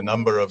in a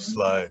number of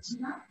slides.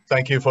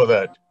 Thank you for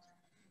that.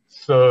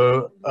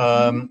 So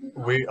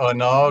we are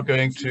now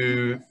going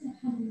to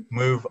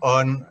move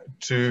on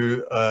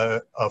to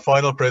our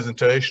final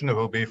presentation. It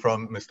will be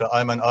from Mr.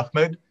 Ayman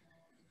Ahmed.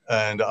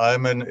 And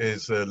Ayman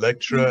is a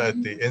lecturer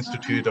at the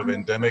Institute of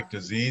Endemic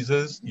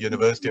Diseases,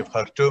 University of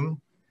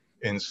Khartoum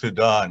in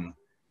Sudan.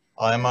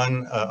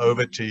 Ayman,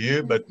 over to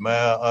you, but may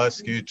I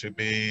ask you to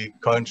be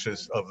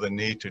conscious of the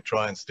need to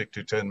try and stick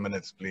to 10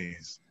 minutes,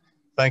 please.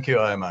 Thank you,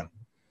 Ayman.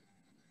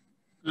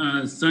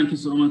 Thank you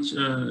so much,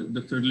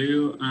 Dr.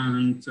 Leo,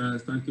 and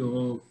thank you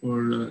all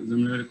for the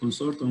Malaria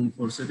Consortium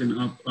for setting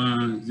up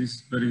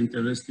this very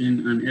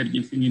interesting and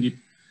urgently needed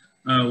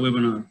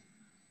webinar.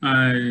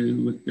 I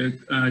will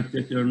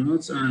take your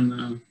notes,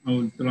 and I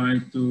will try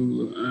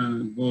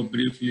to go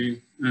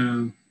briefly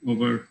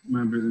over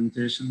my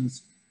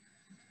presentations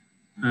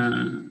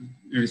in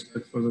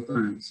respect for the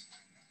times.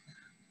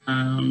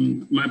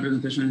 My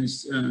presentation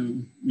is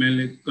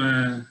mainly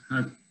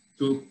had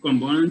 2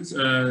 components.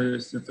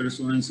 The first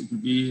one will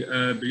be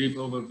a brief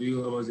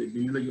overview about the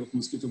epidemiology of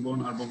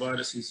mosquito-borne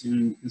arboviruses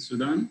in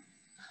Sudan.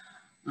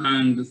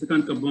 And the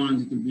second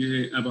component will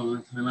be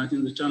about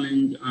highlighting the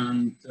challenge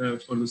and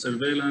for the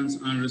surveillance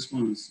and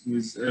response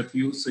with a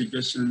few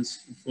suggestions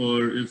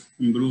for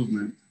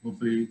improvement.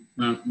 Hopefully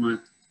that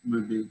might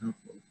be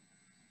helpful.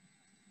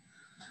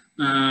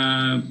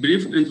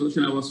 Brief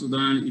introduction about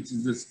Sudan. It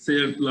is the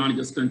 3rd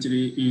largest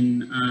country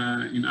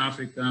in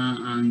Africa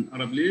and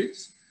Arab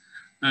leagues.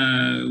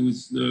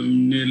 With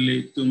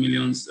nearly 2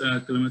 million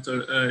square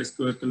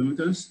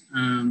kilometers.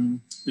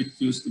 It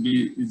used to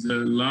be the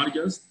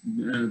largest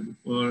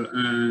before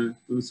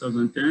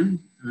 2010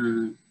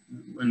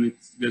 when it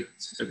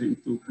gets split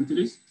into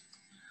countries.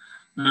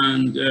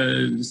 And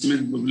the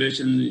estimated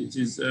population, it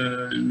is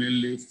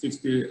nearly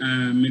 50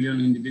 million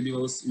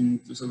individuals in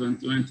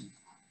 2020.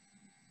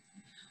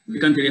 The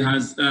country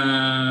has,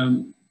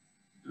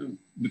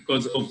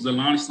 because of the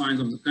large size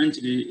of the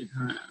country,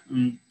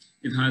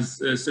 it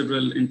has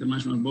several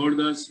international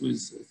borders with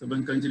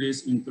 7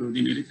 countries,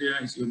 including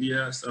Eritrea,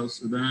 Ethiopia, South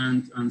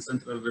Sudan, and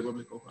Central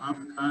Republic of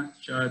Africa,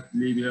 Chad,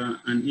 Libya,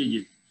 and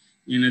Egypt,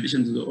 in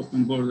addition to the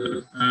open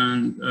border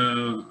and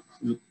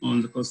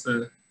on the coast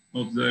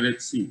of the Red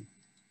Sea.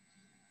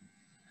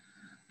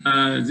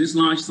 This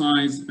large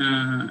size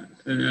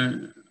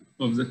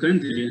of the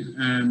country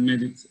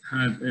made it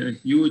have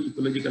huge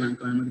ecological and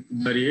climatic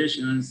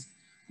variations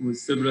with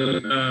several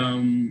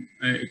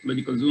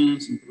ecological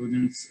zones,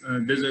 including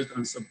desert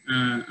and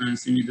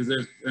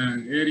semi-desert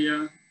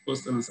area,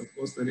 coastal and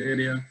subcoastal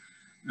area,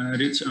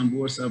 rich and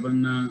poor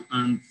savanna,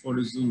 and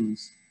forest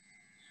zones.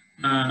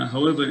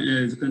 However,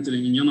 the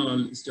country in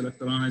general is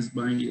characterized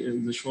by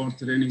the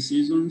short rainy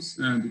seasons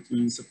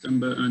between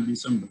September and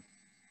December.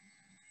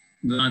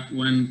 That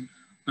when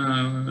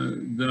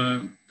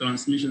the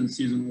transmission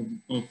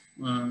season of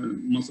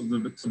most of the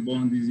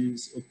vector-borne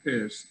disease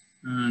occurs,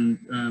 and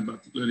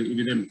particularly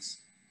epidemics.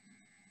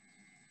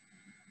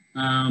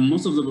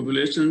 Most of the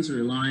populations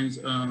relies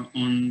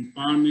on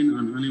farming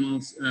and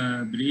animals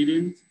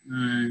breeding,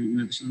 in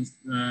addition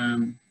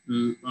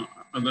to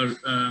other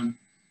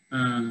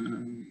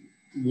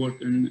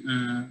working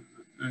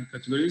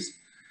categories.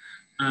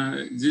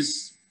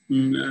 This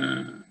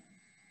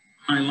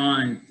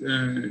highlight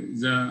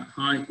the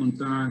high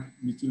contact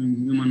between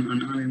human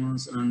and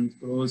animals and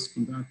close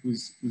contact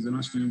with the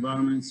natural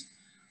environments,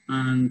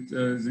 and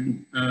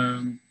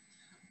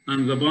and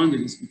the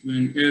boundaries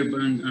between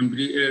urban and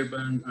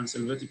pre-urban and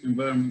sylvatic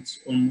environments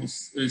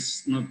almost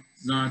is not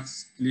that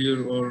clear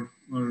or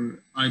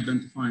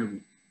identifiable.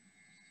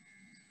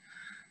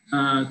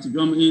 To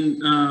come in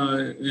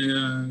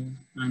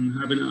and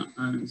having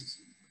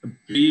a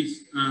brief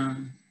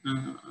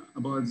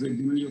about the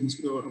epidemiology of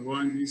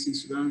mosquito-borne disease in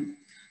Sudan.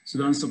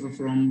 Sudan suffers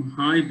from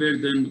high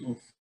burden of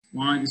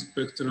wide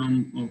spectrum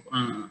of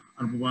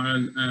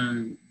arboviral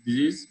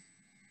disease.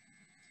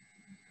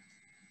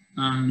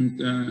 And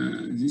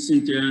this in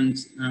turn,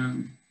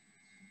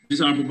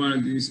 these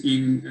arboviral disease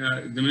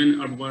the main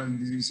arboviral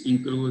disease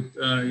include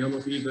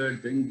yellow fever,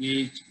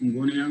 dengue,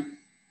 chikungunya,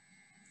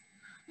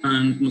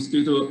 and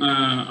mosquito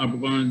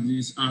arboviral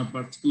disease are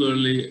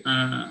particularly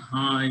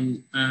high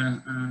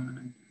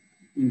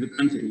in the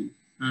country,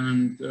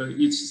 and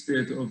each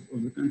state of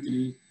the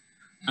country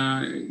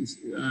is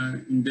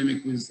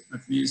endemic with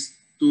at least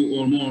 2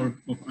 or more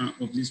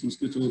of these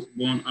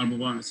mosquito-borne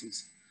arboviruses.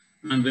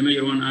 And the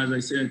major one, as I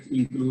said,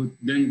 include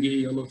dengue,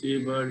 yellow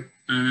fever,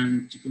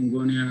 and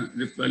chikungunya,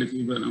 Rift Valley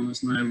fever, and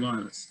West Nile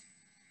virus.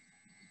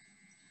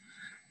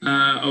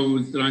 I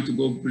will try to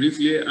go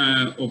briefly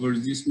over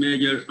this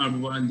major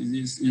arboviral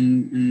disease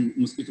in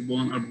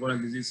mosquito-borne arboviral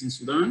disease in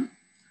Sudan,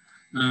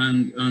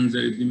 and the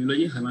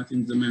epidemiology,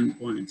 highlighting the main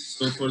points.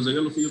 So for the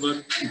yellow fever,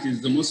 it is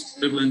the most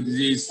prevalent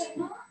disease,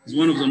 it's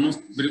one of the most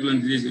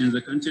prevalent diseases in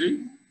the country,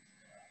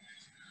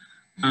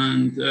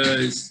 and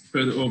it's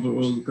spread over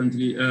all the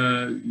country.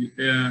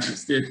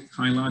 State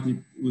highlighted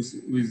with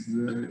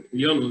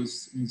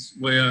yellows is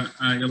where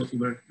yellow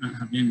fever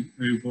have been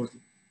reported.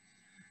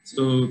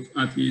 So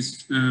at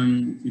least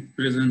it's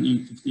present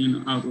in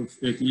 15 out of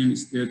 18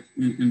 states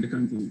in the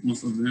country,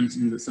 most of them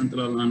in the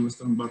central and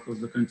western part of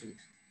the country.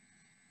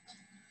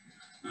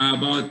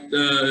 About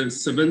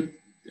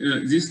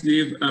this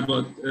leave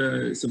about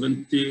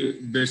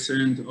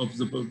 70% of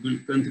the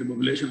country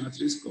population at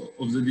risk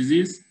of the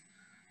disease.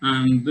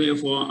 And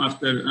therefore,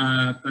 after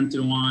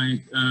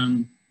countrywide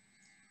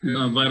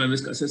viral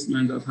risk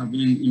assessment that have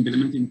been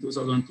implemented in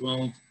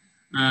 2012,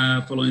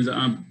 following the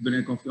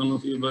outbreak of yellow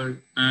fever,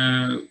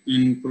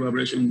 in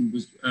collaboration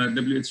with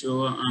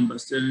WHO and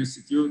Pasteur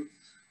Institute,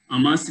 a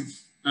massive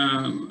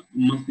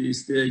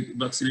multi-stage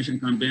vaccination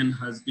campaign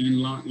has been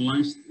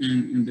launched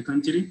in the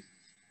country,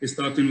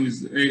 starting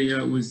with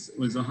area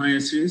with the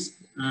highest risk,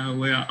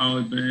 where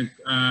outbreak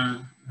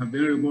have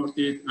been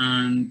reported,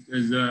 and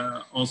is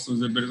also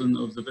the burden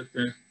of the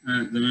vector,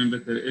 the main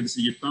vector Aedes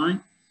aegypti,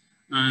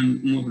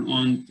 and moving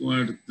on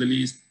toward the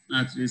least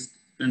at-risk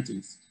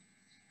countries.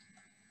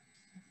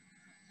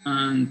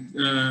 And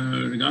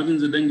regarding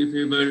the dengue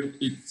fever,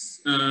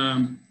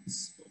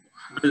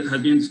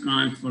 has been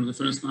described for the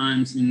first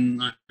time in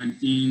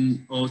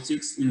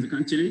 1906 in the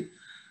country.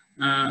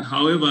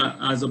 However,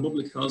 as a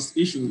public health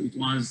issue, it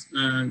was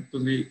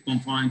totally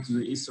confined to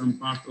the eastern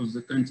part of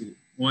the country,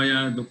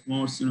 where the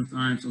 4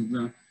 phenotypes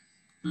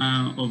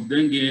of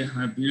dengue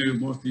have been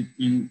reported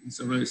in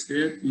several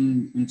states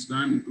in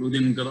Sudan,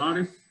 including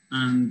Gadaref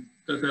and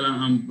Kakala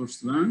and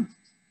Sudan.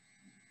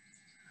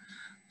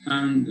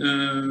 And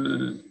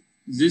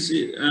this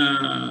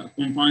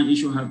confined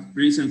issue have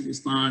recently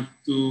started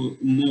to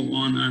move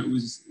on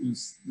with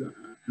the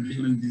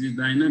additional disease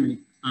dynamic,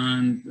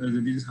 and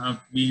the disease have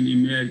been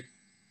emerged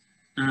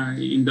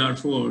in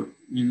Darfur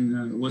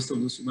in west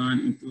of the Sudan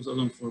in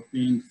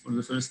 2014 for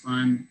the first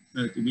time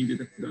to be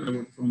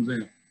detected from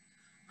there.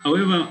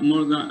 However,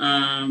 more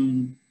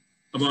than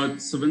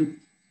about 70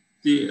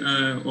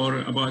 or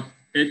about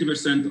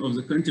 80% of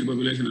the country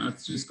population at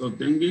risk of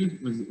dengue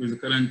with the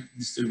current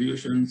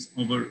distributions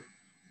over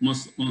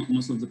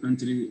most of the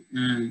country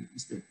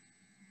state.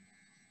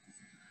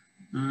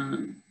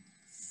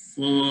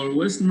 For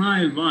West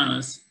Nile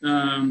virus,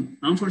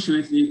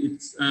 unfortunately,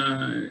 it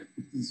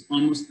is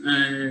almost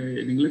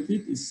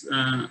neglected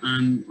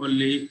and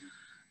only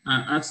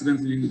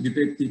accidentally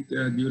detected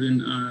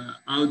during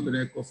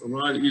outbreak of a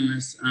viral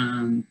illness,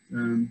 and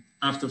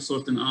after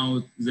sorting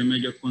out the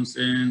major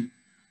concern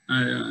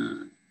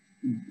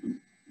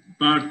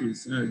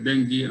parties,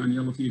 dengue and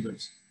yellow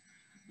fevers.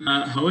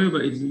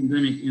 However, it is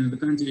endemic in the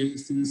country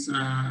since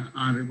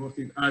are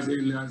reported as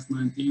early as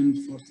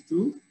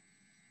 1942.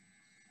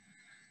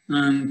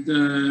 And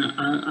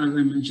as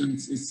I mentioned,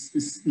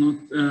 it's not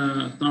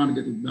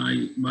targeted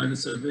by the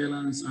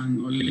surveillance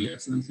and only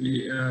accidentally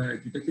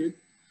detected.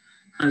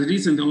 Has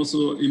recently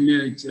also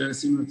emerged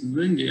similar to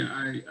dengue,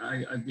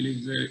 I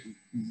believe that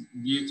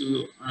due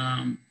to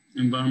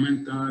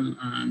environmental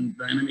and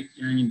dynamic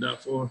change,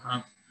 therefore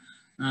have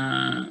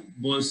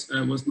both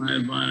West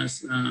Nile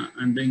virus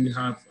and dengue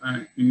have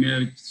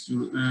emerged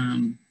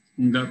in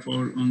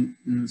therefore in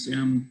the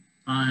same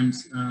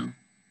times,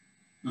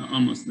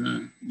 almost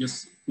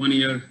just 1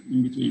 year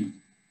in between.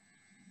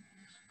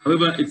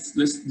 However, it's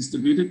less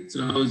distributed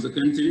throughout the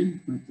country,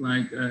 not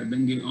like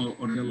dengue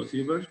or yellow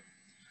fever.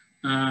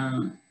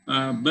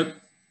 But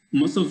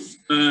most of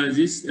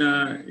this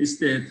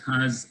state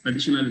has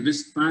additional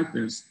risk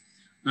factors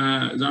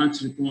that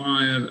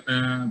require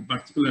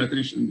particular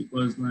attention,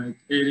 because like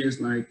areas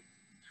like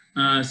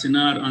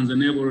Sennar and the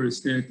neighbor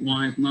state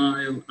White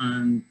Nile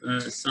and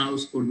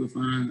South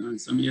Kordofan and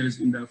some areas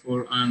in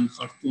Darfur and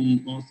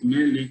Khartoum also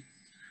mainly,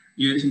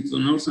 in addition to the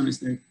northern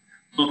state.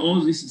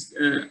 All this,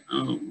 the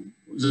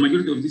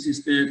majority of this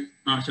state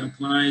are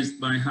characterized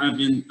by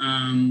having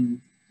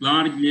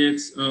large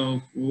lakes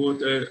of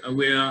water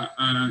where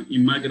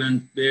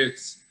immigrant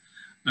birds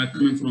are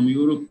coming from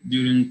Europe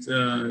during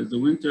the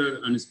winter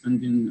and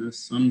spending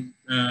some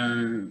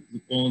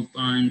the cold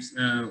times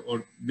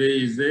or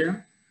days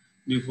there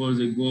before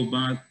they go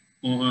back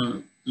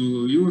or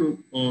to Europe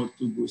or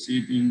to go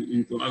seeding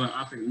into other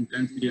African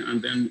countries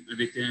and then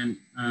return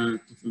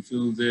to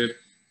fulfill their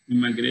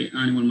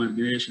animal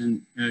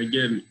migration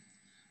journey.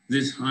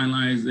 This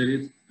highlights the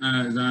risk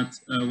that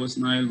West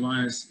Nile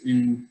virus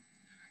in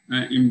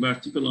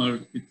particular,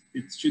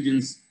 it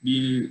shouldn't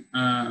be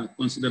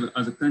considered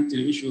as a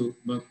country issue,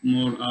 but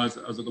more as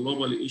a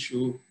global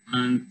issue,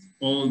 and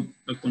all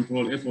the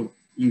control effort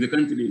in the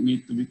country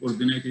need to be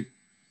coordinated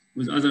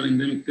with other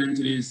endemic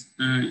countries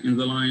in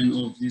the line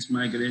of these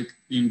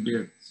migrating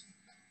birds.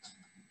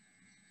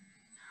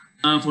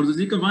 For the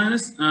Zika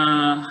virus,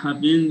 have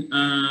been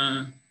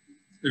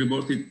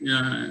reported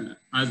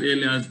as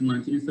early as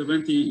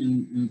 1970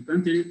 in the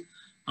country.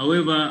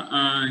 However,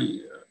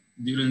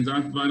 during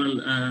that viral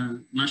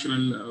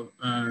national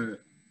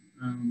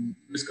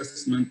risk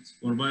assessment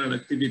for viral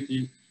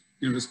activity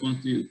in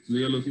response to the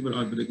yellow fever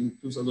outbreak in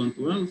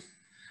 2012,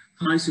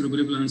 high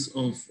seroprevalence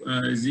of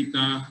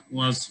Zika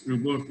was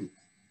reported.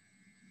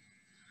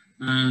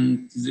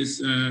 And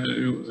this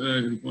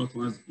report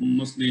was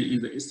mostly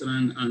in the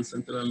eastern and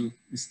central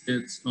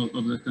states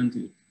of the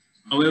country.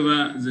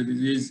 However, the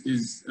disease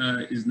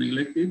is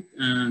neglected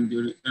and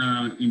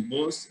in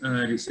both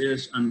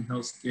research and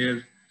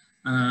healthcare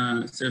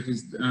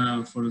service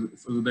for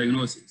the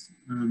diagnosis.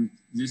 And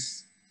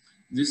this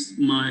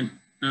might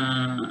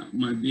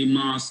be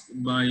masked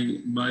by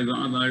the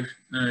other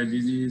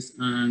disease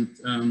and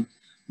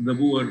the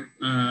poor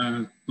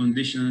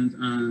conditions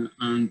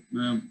and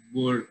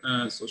poor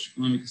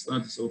socioeconomic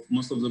status of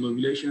most of the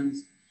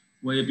populations,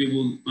 where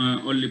people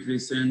only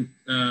present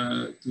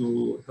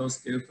to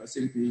healthcare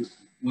facility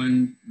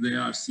when they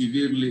are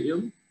severely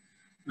ill.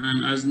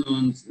 And as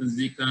known,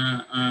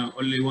 Zika,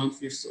 only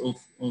 1/5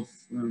 of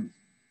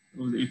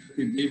the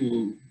infected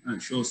people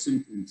show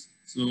symptoms.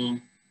 So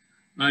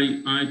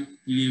I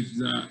believe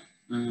that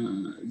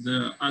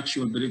the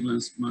actual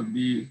prevalence might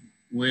be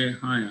way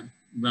higher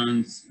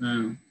than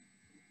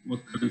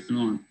what currently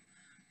known.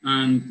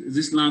 And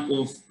this lack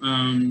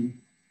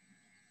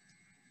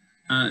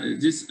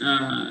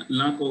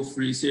of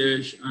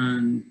research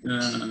and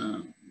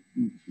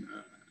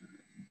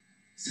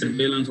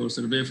surveillance or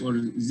survey for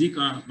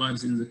Zika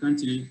virus in the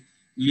country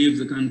leave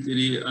the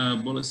country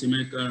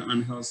policymaker and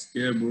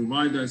healthcare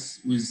providers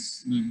with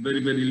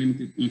very, very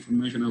limited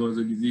information about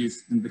the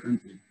disease in the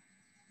country.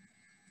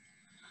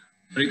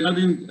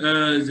 Regarding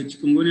the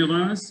chikungunya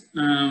virus,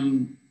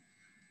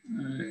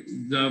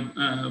 the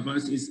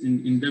virus is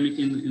endemic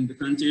in the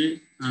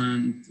country,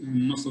 and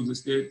in most of the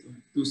state,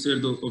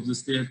 2/3 of the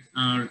state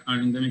are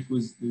endemic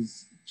with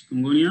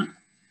chikungunya.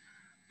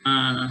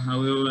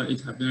 However, it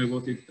had been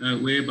reported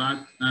way back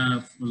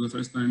for the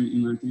first time in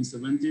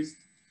 1970s.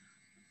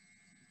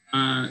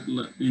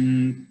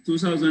 In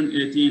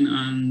 2018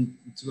 and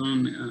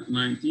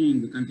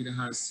 2019, the country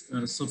has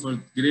suffered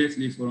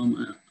greatly from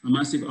a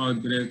massive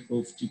outbreak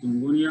of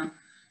chikungunya,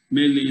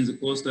 mainly in the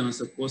coastal and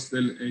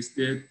subcoastal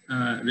state,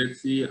 Red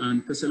Sea and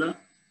Kassala,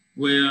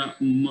 where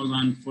more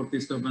than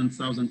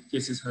 47,000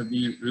 cases have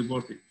been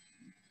reported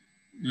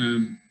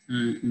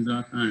in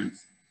that times.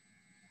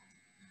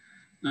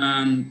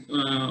 And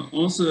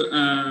also,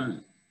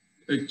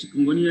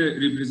 chikungunya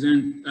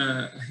represent a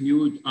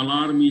huge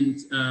alarming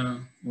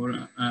or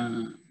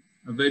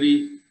a very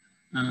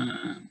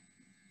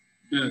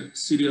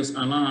serious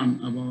alarm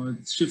about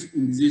shift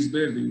in disease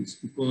burdens,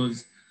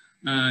 because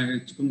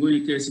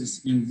chikungunya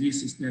cases in this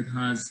state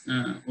has,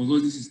 although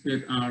this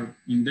state are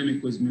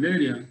endemic with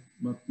malaria,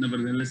 but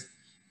nevertheless,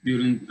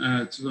 during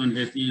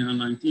 2018 and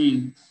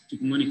 19,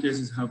 chikungunya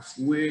cases have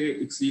way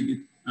exceeded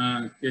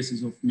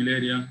cases of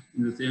malaria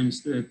in the same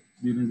state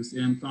during the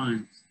same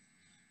times.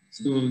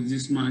 So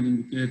this might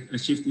indicate a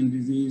shift in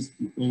disease,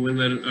 or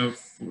whether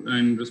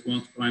in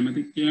response to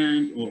climatic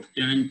change or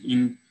change in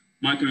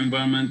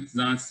microenvironment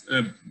that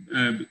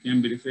became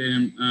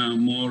preferring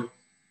more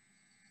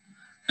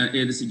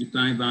Aedes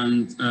aegypti than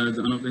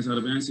the Anopheles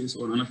arvensis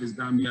or Anopheles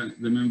gambia,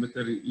 the main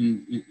vector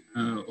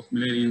of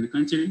malaria in the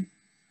country.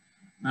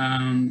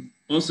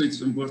 Also,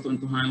 it's important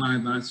to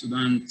highlight that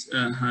Sudan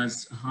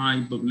has high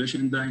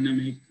population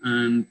dynamic,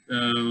 and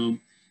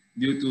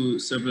due to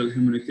several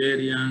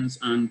humanitarians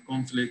and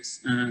conflicts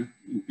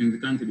in the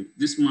country,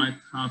 this might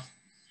have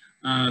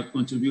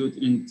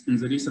contributed in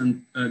the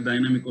recent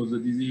dynamic of the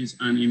disease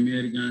and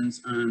emergence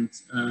and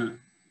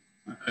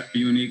a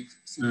unique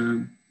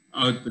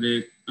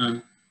outbreak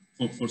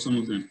for some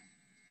of them.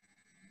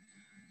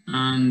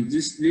 And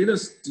this leads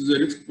us to the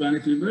Rift Valley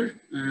fever,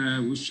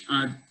 which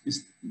is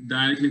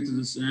directly to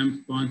the same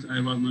point I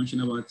was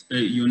mentioning about a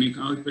unique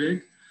outbreak.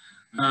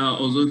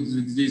 Although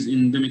the disease is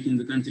endemic in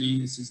the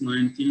country since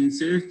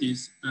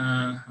 1930s,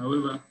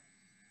 however,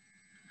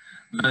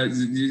 the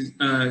disease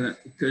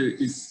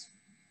is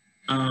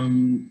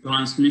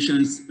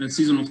transmissions,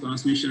 season of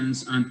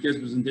transmissions and case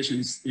presentation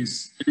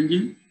is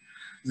changing.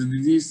 The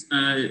disease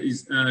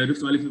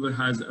Rift Valley fever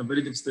has a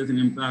very devastating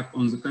impact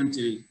on the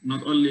country,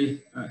 not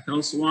only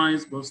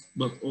health-wise,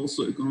 but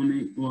also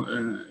economical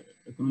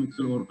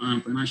or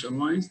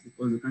financial-wise,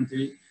 because the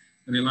country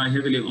rely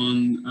heavily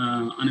on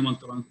animal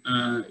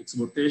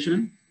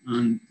exportation,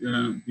 and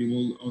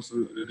people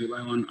also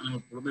rely on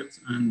animal products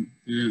and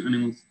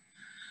animals.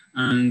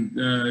 And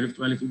Rift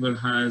Valley fever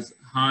has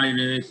high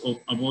rate of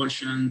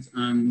abortions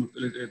and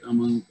mortality rate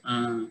among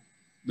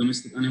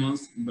domestic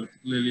animals,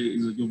 particularly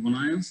in the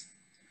juveniles.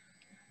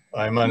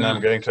 Ayman, I'm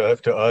going to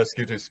have to ask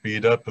you to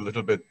speed up a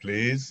little bit,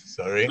 please.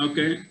 Sorry.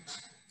 Okay,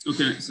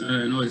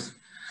 no worries.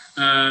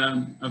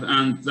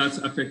 And that's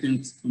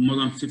affecting more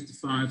than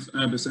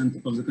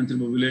 55% of the country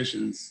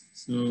populations.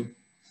 So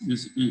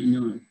this,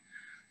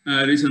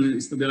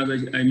 recent study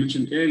that I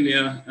mentioned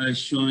earlier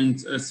showing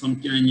some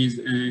changes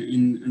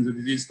in the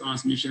disease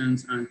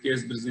transmissions and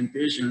case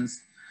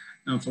presentations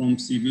from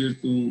severe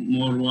to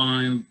more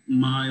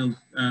mild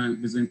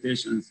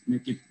presentations,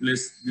 make it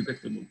less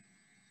detectable.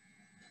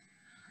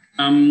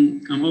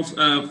 I'm off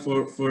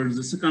for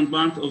the second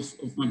part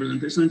of my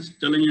presentation,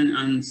 challenging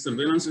and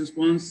surveillance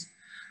response.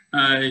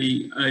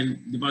 I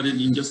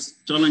divided in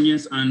just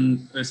challenges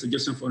and a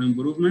suggestion for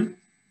improvement.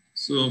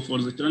 So for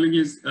the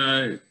challenges,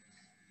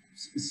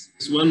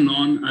 it's well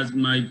known, as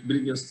my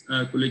previous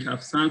colleague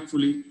have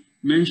thankfully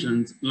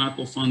mentioned, lack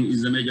of funding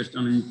is a major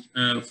challenge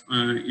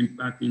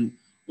impacting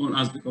all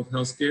aspects of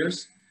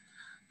healthcare.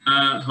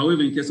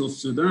 However, in case of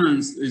Sudan,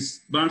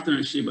 is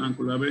partnership and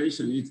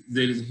collaboration.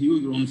 There is a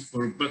huge room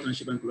for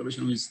partnership and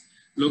collaboration with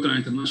local and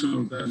international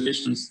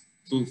organizations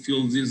to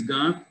fill this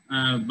gap,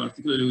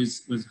 particularly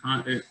with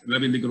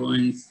rapidly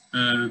growing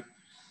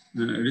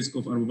risk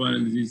of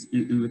arboviral disease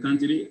in the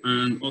country,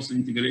 and also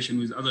integration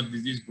with other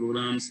disease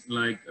programs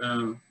like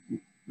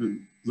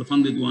the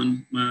funded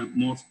one,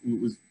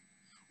 with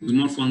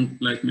more fund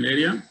like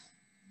malaria.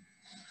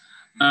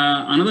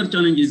 Another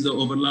challenge is the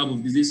overlap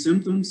of disease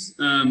symptoms,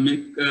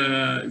 make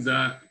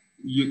the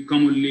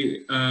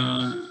commonly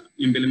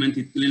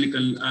implemented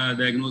clinical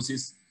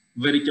diagnosis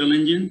very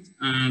challenging,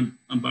 and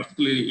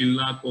particularly in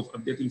lack of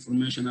updated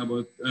information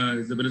about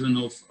the presence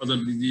of other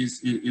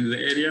disease in the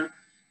area.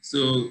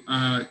 So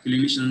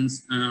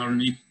clinicians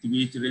need to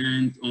be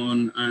trained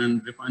on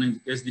and refining the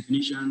case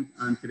definition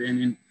and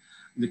training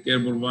the care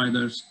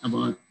providers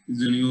about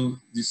the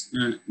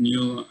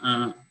new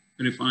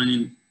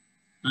refining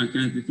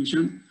case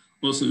definition.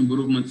 Also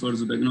improvement for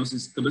the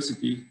diagnosis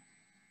capacity,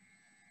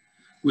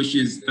 which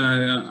is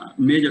a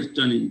major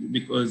challenge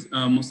because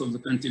most of the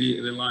country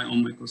rely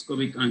on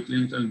microscopic and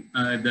clinical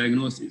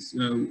diagnosis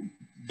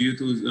due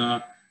to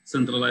the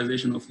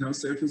centralization of health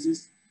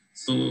services.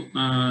 So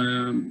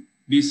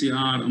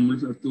PCR and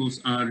molecular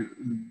tools are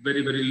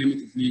very, very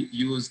limitedly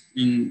used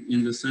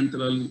in the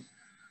central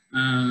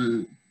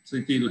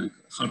city like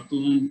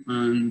Khartoum,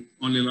 and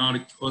only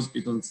large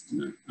hospitals,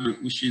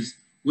 which is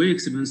way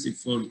expensive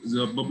for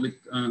the public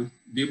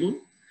people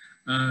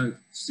to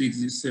seek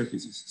these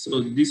services.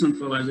 So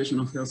decentralization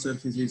of health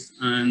services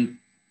and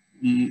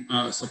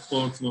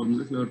support for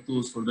molecular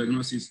tools for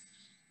diagnosis,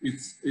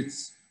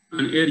 it's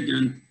an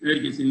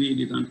urgently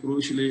needed and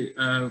crucially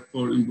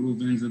for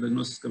improving the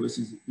diagnosis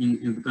capacity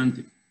in the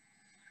country.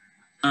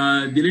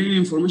 Delaying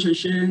information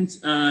chains,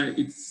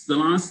 it's the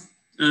last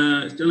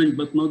challenge,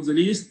 but not the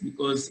least,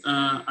 because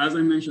as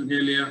I mentioned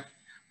earlier,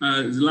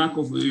 the lack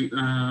of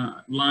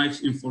live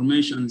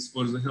information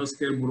for the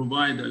healthcare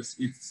providers,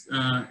 it's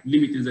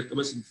limiting the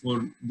capacity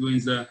for doing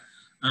the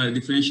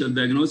differential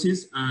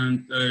diagnosis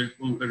and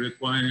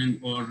requiring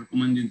or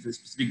recommending the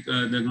specific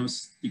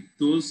diagnostic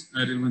tools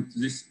relevant to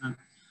this.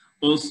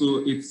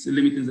 Also, it's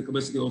limiting the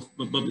capacity of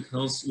public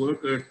health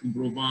workers to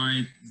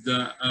provide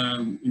the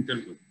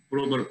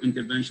proper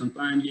intervention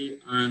timely,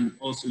 and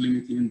also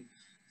limiting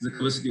the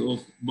capacity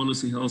of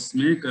policy health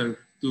maker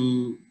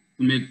to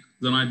make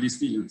the right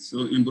decisions.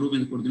 So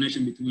improving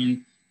coordination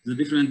between the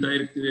different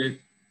directorates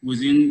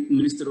within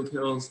Ministry of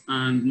Health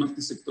and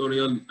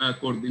multi-sectorial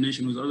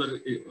coordination with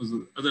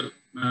other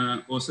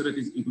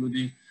authorities,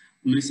 including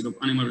Ministry of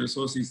Animal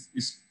Resources,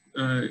 is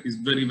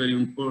very, very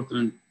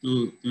important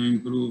to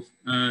improve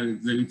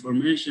the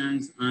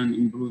information and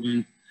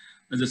improving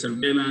the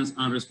surveillance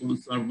and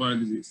response to arboviral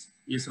disease.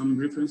 Here's some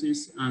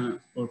references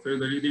for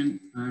further reading,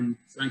 and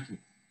thank you.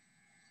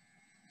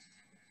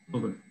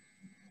 Over.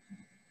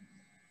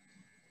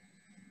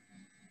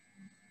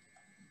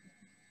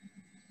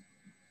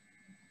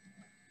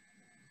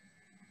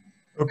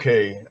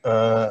 Okay,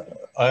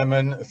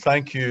 Ayman,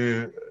 thank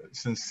you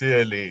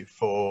sincerely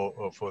for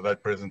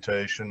that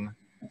presentation.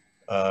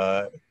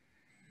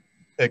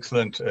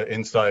 Excellent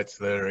insights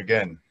there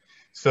again.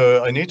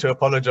 So I need to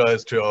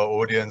apologize to our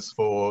audience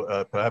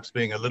for perhaps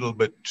being a little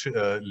bit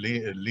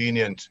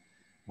lenient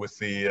with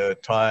the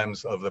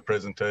times of the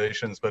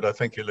presentations, but I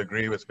think you'll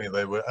agree with me,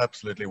 they were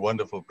absolutely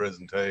wonderful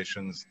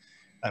presentations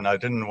and I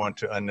didn't want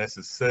to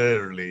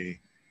unnecessarily,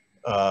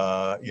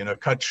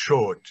 cut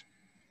short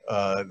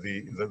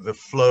the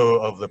flow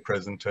of the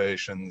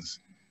presentations.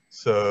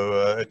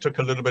 So it took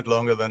a little bit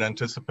longer than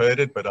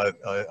anticipated, but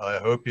I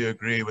hope you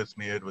agree with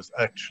me, it was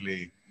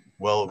actually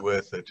well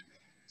worth it.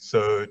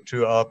 So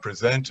to our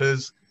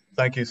presenters,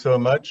 thank you so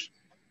much.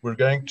 We're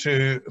going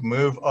to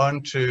move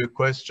on to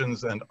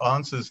questions and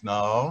answers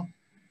now.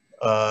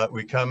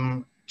 We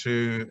come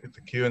to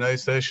the Q&A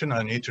session.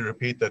 I need to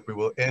repeat that we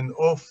will end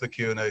off the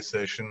Q&A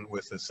session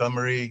with a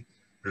summary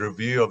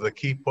review of the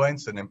key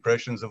points and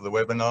impressions of the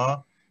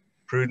webinar.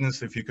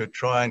 Prudence, if you could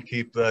try and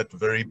keep that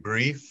very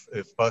brief,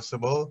 if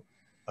possible,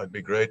 I'd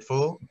be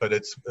grateful, but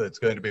it's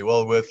going to be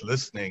well worth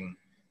listening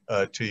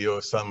to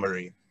your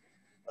summary.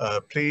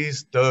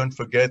 Please don't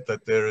forget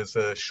that there is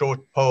a short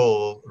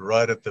poll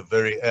right at the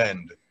very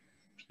end.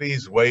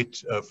 Please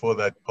wait for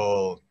that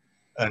poll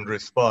and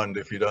respond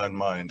if you don't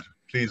mind.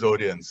 Please,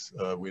 audience,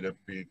 we'd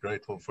be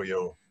grateful for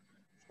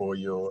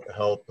your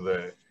help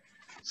there.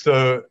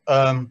 So,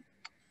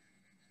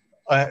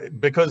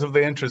 because of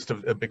the interest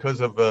of,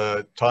 because of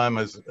time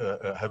as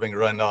having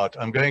run out,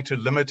 I'm going to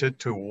limit it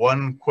to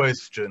one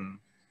question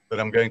that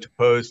I'm going to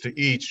pose to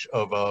each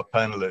of our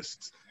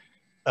panelists.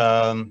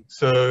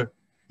 So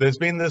there's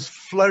been this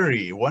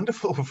flurry,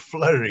 wonderful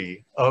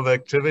flurry of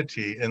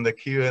activity in the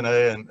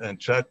Q&A and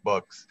chat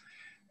box,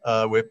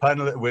 where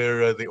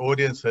the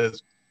audience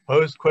has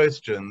posed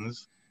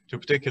questions to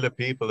particular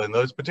people, and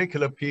those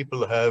particular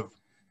people have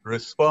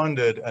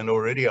responded and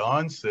already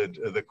answered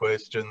the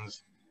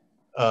questions.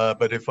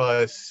 But if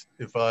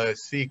I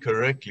see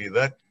correctly,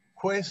 that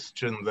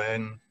question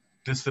then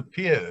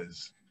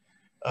disappears.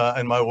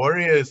 And my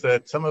worry is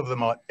that some of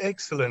them are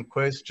excellent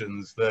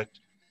questions that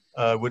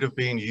would have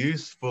been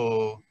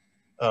useful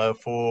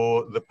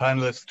for the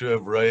panelists to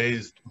have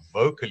raised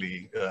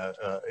vocally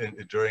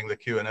during the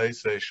Q&A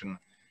session,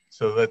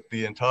 so that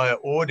the entire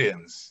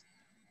audience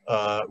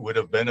would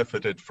have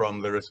benefited from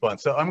the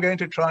response. So I'm going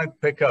to try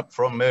and pick up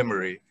from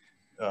memory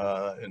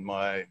in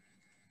my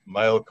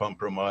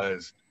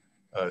male-compromised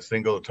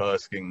single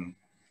tasking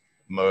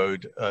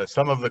mode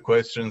some of the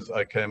questions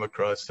I came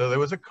across. So there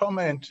was a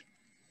comment,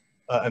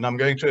 and I'm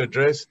going to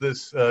address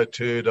this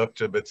to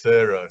Dr.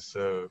 Bezerra,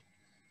 so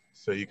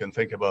you can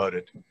think about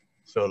it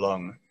so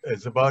long.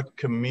 It's about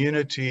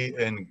community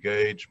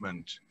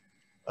engagement.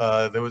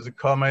 There was a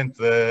comment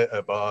there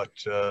about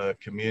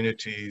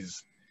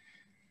communities,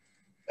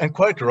 and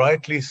quite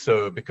rightly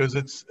so, because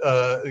it's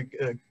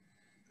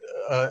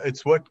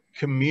what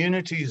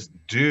communities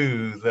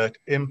do that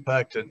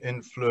impact and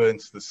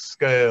influence the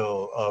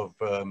scale of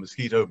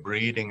mosquito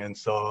breeding and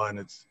so on.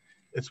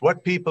 It's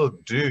what people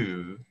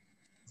do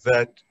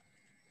that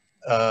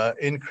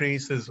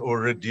increases or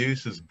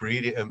reduces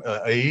breeding,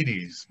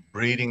 Aedes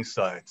breeding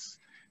sites.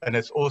 And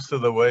it's also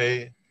the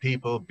way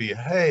people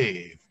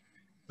behave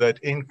that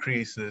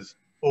increases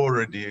or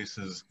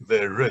reduces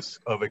their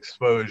risk of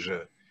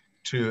exposure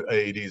to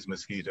Aedes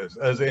mosquitoes,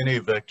 as any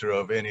vector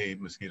of any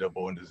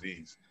mosquito-borne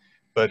disease.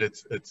 But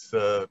it's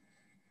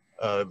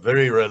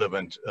very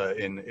relevant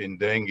in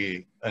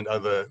dengue and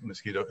other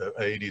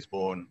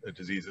Aedes-borne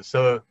diseases.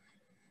 So,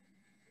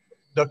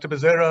 Dr.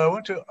 Bezerra, I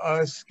want to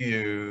ask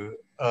you,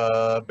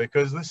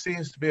 because this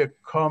seems to be a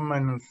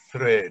common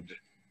thread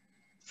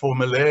for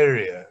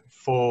malaria,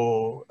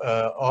 for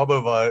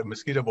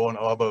mosquito-borne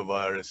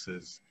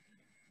arboviruses,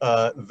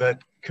 that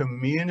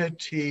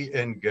community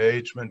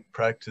engagement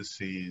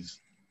practices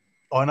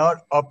are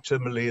not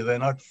optimally, they're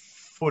not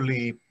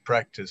fully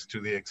practiced to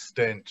the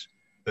extent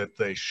that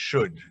they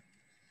should,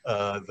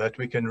 that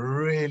we can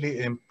really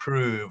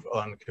improve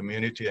on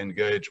community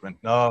engagement.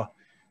 Now,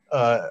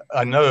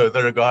 I know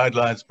there are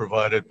guidelines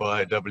provided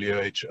by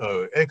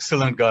WHO,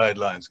 excellent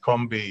guidelines,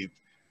 COMBI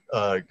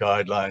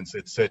guidelines,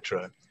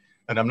 etc.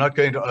 And I'm not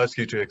going to ask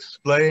you to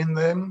explain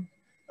them,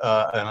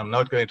 and I'm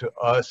not going to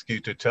ask you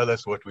to tell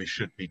us what we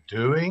should be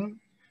doing.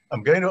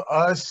 I'm going to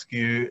ask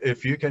you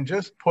if you can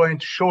just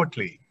point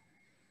shortly,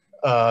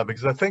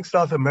 because I think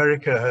South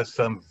America has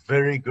some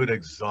very good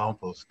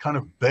examples, kind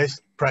of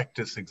best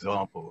practice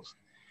examples.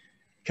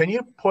 Can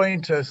you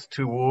point us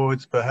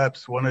towards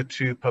perhaps one or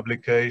two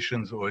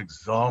publications or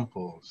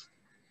examples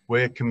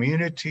where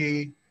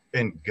community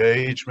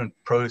engagement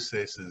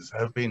processes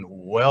have been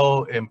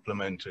well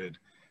implemented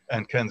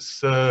and can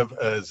serve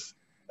as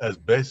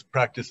best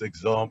practice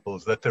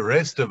examples that the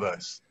rest of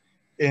us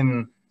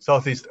in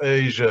Southeast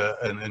Asia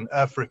and in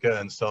Africa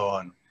and so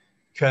on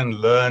can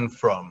learn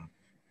from?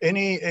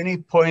 Any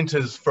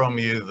pointers from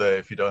you there,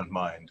 if you don't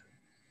mind?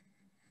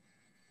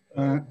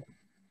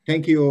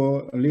 Thank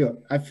you,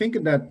 Leo. I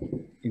think that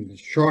in the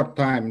short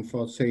time,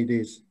 for say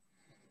this,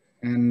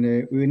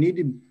 and we need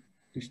to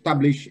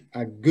establish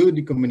a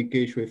good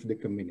communication with the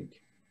community.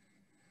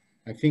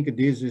 I think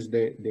this is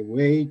the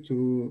way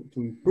to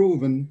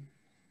improve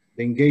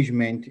the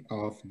engagement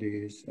of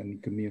this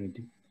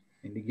community,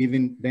 and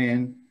giving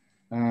them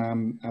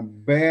a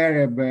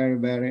very, very,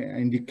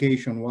 very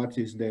indication what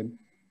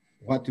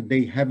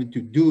they have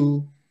to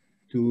do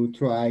to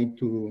try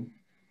to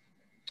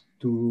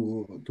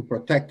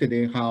protect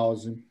their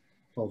house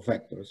for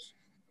vectors.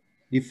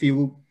 if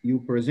you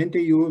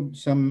presented you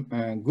some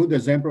good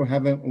example,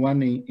 have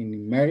one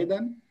in Merida,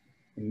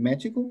 in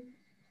Mexico,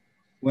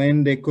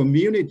 when the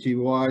community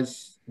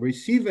was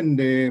receiving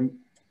the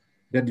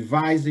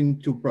devising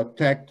to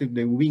protect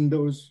the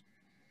windows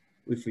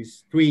with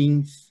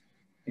screens,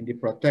 and they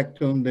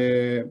protect on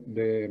the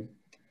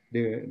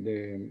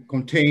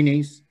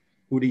containers,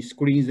 put the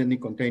screens in the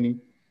container.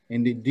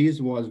 And this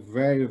was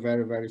very,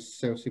 very, very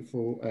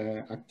successful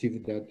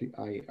activity that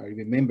I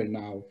remember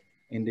now.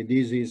 And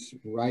this is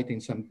writing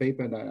some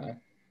paper that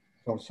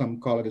for some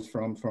colleagues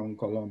from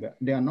Colombia.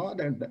 The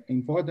another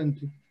important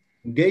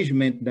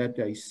engagement that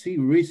I see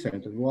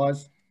recently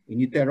was in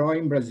Niterói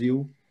in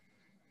Brazil,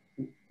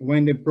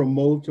 when they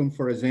promote,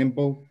 for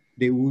example,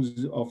 the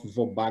use of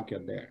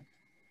Wolbachia there.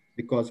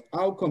 Because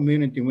our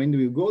community, when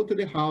we go to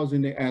the house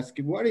and they ask,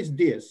 what is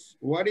this?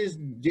 What is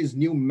this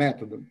new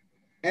method?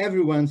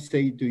 Everyone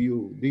say to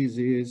you, this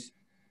is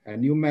a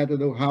new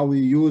method of how we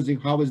using,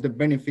 how is the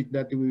benefit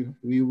that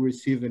we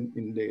receive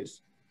in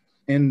this.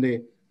 And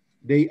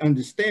they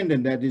understand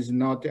that that is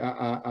not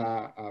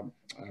a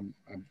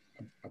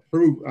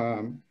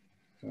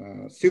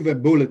silver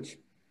bullet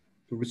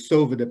to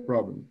resolve the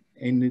problem.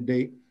 And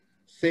they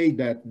say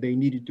that they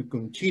needed to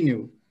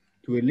continue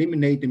to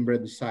eliminate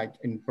inbredicide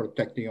and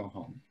protecting your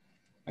home.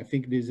 I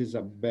think this is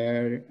a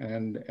bear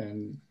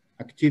and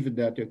activity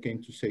that I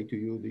came to say to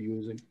you, the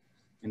user,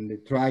 and they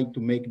try to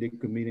make the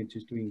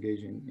communities to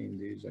engage in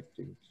these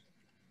activities.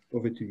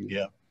 Over to you.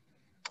 Yeah.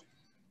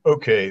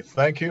 Okay,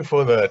 thank you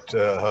for that,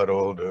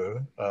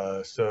 Haroldo.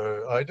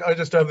 So I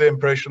just have the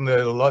impression there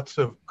are lots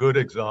of good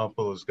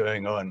examples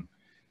going on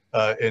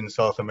in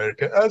South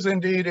America, as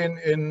indeed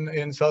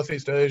in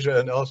Southeast Asia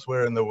and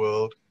elsewhere in the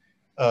world.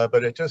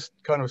 But it just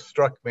kind of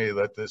struck me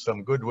that there's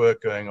some good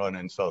work going on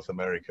in South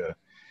America.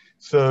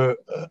 So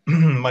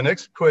my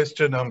next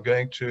question I'm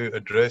going to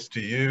address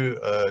to you,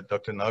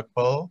 Dr.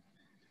 Nagpal.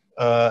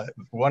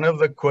 One of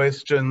the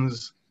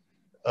questions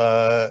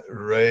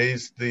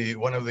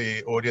one of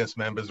the audience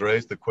members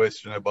raised the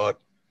question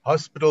about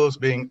hospitals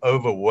being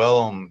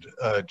overwhelmed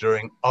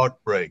during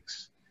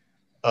outbreaks.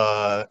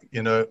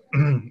 You know,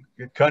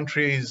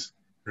 countries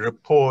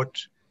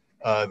report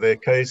their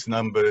case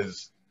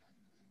numbers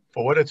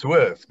for what it's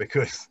worth,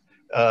 because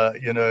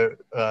you know,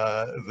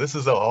 this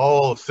is a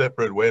whole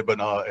separate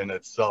webinar in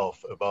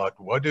itself about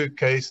what do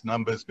case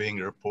numbers being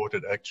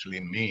reported actually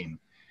mean,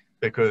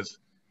 because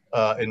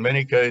in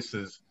many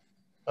cases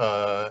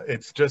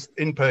it's just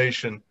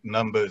inpatient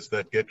numbers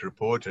that get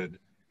reported.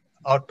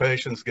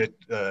 Outpatients get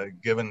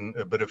given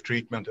a bit of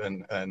treatment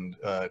and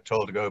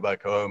told to go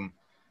back home,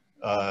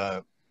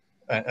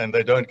 and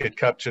they don't get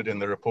captured in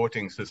the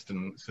reporting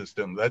system.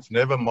 That's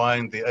never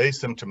mind the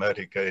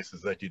asymptomatic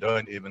cases that you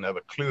don't even have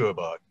a clue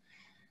about.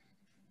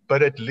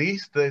 But at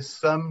least there's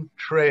some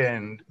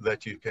trend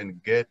that you can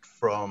get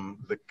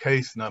from the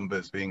case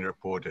numbers being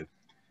reported.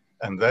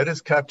 And that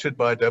is captured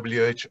by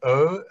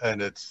WHO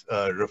and it's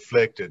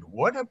reflected.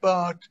 What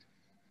about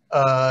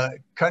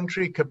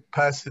country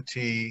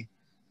capacity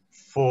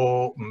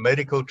for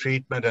medical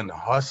treatment and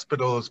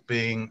hospitals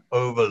being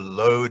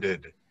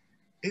overloaded?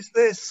 Is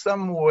there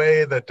some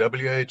way that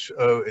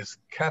WHO is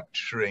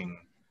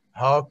capturing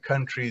how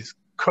countries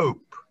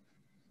cope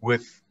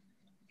with,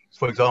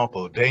 for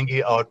example,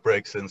 dengue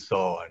outbreaks and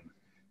so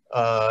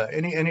on?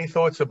 Any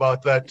thoughts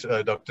about that,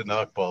 Dr.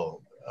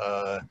 Nagpal?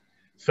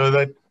 So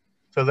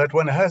that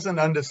one has an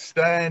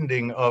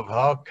understanding of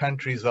how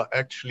countries are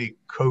actually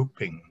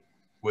coping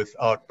with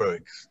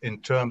outbreaks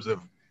in terms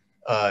of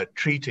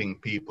treating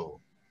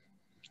people.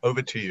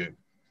 Over to you.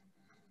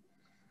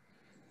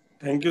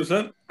 Thank you,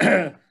 sir.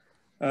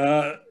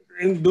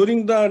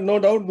 During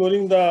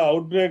the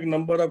outbreak,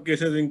 number of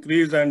cases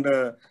increase and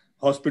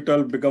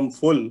hospital become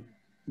full.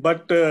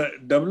 But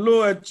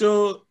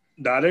WHO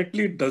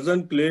directly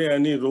doesn't play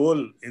any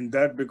role in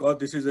that, because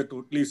this is a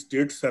totally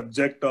state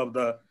subject of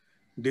the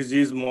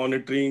disease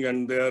monitoring,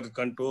 and their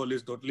control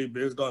is totally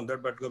based on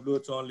that. But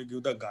WHO only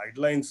give the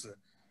guidelines,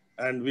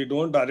 and we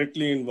don't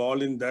directly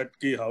involve in that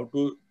key how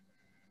to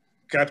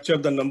capture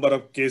the number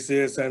of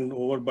cases and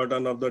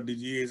overburden of the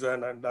disease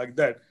and like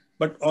that.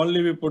 But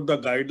only we put the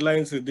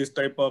guidelines, this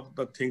type of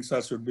the things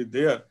should be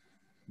there.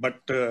 But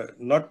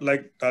not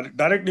like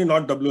directly,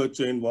 not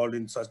WHO involved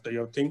in such type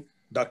of thing.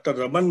 Dr.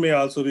 Raman may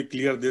also be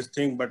clear this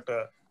thing, but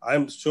I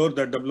am sure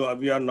that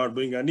we are not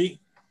doing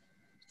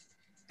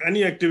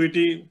any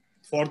activity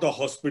for the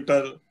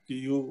hospital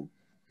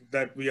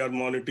that we are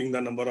monitoring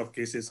the number of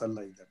cases and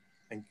like that.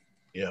 Thank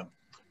you. Yeah.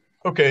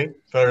 Okay,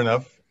 fair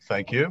enough.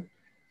 Thank you.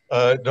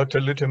 Dr.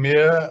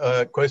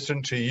 Lutomiah, a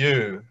question to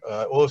you.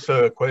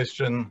 Also a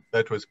question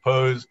that was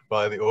posed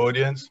by the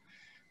audience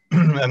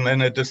and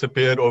then it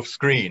disappeared off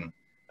screen.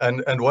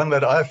 And one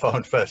that I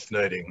found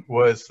fascinating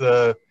was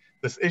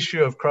this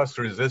issue of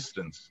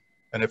cross-resistance.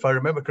 And if I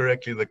remember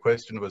correctly, the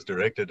question was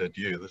directed at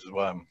you. This is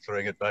why I'm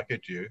throwing it back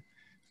at you.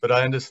 But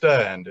I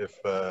understand if,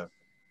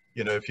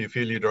 you know, if you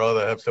feel you'd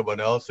rather have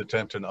someone else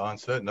attempt an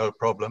answer, no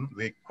problem.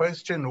 The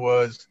question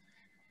was,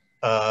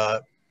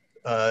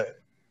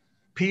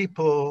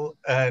 people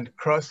and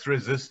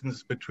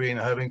cross-resistance between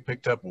having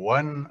picked up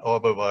one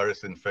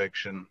arbovirus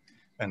infection,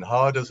 and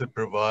how does it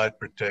provide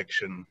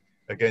protection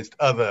against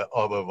other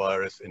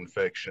arbovirus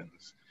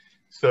infections?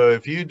 So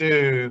if you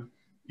do,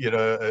 you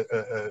know,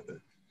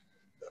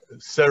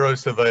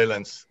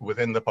 serosurveillance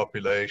within the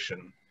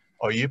population,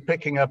 are you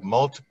picking up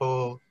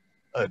multiple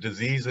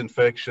disease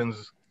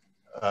infections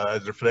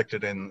as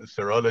reflected in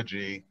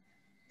serology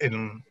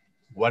in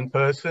one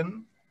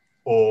person,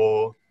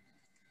 or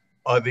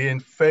are the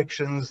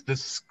infections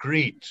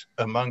discrete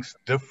amongst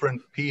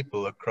different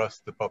people across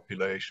the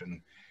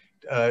population?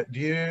 Do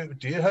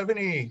you have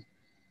any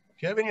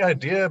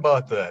idea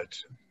about that?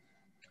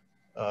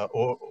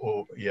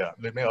 Yeah,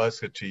 let me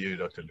ask it to you,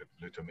 Dr.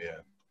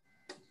 Lutomiah.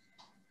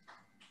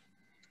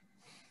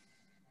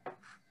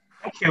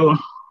 Thank you.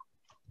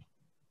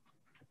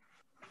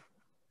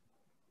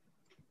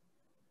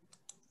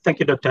 Thank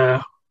you,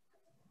 Dr.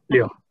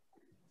 Leo.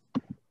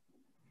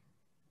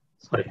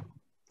 Sorry.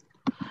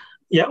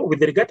 Yeah,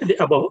 with regard to the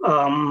above,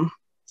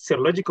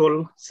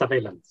 serological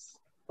surveillance,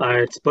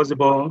 it's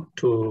possible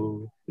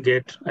to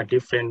get a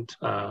different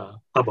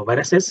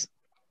arboviruses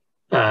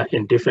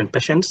in different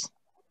patients,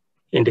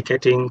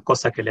 indicating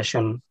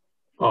co-circulation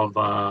of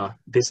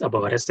these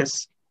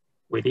arboviruses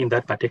within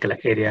that particular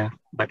area,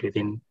 but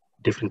within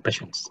different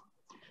patients.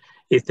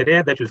 It's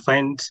rare that you'll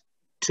find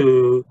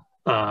two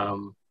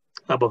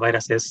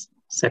arboviruses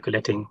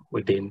circulating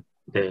within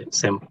the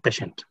same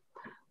patient,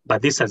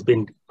 but this has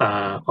been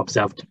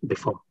observed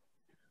before.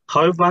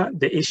 However,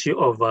 the issue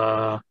of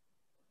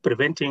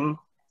preventing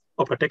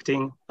or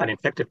protecting an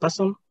infected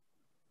person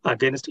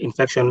against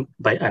infection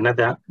by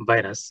another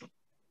virus,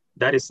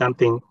 that is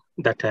something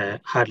that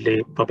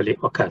hardly probably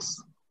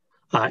occurs,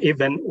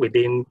 even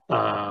within,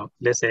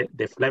 let's say,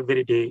 the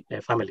Flaviridae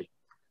family.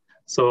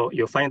 So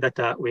you find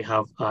that we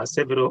have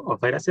several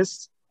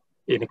viruses,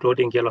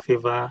 including yellow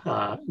fever,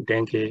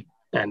 dengue,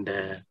 and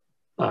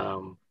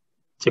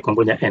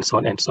chikungunya, and so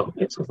on and so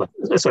forth.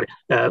 Sorry,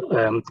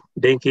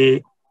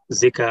 dengue,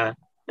 Zika,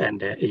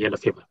 and yellow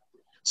fever.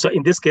 So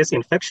in this case,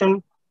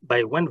 infection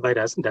by one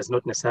virus does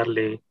not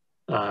necessarily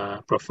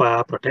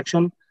prefer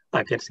protection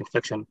against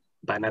infection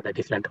by another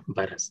different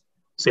virus.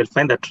 So you'll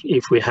find that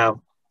if we have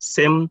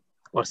same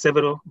or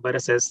several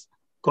viruses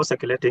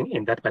co-circulating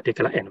in that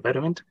particular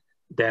environment,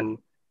 then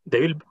they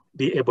will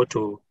be able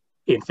to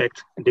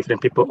infect different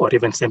people or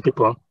even same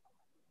people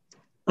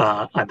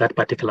at that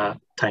particular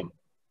time.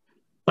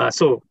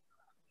 So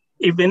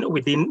even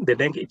within the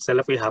dengue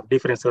itself, we have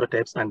different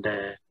serotypes, and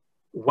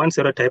one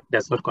serotype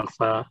does not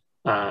confer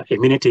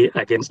immunity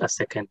against a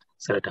second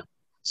serotype.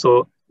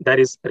 So that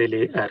is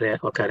really a rare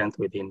occurrence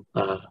within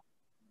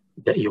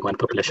the human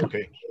population.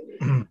 Okay,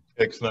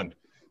 excellent.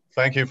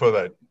 Thank you for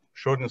that.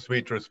 Short and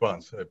sweet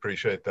response. I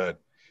appreciate that.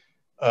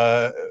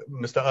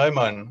 Mr.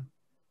 Ayman,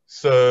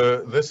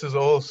 so this is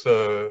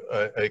also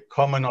a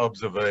common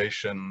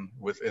observation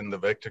within the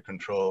vector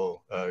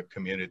control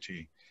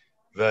community,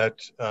 that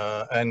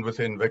and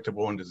within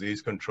vector-borne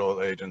disease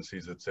control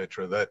agencies,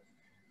 etc., that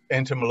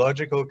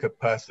entomological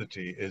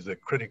capacity is a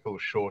critical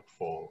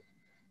shortfall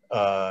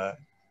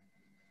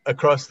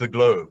across the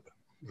globe.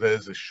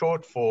 There's a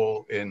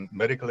shortfall in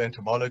medical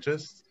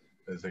entomologists.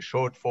 There's a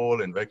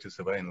shortfall in vector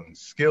surveillance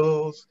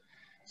skills.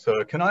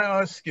 So can I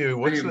ask you,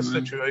 what's the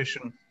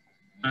situation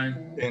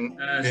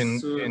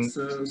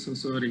so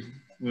sorry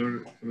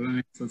for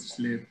running such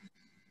late.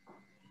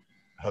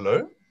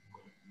 Hello?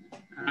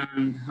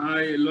 And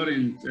hi,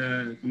 Laurent.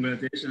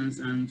 Congratulations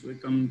and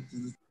welcome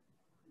to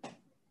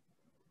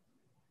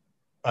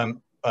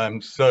the...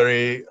 I'm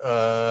sorry,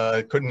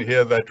 I couldn't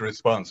hear that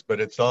response, but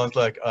it sounds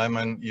like,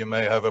 Ayman, you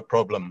may have a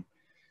problem.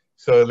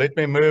 So let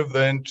me move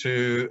then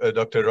to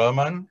Dr.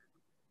 Raman.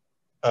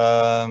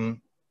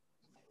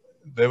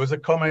 There was a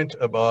comment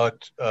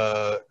about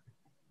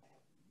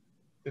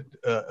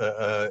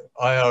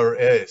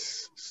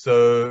IRS.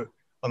 So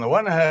on the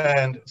one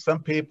hand,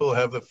 some people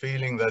have the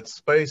feeling that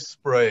space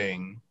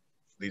spraying,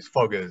 these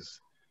foggers,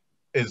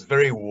 is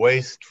very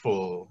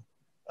wasteful,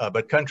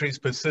 but countries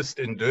persist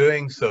in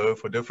doing so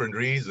for different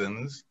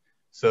reasons.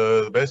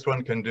 So the best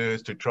one can do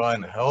is to try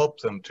and help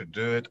them to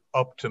do it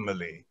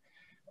optimally.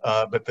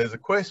 But there's a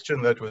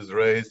question that was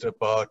raised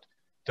about,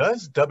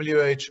 does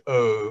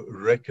WHO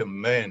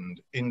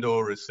recommend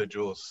indoor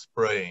residual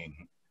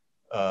spraying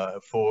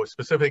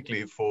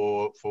specifically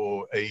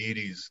for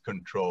Aedes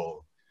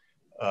control?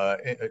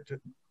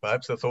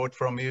 Perhaps a thought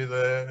from you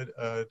there,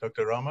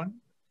 Dr. Raman?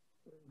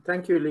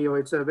 Thank you, Leo.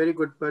 It's a very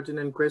good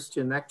pertinent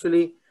question.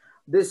 Actually,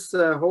 this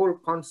whole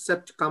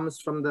concept comes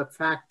from the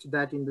fact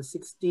that in the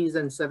 60s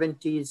and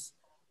 70s,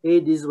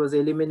 Aedes was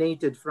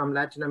eliminated from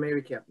Latin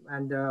America,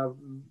 and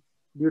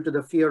due to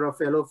the fear of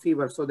yellow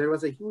fever. So there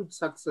was a huge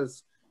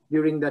success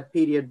during that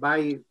period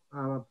by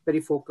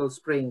perifocal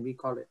spraying, we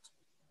call it.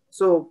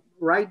 So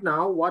right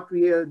now, what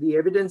the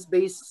evidence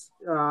base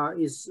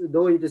is,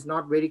 though it is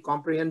not very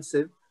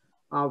comprehensive,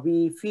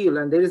 we feel,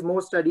 and there is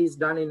more studies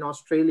done in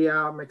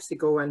Australia,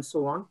 Mexico, and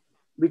so on,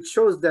 which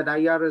shows that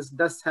IRS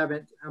does have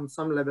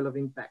some level of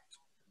impact.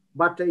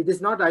 But it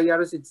is not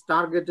IRS, it's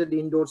targeted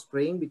indoor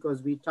spraying,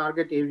 because we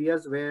target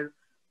areas where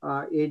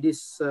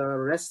Aedes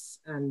rests,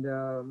 and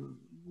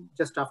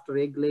just after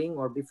egg laying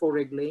or before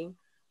egg laying,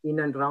 in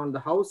and around the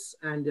house.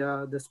 And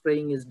the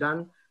spraying is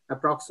done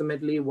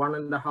approximately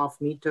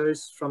 1.5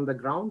 meters from the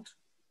ground,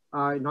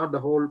 not the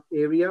whole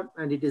area.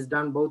 And it is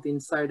done both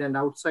inside and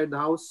outside the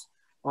house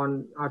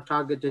on our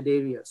targeted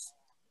areas.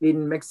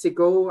 In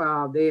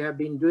Mexico, they have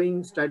been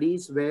doing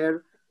studies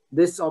where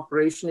this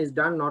operation is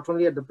done not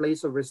only at the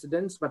place of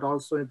residence, but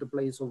also at the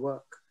place of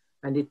work.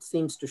 And it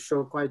seems to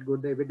show quite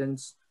good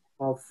evidence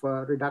of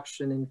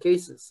reduction in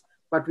cases.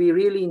 But we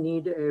really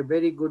need a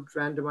very good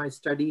randomized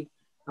study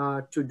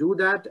to do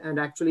that. And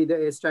actually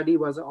the study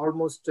was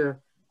almost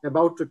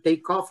about to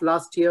take off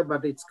last year,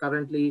 but it's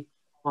currently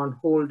on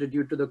hold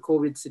due to the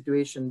COVID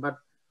situation. But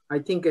I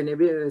think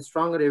a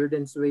stronger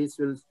evidence base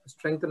will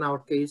strengthen our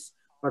case.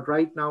 But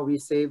right now we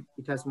say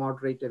it has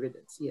moderate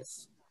evidence,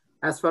 yes.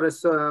 As far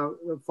as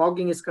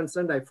fogging is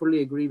concerned, I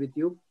fully agree with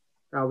you.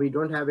 We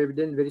don't have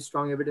evidence, very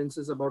strong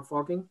evidences about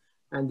fogging.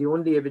 And the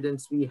only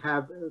evidence we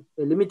have,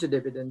 a limited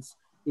evidence,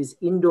 is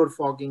indoor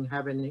fogging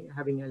having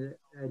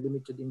a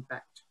limited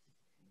impact.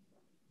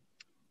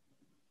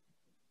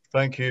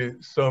 Thank you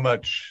so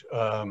much,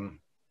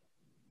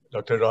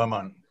 Dr.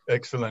 Raman.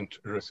 Excellent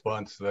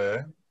response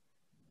there.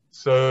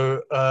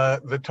 So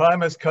the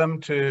time has come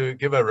to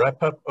give a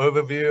wrap-up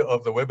overview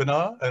of the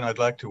webinar, and I'd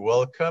like to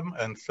welcome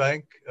and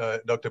thank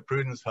Dr.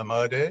 Prudence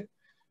Hamade,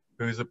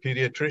 who is a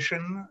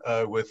pediatrician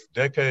with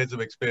decades of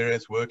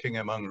experience working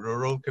among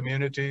rural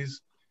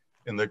communities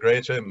in the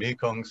greater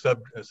Mekong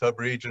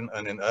sub-region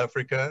and in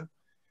Africa.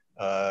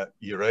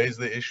 You raise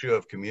the issue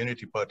of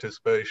community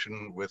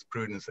participation with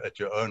Prudence at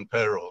your own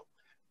peril.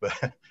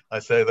 But I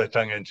say that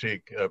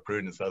tongue-in-cheek,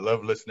 Prudence. I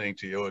love listening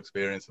to your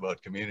experience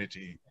about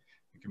community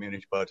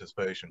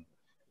participation.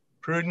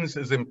 Prudence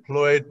is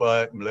employed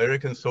by Malaria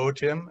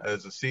Consortium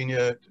as a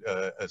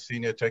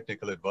senior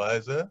technical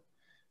advisor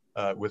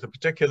with a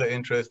particular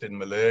interest in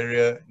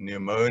malaria,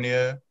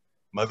 pneumonia,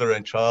 mother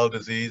and child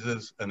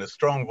diseases, and a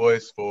strong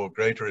voice for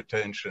greater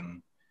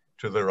attention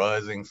to the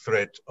rising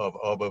threat of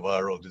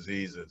arboviral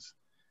diseases.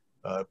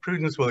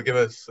 Prudence will give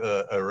us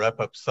a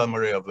wrap-up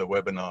summary of the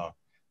webinar.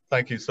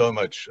 Thank you so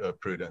much,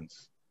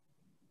 Prudence.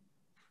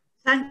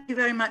 Thank you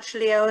very much,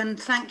 Leo, and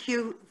thank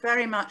you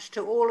very much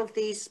to all of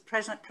these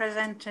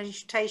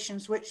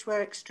presentations, which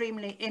were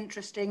extremely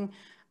interesting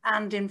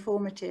and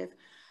informative.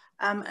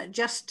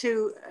 Just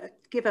to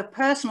give a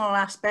personal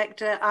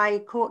aspect,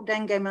 I caught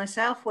dengue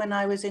myself when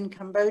I was in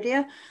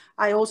Cambodia.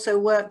 I also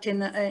worked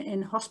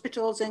in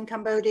hospitals in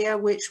Cambodia,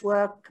 which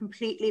were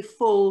completely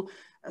full,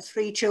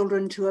 3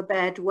 children to a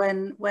bed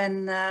when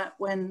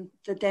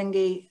the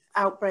dengue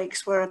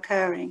outbreaks were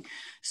occurring.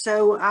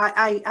 So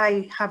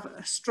I have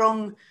a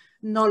strong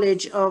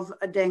knowledge of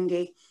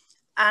dengue.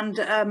 And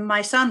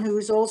my son, who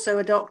is also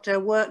a doctor,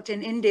 worked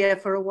in India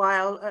for a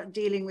while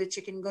dealing with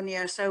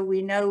chikungunya. So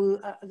we know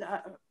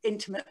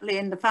intimately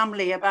in the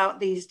family about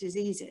these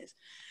diseases.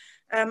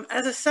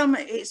 As a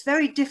summary, it's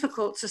very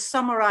difficult to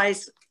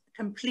summarize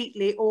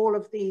completely all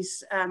of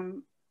these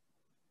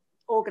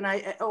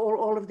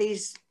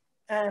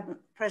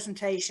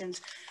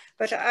presentations.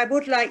 But I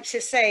would like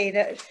to say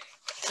that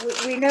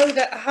we know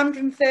that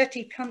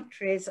 130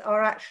 countries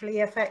are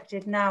actually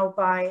affected now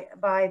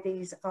by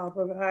these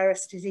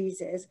arbovirus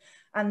diseases,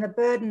 and the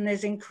burden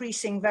is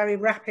increasing very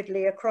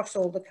rapidly across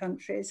all the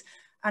countries.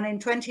 And in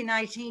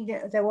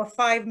 2019, there were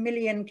 5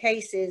 million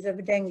cases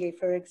of dengue,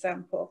 for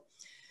example.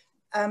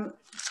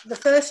 The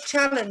first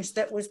challenge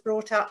that was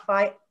brought up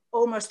by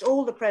almost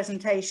all the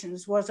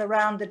presentations was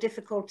around the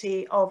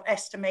difficulty of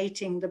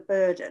estimating the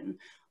burden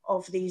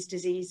of these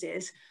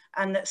diseases,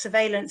 and that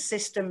surveillance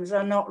systems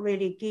are not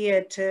really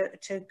geared to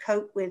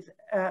cope with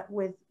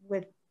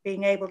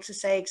being able to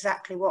say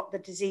exactly what the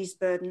disease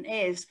burden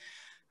is.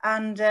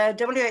 And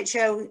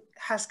WHO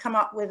has come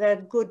up with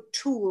a good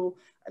tool,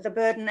 the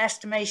burden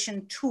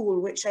estimation tool,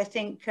 which I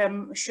think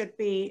should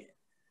be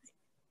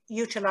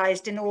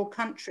utilized in all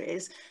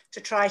countries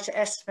to try to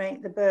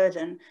estimate the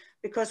burden,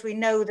 because we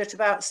know that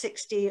about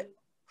 60+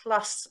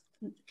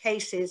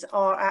 cases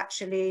are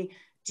actually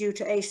due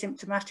to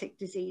asymptomatic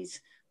disease,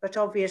 but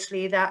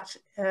obviously that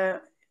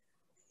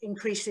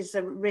increases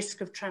the risk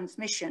of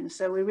transmission.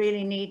 So we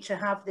really need to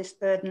have this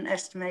burden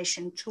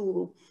estimation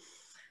tool.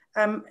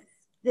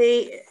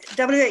 The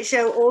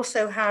WHO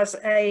also has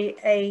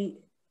a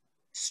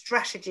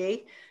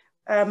strategy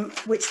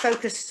which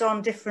focuses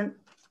on different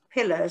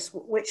pillars,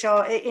 which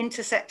are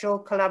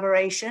intersectoral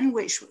collaboration,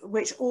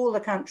 which all the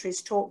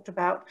countries talked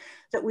about,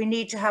 that we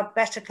need to have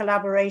better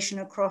collaboration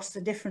across the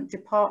different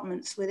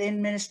departments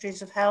within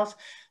ministries of health,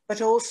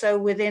 but also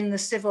within the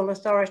civil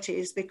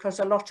authorities, because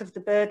a lot of the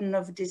burden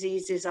of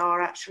diseases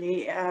are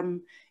actually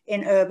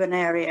in urban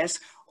areas,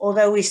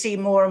 although we see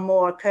more and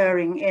more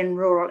occurring in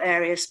rural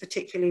areas,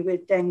 particularly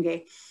with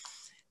dengue.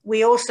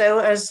 We also,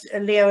 as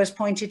Leo has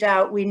pointed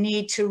out, we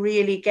need to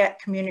really get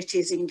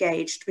communities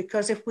engaged,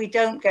 because if we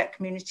don't get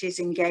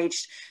communities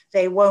engaged,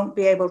 they won't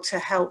be able to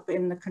help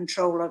in the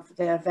control of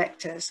their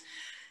vectors.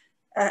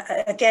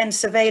 again,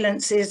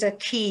 surveillance is a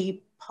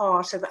key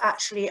part of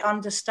actually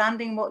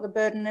understanding what the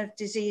burden of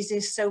disease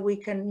is, so we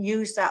can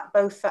use that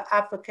both for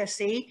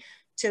advocacy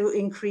to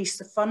increase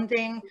the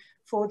funding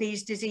for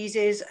these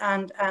diseases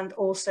and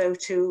also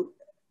to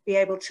be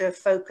able to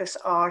focus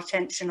our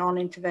attention on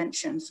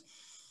interventions.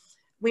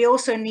 We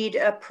also need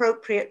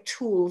appropriate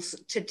tools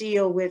to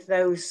deal with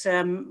those,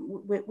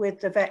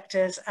 with the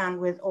vectors, and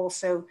with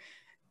also,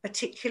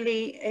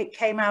 particularly, it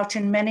came out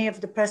in many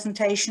of the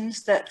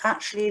presentations that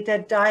actually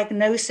the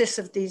diagnosis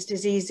of these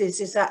diseases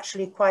is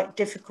actually quite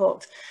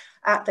difficult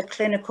at the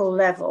clinical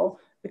level,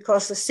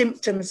 because the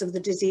symptoms of the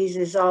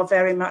diseases are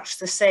very much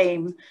the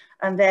same,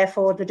 and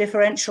therefore the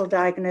differential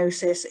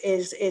diagnosis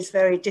is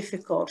very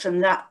difficult,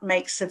 and that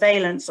makes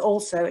surveillance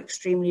also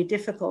extremely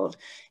difficult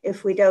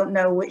if we don't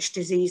know which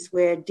disease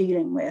we're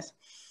dealing with.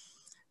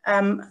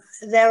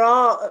 There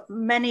are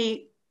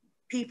many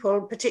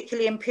people,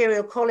 particularly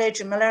Imperial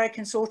College, and Malaria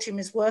Consortium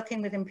is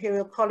working with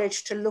Imperial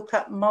College to look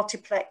at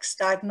multiplex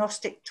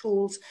diagnostic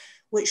tools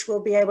which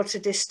will be able to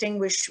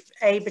distinguish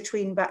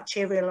between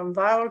bacterial and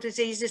viral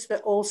diseases,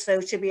 but also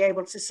to be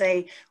able to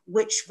say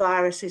which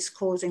virus is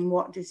causing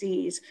what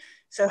disease.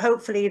 So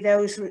hopefully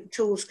those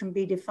tools can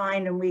be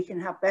defined and we can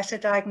have better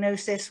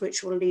diagnosis,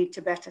 which will lead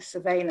to better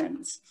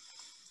surveillance.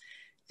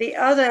 The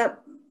other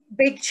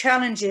big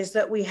challenges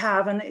that we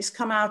have, and it's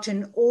come out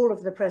in all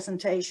of the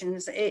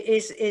presentations,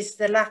 is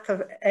the lack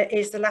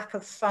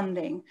of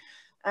funding.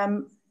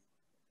 And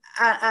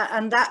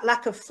that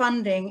lack of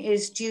funding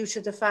is due to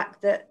the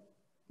fact that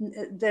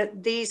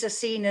these are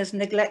seen as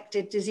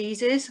neglected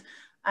diseases,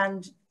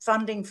 and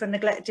funding for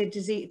neglected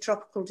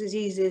tropical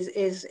diseases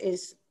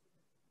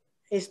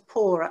is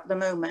poor at the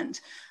moment.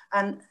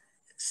 And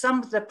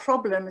some of the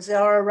problems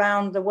are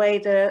around the way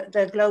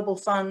the Global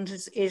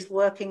Fund is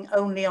working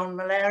only on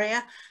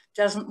malaria,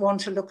 doesn't want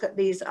to look at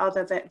these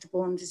other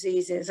vector-borne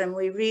diseases. And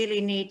we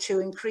really need to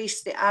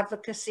increase the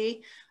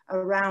advocacy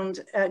around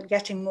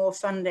getting more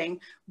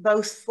funding,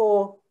 both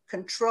for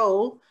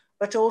control,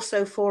 but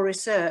also for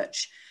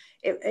research.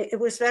 It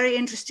was very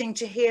interesting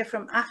to hear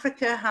from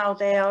Africa how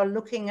they are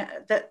looking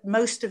at that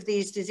most of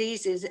these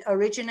diseases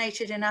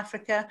originated in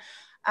Africa,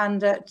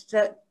 and that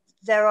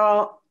there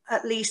are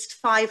at least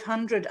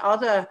 500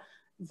 other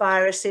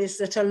viruses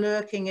that are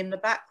lurking in the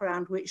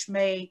background, which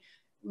may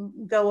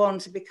go on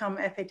to become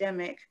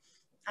epidemic.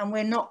 And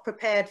we're not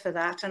prepared for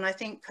that. And I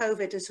think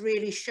COVID has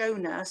really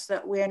shown us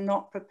that we're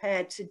not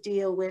prepared to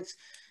deal with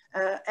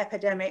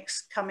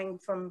epidemics coming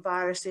from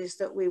viruses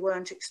that we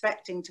weren't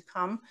expecting to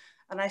come.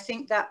 And I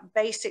think that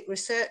basic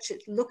research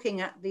at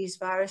looking at these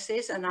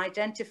viruses and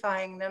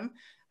identifying them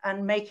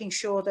and making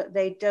sure that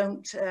they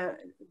don't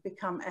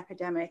become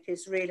epidemic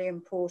is really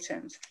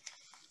important.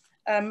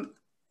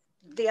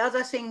 The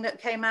other thing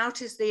that came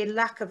out is the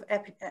lack of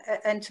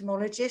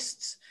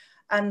entomologists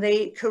and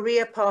the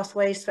career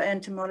pathways for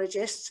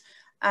entomologists.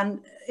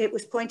 And it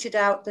was pointed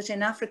out that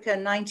in Africa,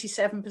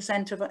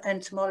 97% of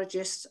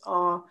entomologists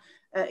are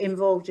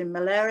involved in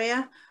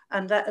malaria,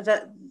 and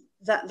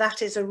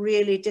that is a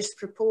really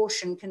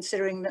disproportion,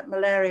 considering that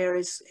malaria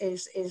is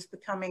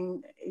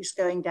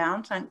going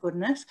down, thank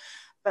goodness,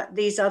 but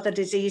these other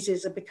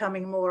diseases are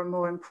becoming more and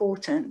more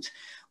important.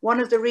 One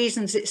of the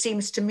reasons, it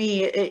seems to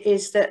me,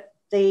 is that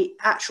the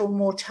actual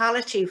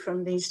mortality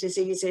from these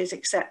diseases,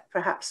 except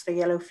perhaps for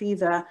yellow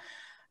fever,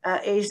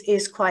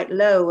 is quite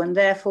low, and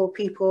therefore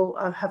people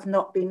have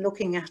not been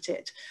looking at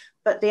it.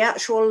 But the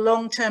actual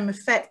long-term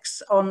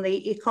effects on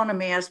the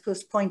economy, as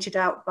was pointed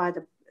out by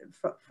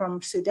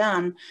from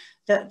Sudan,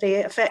 that the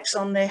effects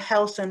on the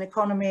health and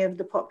economy of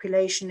the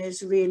population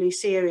is really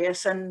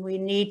serious, and we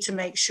need to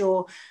make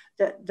sure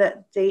that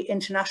the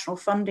international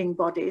funding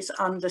bodies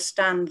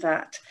understand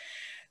that.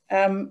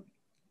 Again,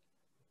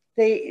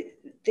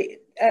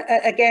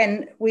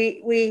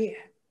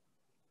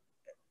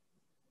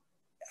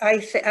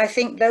 I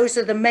think those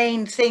are the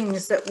main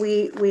things that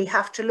we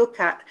have to look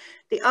at.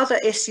 The other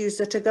issues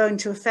that are going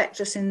to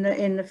affect us in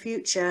the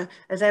future,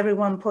 as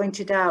everyone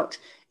pointed out,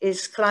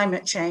 is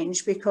climate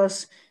change,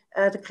 because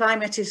the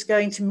climate is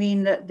going to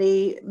mean that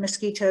the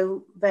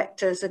mosquito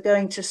vectors are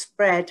going to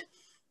spread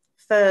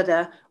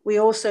further. We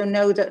also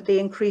know that the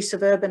increase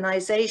of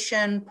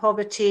urbanization,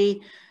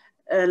 poverty,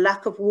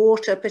 lack of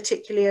water,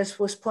 particularly as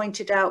was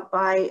pointed out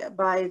by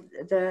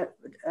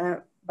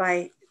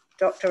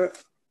Dr.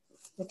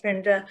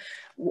 Bhupendra,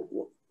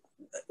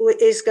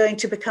 is going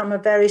to become a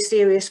very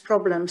serious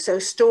problem. So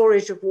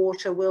storage of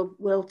water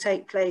will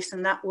take place,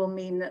 and that will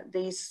mean that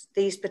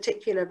these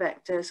particular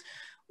vectors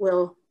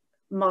will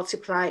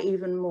multiply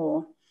even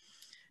more.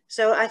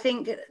 So I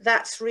think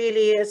that's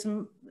really as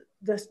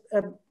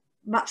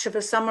much of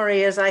a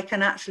summary as I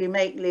can actually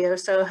make, Leo.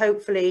 So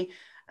hopefully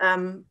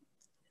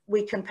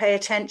we can pay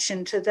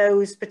attention to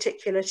those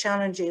particular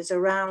challenges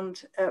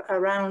around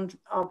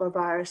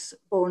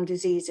arbovirus-borne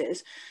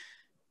diseases.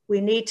 We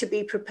need to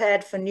be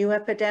prepared for new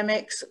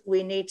epidemics.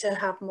 We need to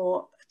have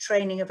more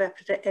training of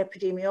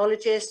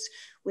epidemiologists.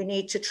 We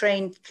need to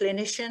train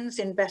clinicians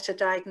in better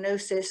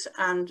diagnosis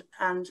and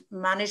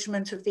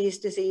management of these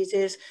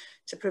diseases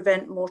to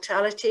prevent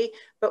mortality.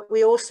 But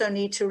we also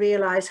need to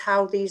realize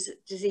how these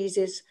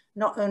diseases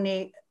not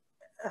only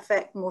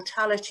affect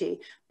mortality,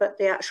 but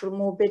the actual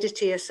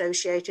morbidity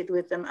associated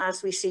with them,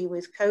 as we see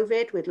with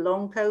COVID, with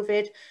long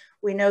COVID.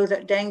 We know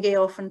that dengue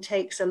often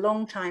takes a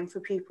long time for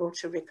people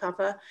to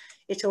recover.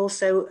 It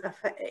also,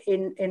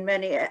 in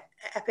many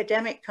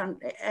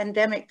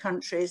endemic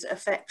countries,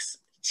 affects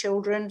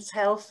children's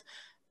health,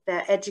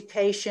 their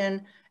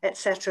education,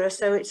 etc.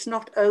 So it's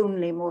not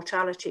only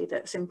mortality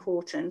that's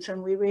important,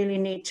 and we really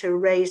need to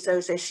raise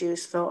those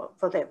issues for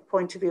their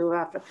point of view of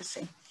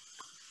advocacy.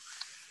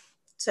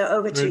 So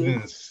over to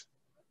you.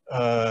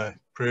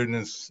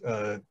 Prudence,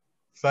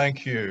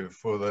 thank you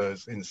for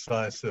those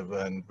incisive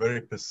and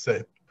very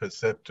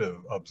perceptive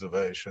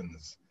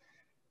observations.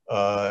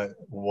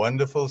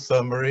 Wonderful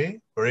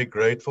summary, very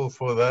grateful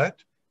for that.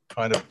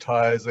 Kind of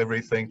ties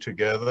everything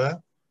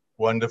together.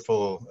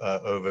 Wonderful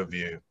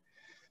overview.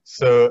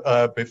 So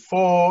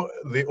before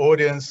the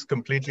audience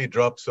completely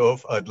drops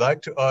off, I'd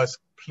like to ask,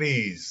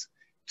 please,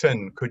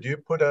 Tin, could you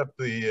put up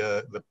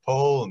the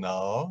poll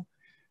now?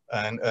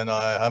 And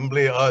I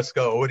humbly ask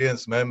our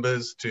audience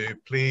members to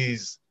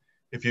please,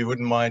 if you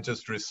wouldn't mind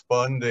just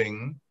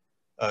responding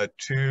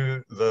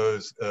to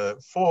those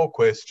 4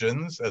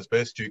 questions as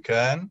best you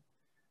can.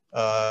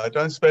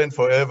 Don't spend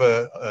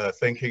forever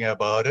thinking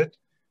about it.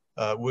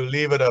 We'll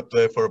leave it up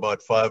there for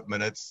about 5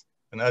 minutes.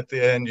 And at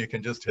the end, you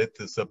can just hit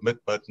the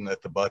submit button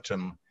at the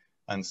bottom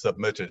and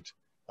submit it.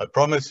 I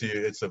promise you,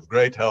 it's of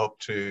great help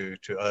to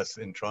us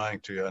in trying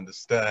to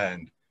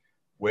understand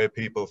where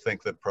people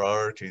think the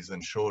priorities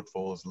and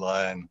shortfalls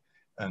lie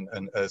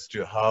and as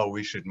to how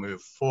we should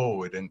move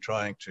forward in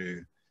trying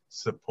to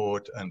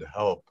support and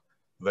help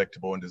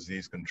vector-borne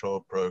disease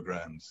control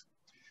programs.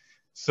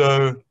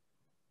 So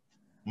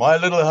my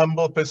little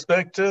humble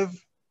perspective,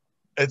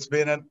 it's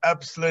been an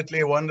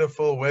absolutely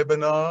wonderful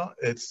webinar.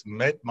 It's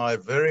met my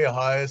very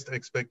highest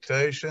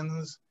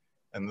expectations,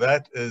 and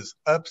that is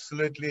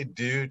absolutely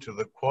due to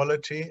the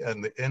quality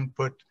and the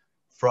input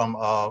from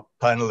our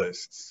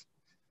panelists.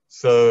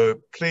 So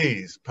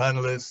please,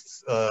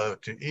 panelists,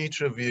 to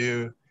each of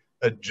you,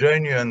 a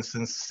genuine,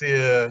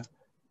 sincere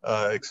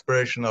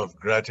expression of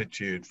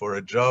gratitude for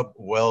a job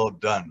well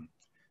done.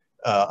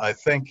 I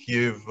think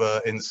you've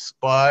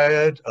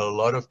inspired a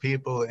lot of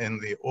people in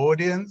the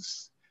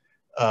audience.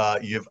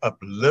 You've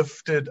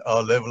uplifted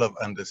our level of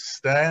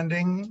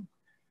understanding,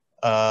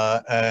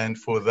 and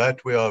for that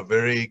we are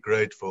very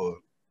grateful.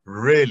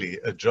 Really,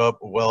 a job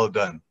well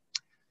done.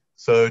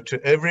 So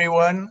to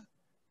everyone,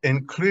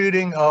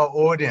 including our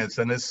audience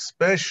and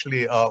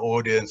especially our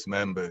audience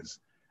members,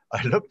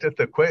 I looked at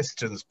the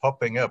questions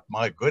popping up,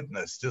 my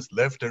goodness, just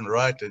left and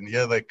right, and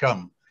here they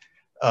come.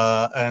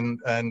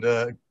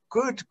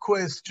 Good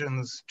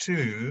questions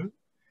too,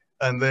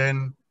 and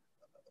then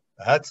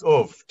hats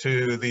off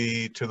to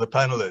the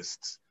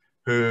panelists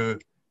who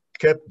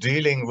kept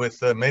dealing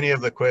with many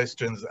of the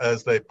questions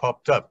as they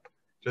popped up,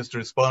 just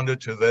responded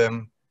to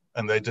them,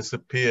 and they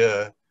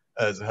disappear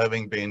as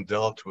having been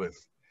dealt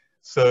with.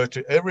 So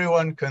to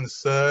everyone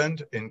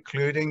concerned,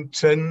 including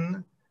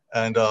Tin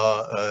and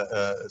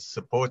our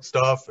support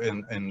staff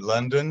in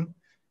London,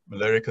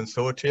 Malaria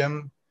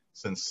Consortium,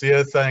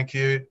 sincere thank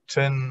you.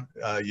 Tin,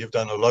 you've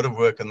done a lot of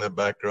work in the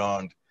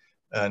background,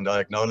 and I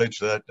acknowledge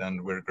that,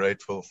 and we're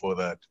grateful for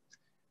that.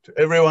 To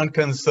everyone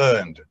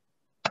concerned,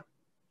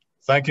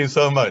 thank you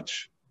so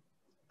much,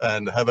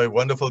 and have a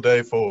wonderful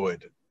day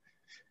forward.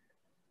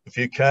 If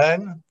you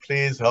can,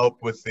 please help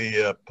with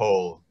the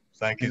poll.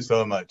 Thank you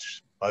so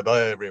much.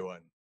 Bye-bye,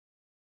 everyone.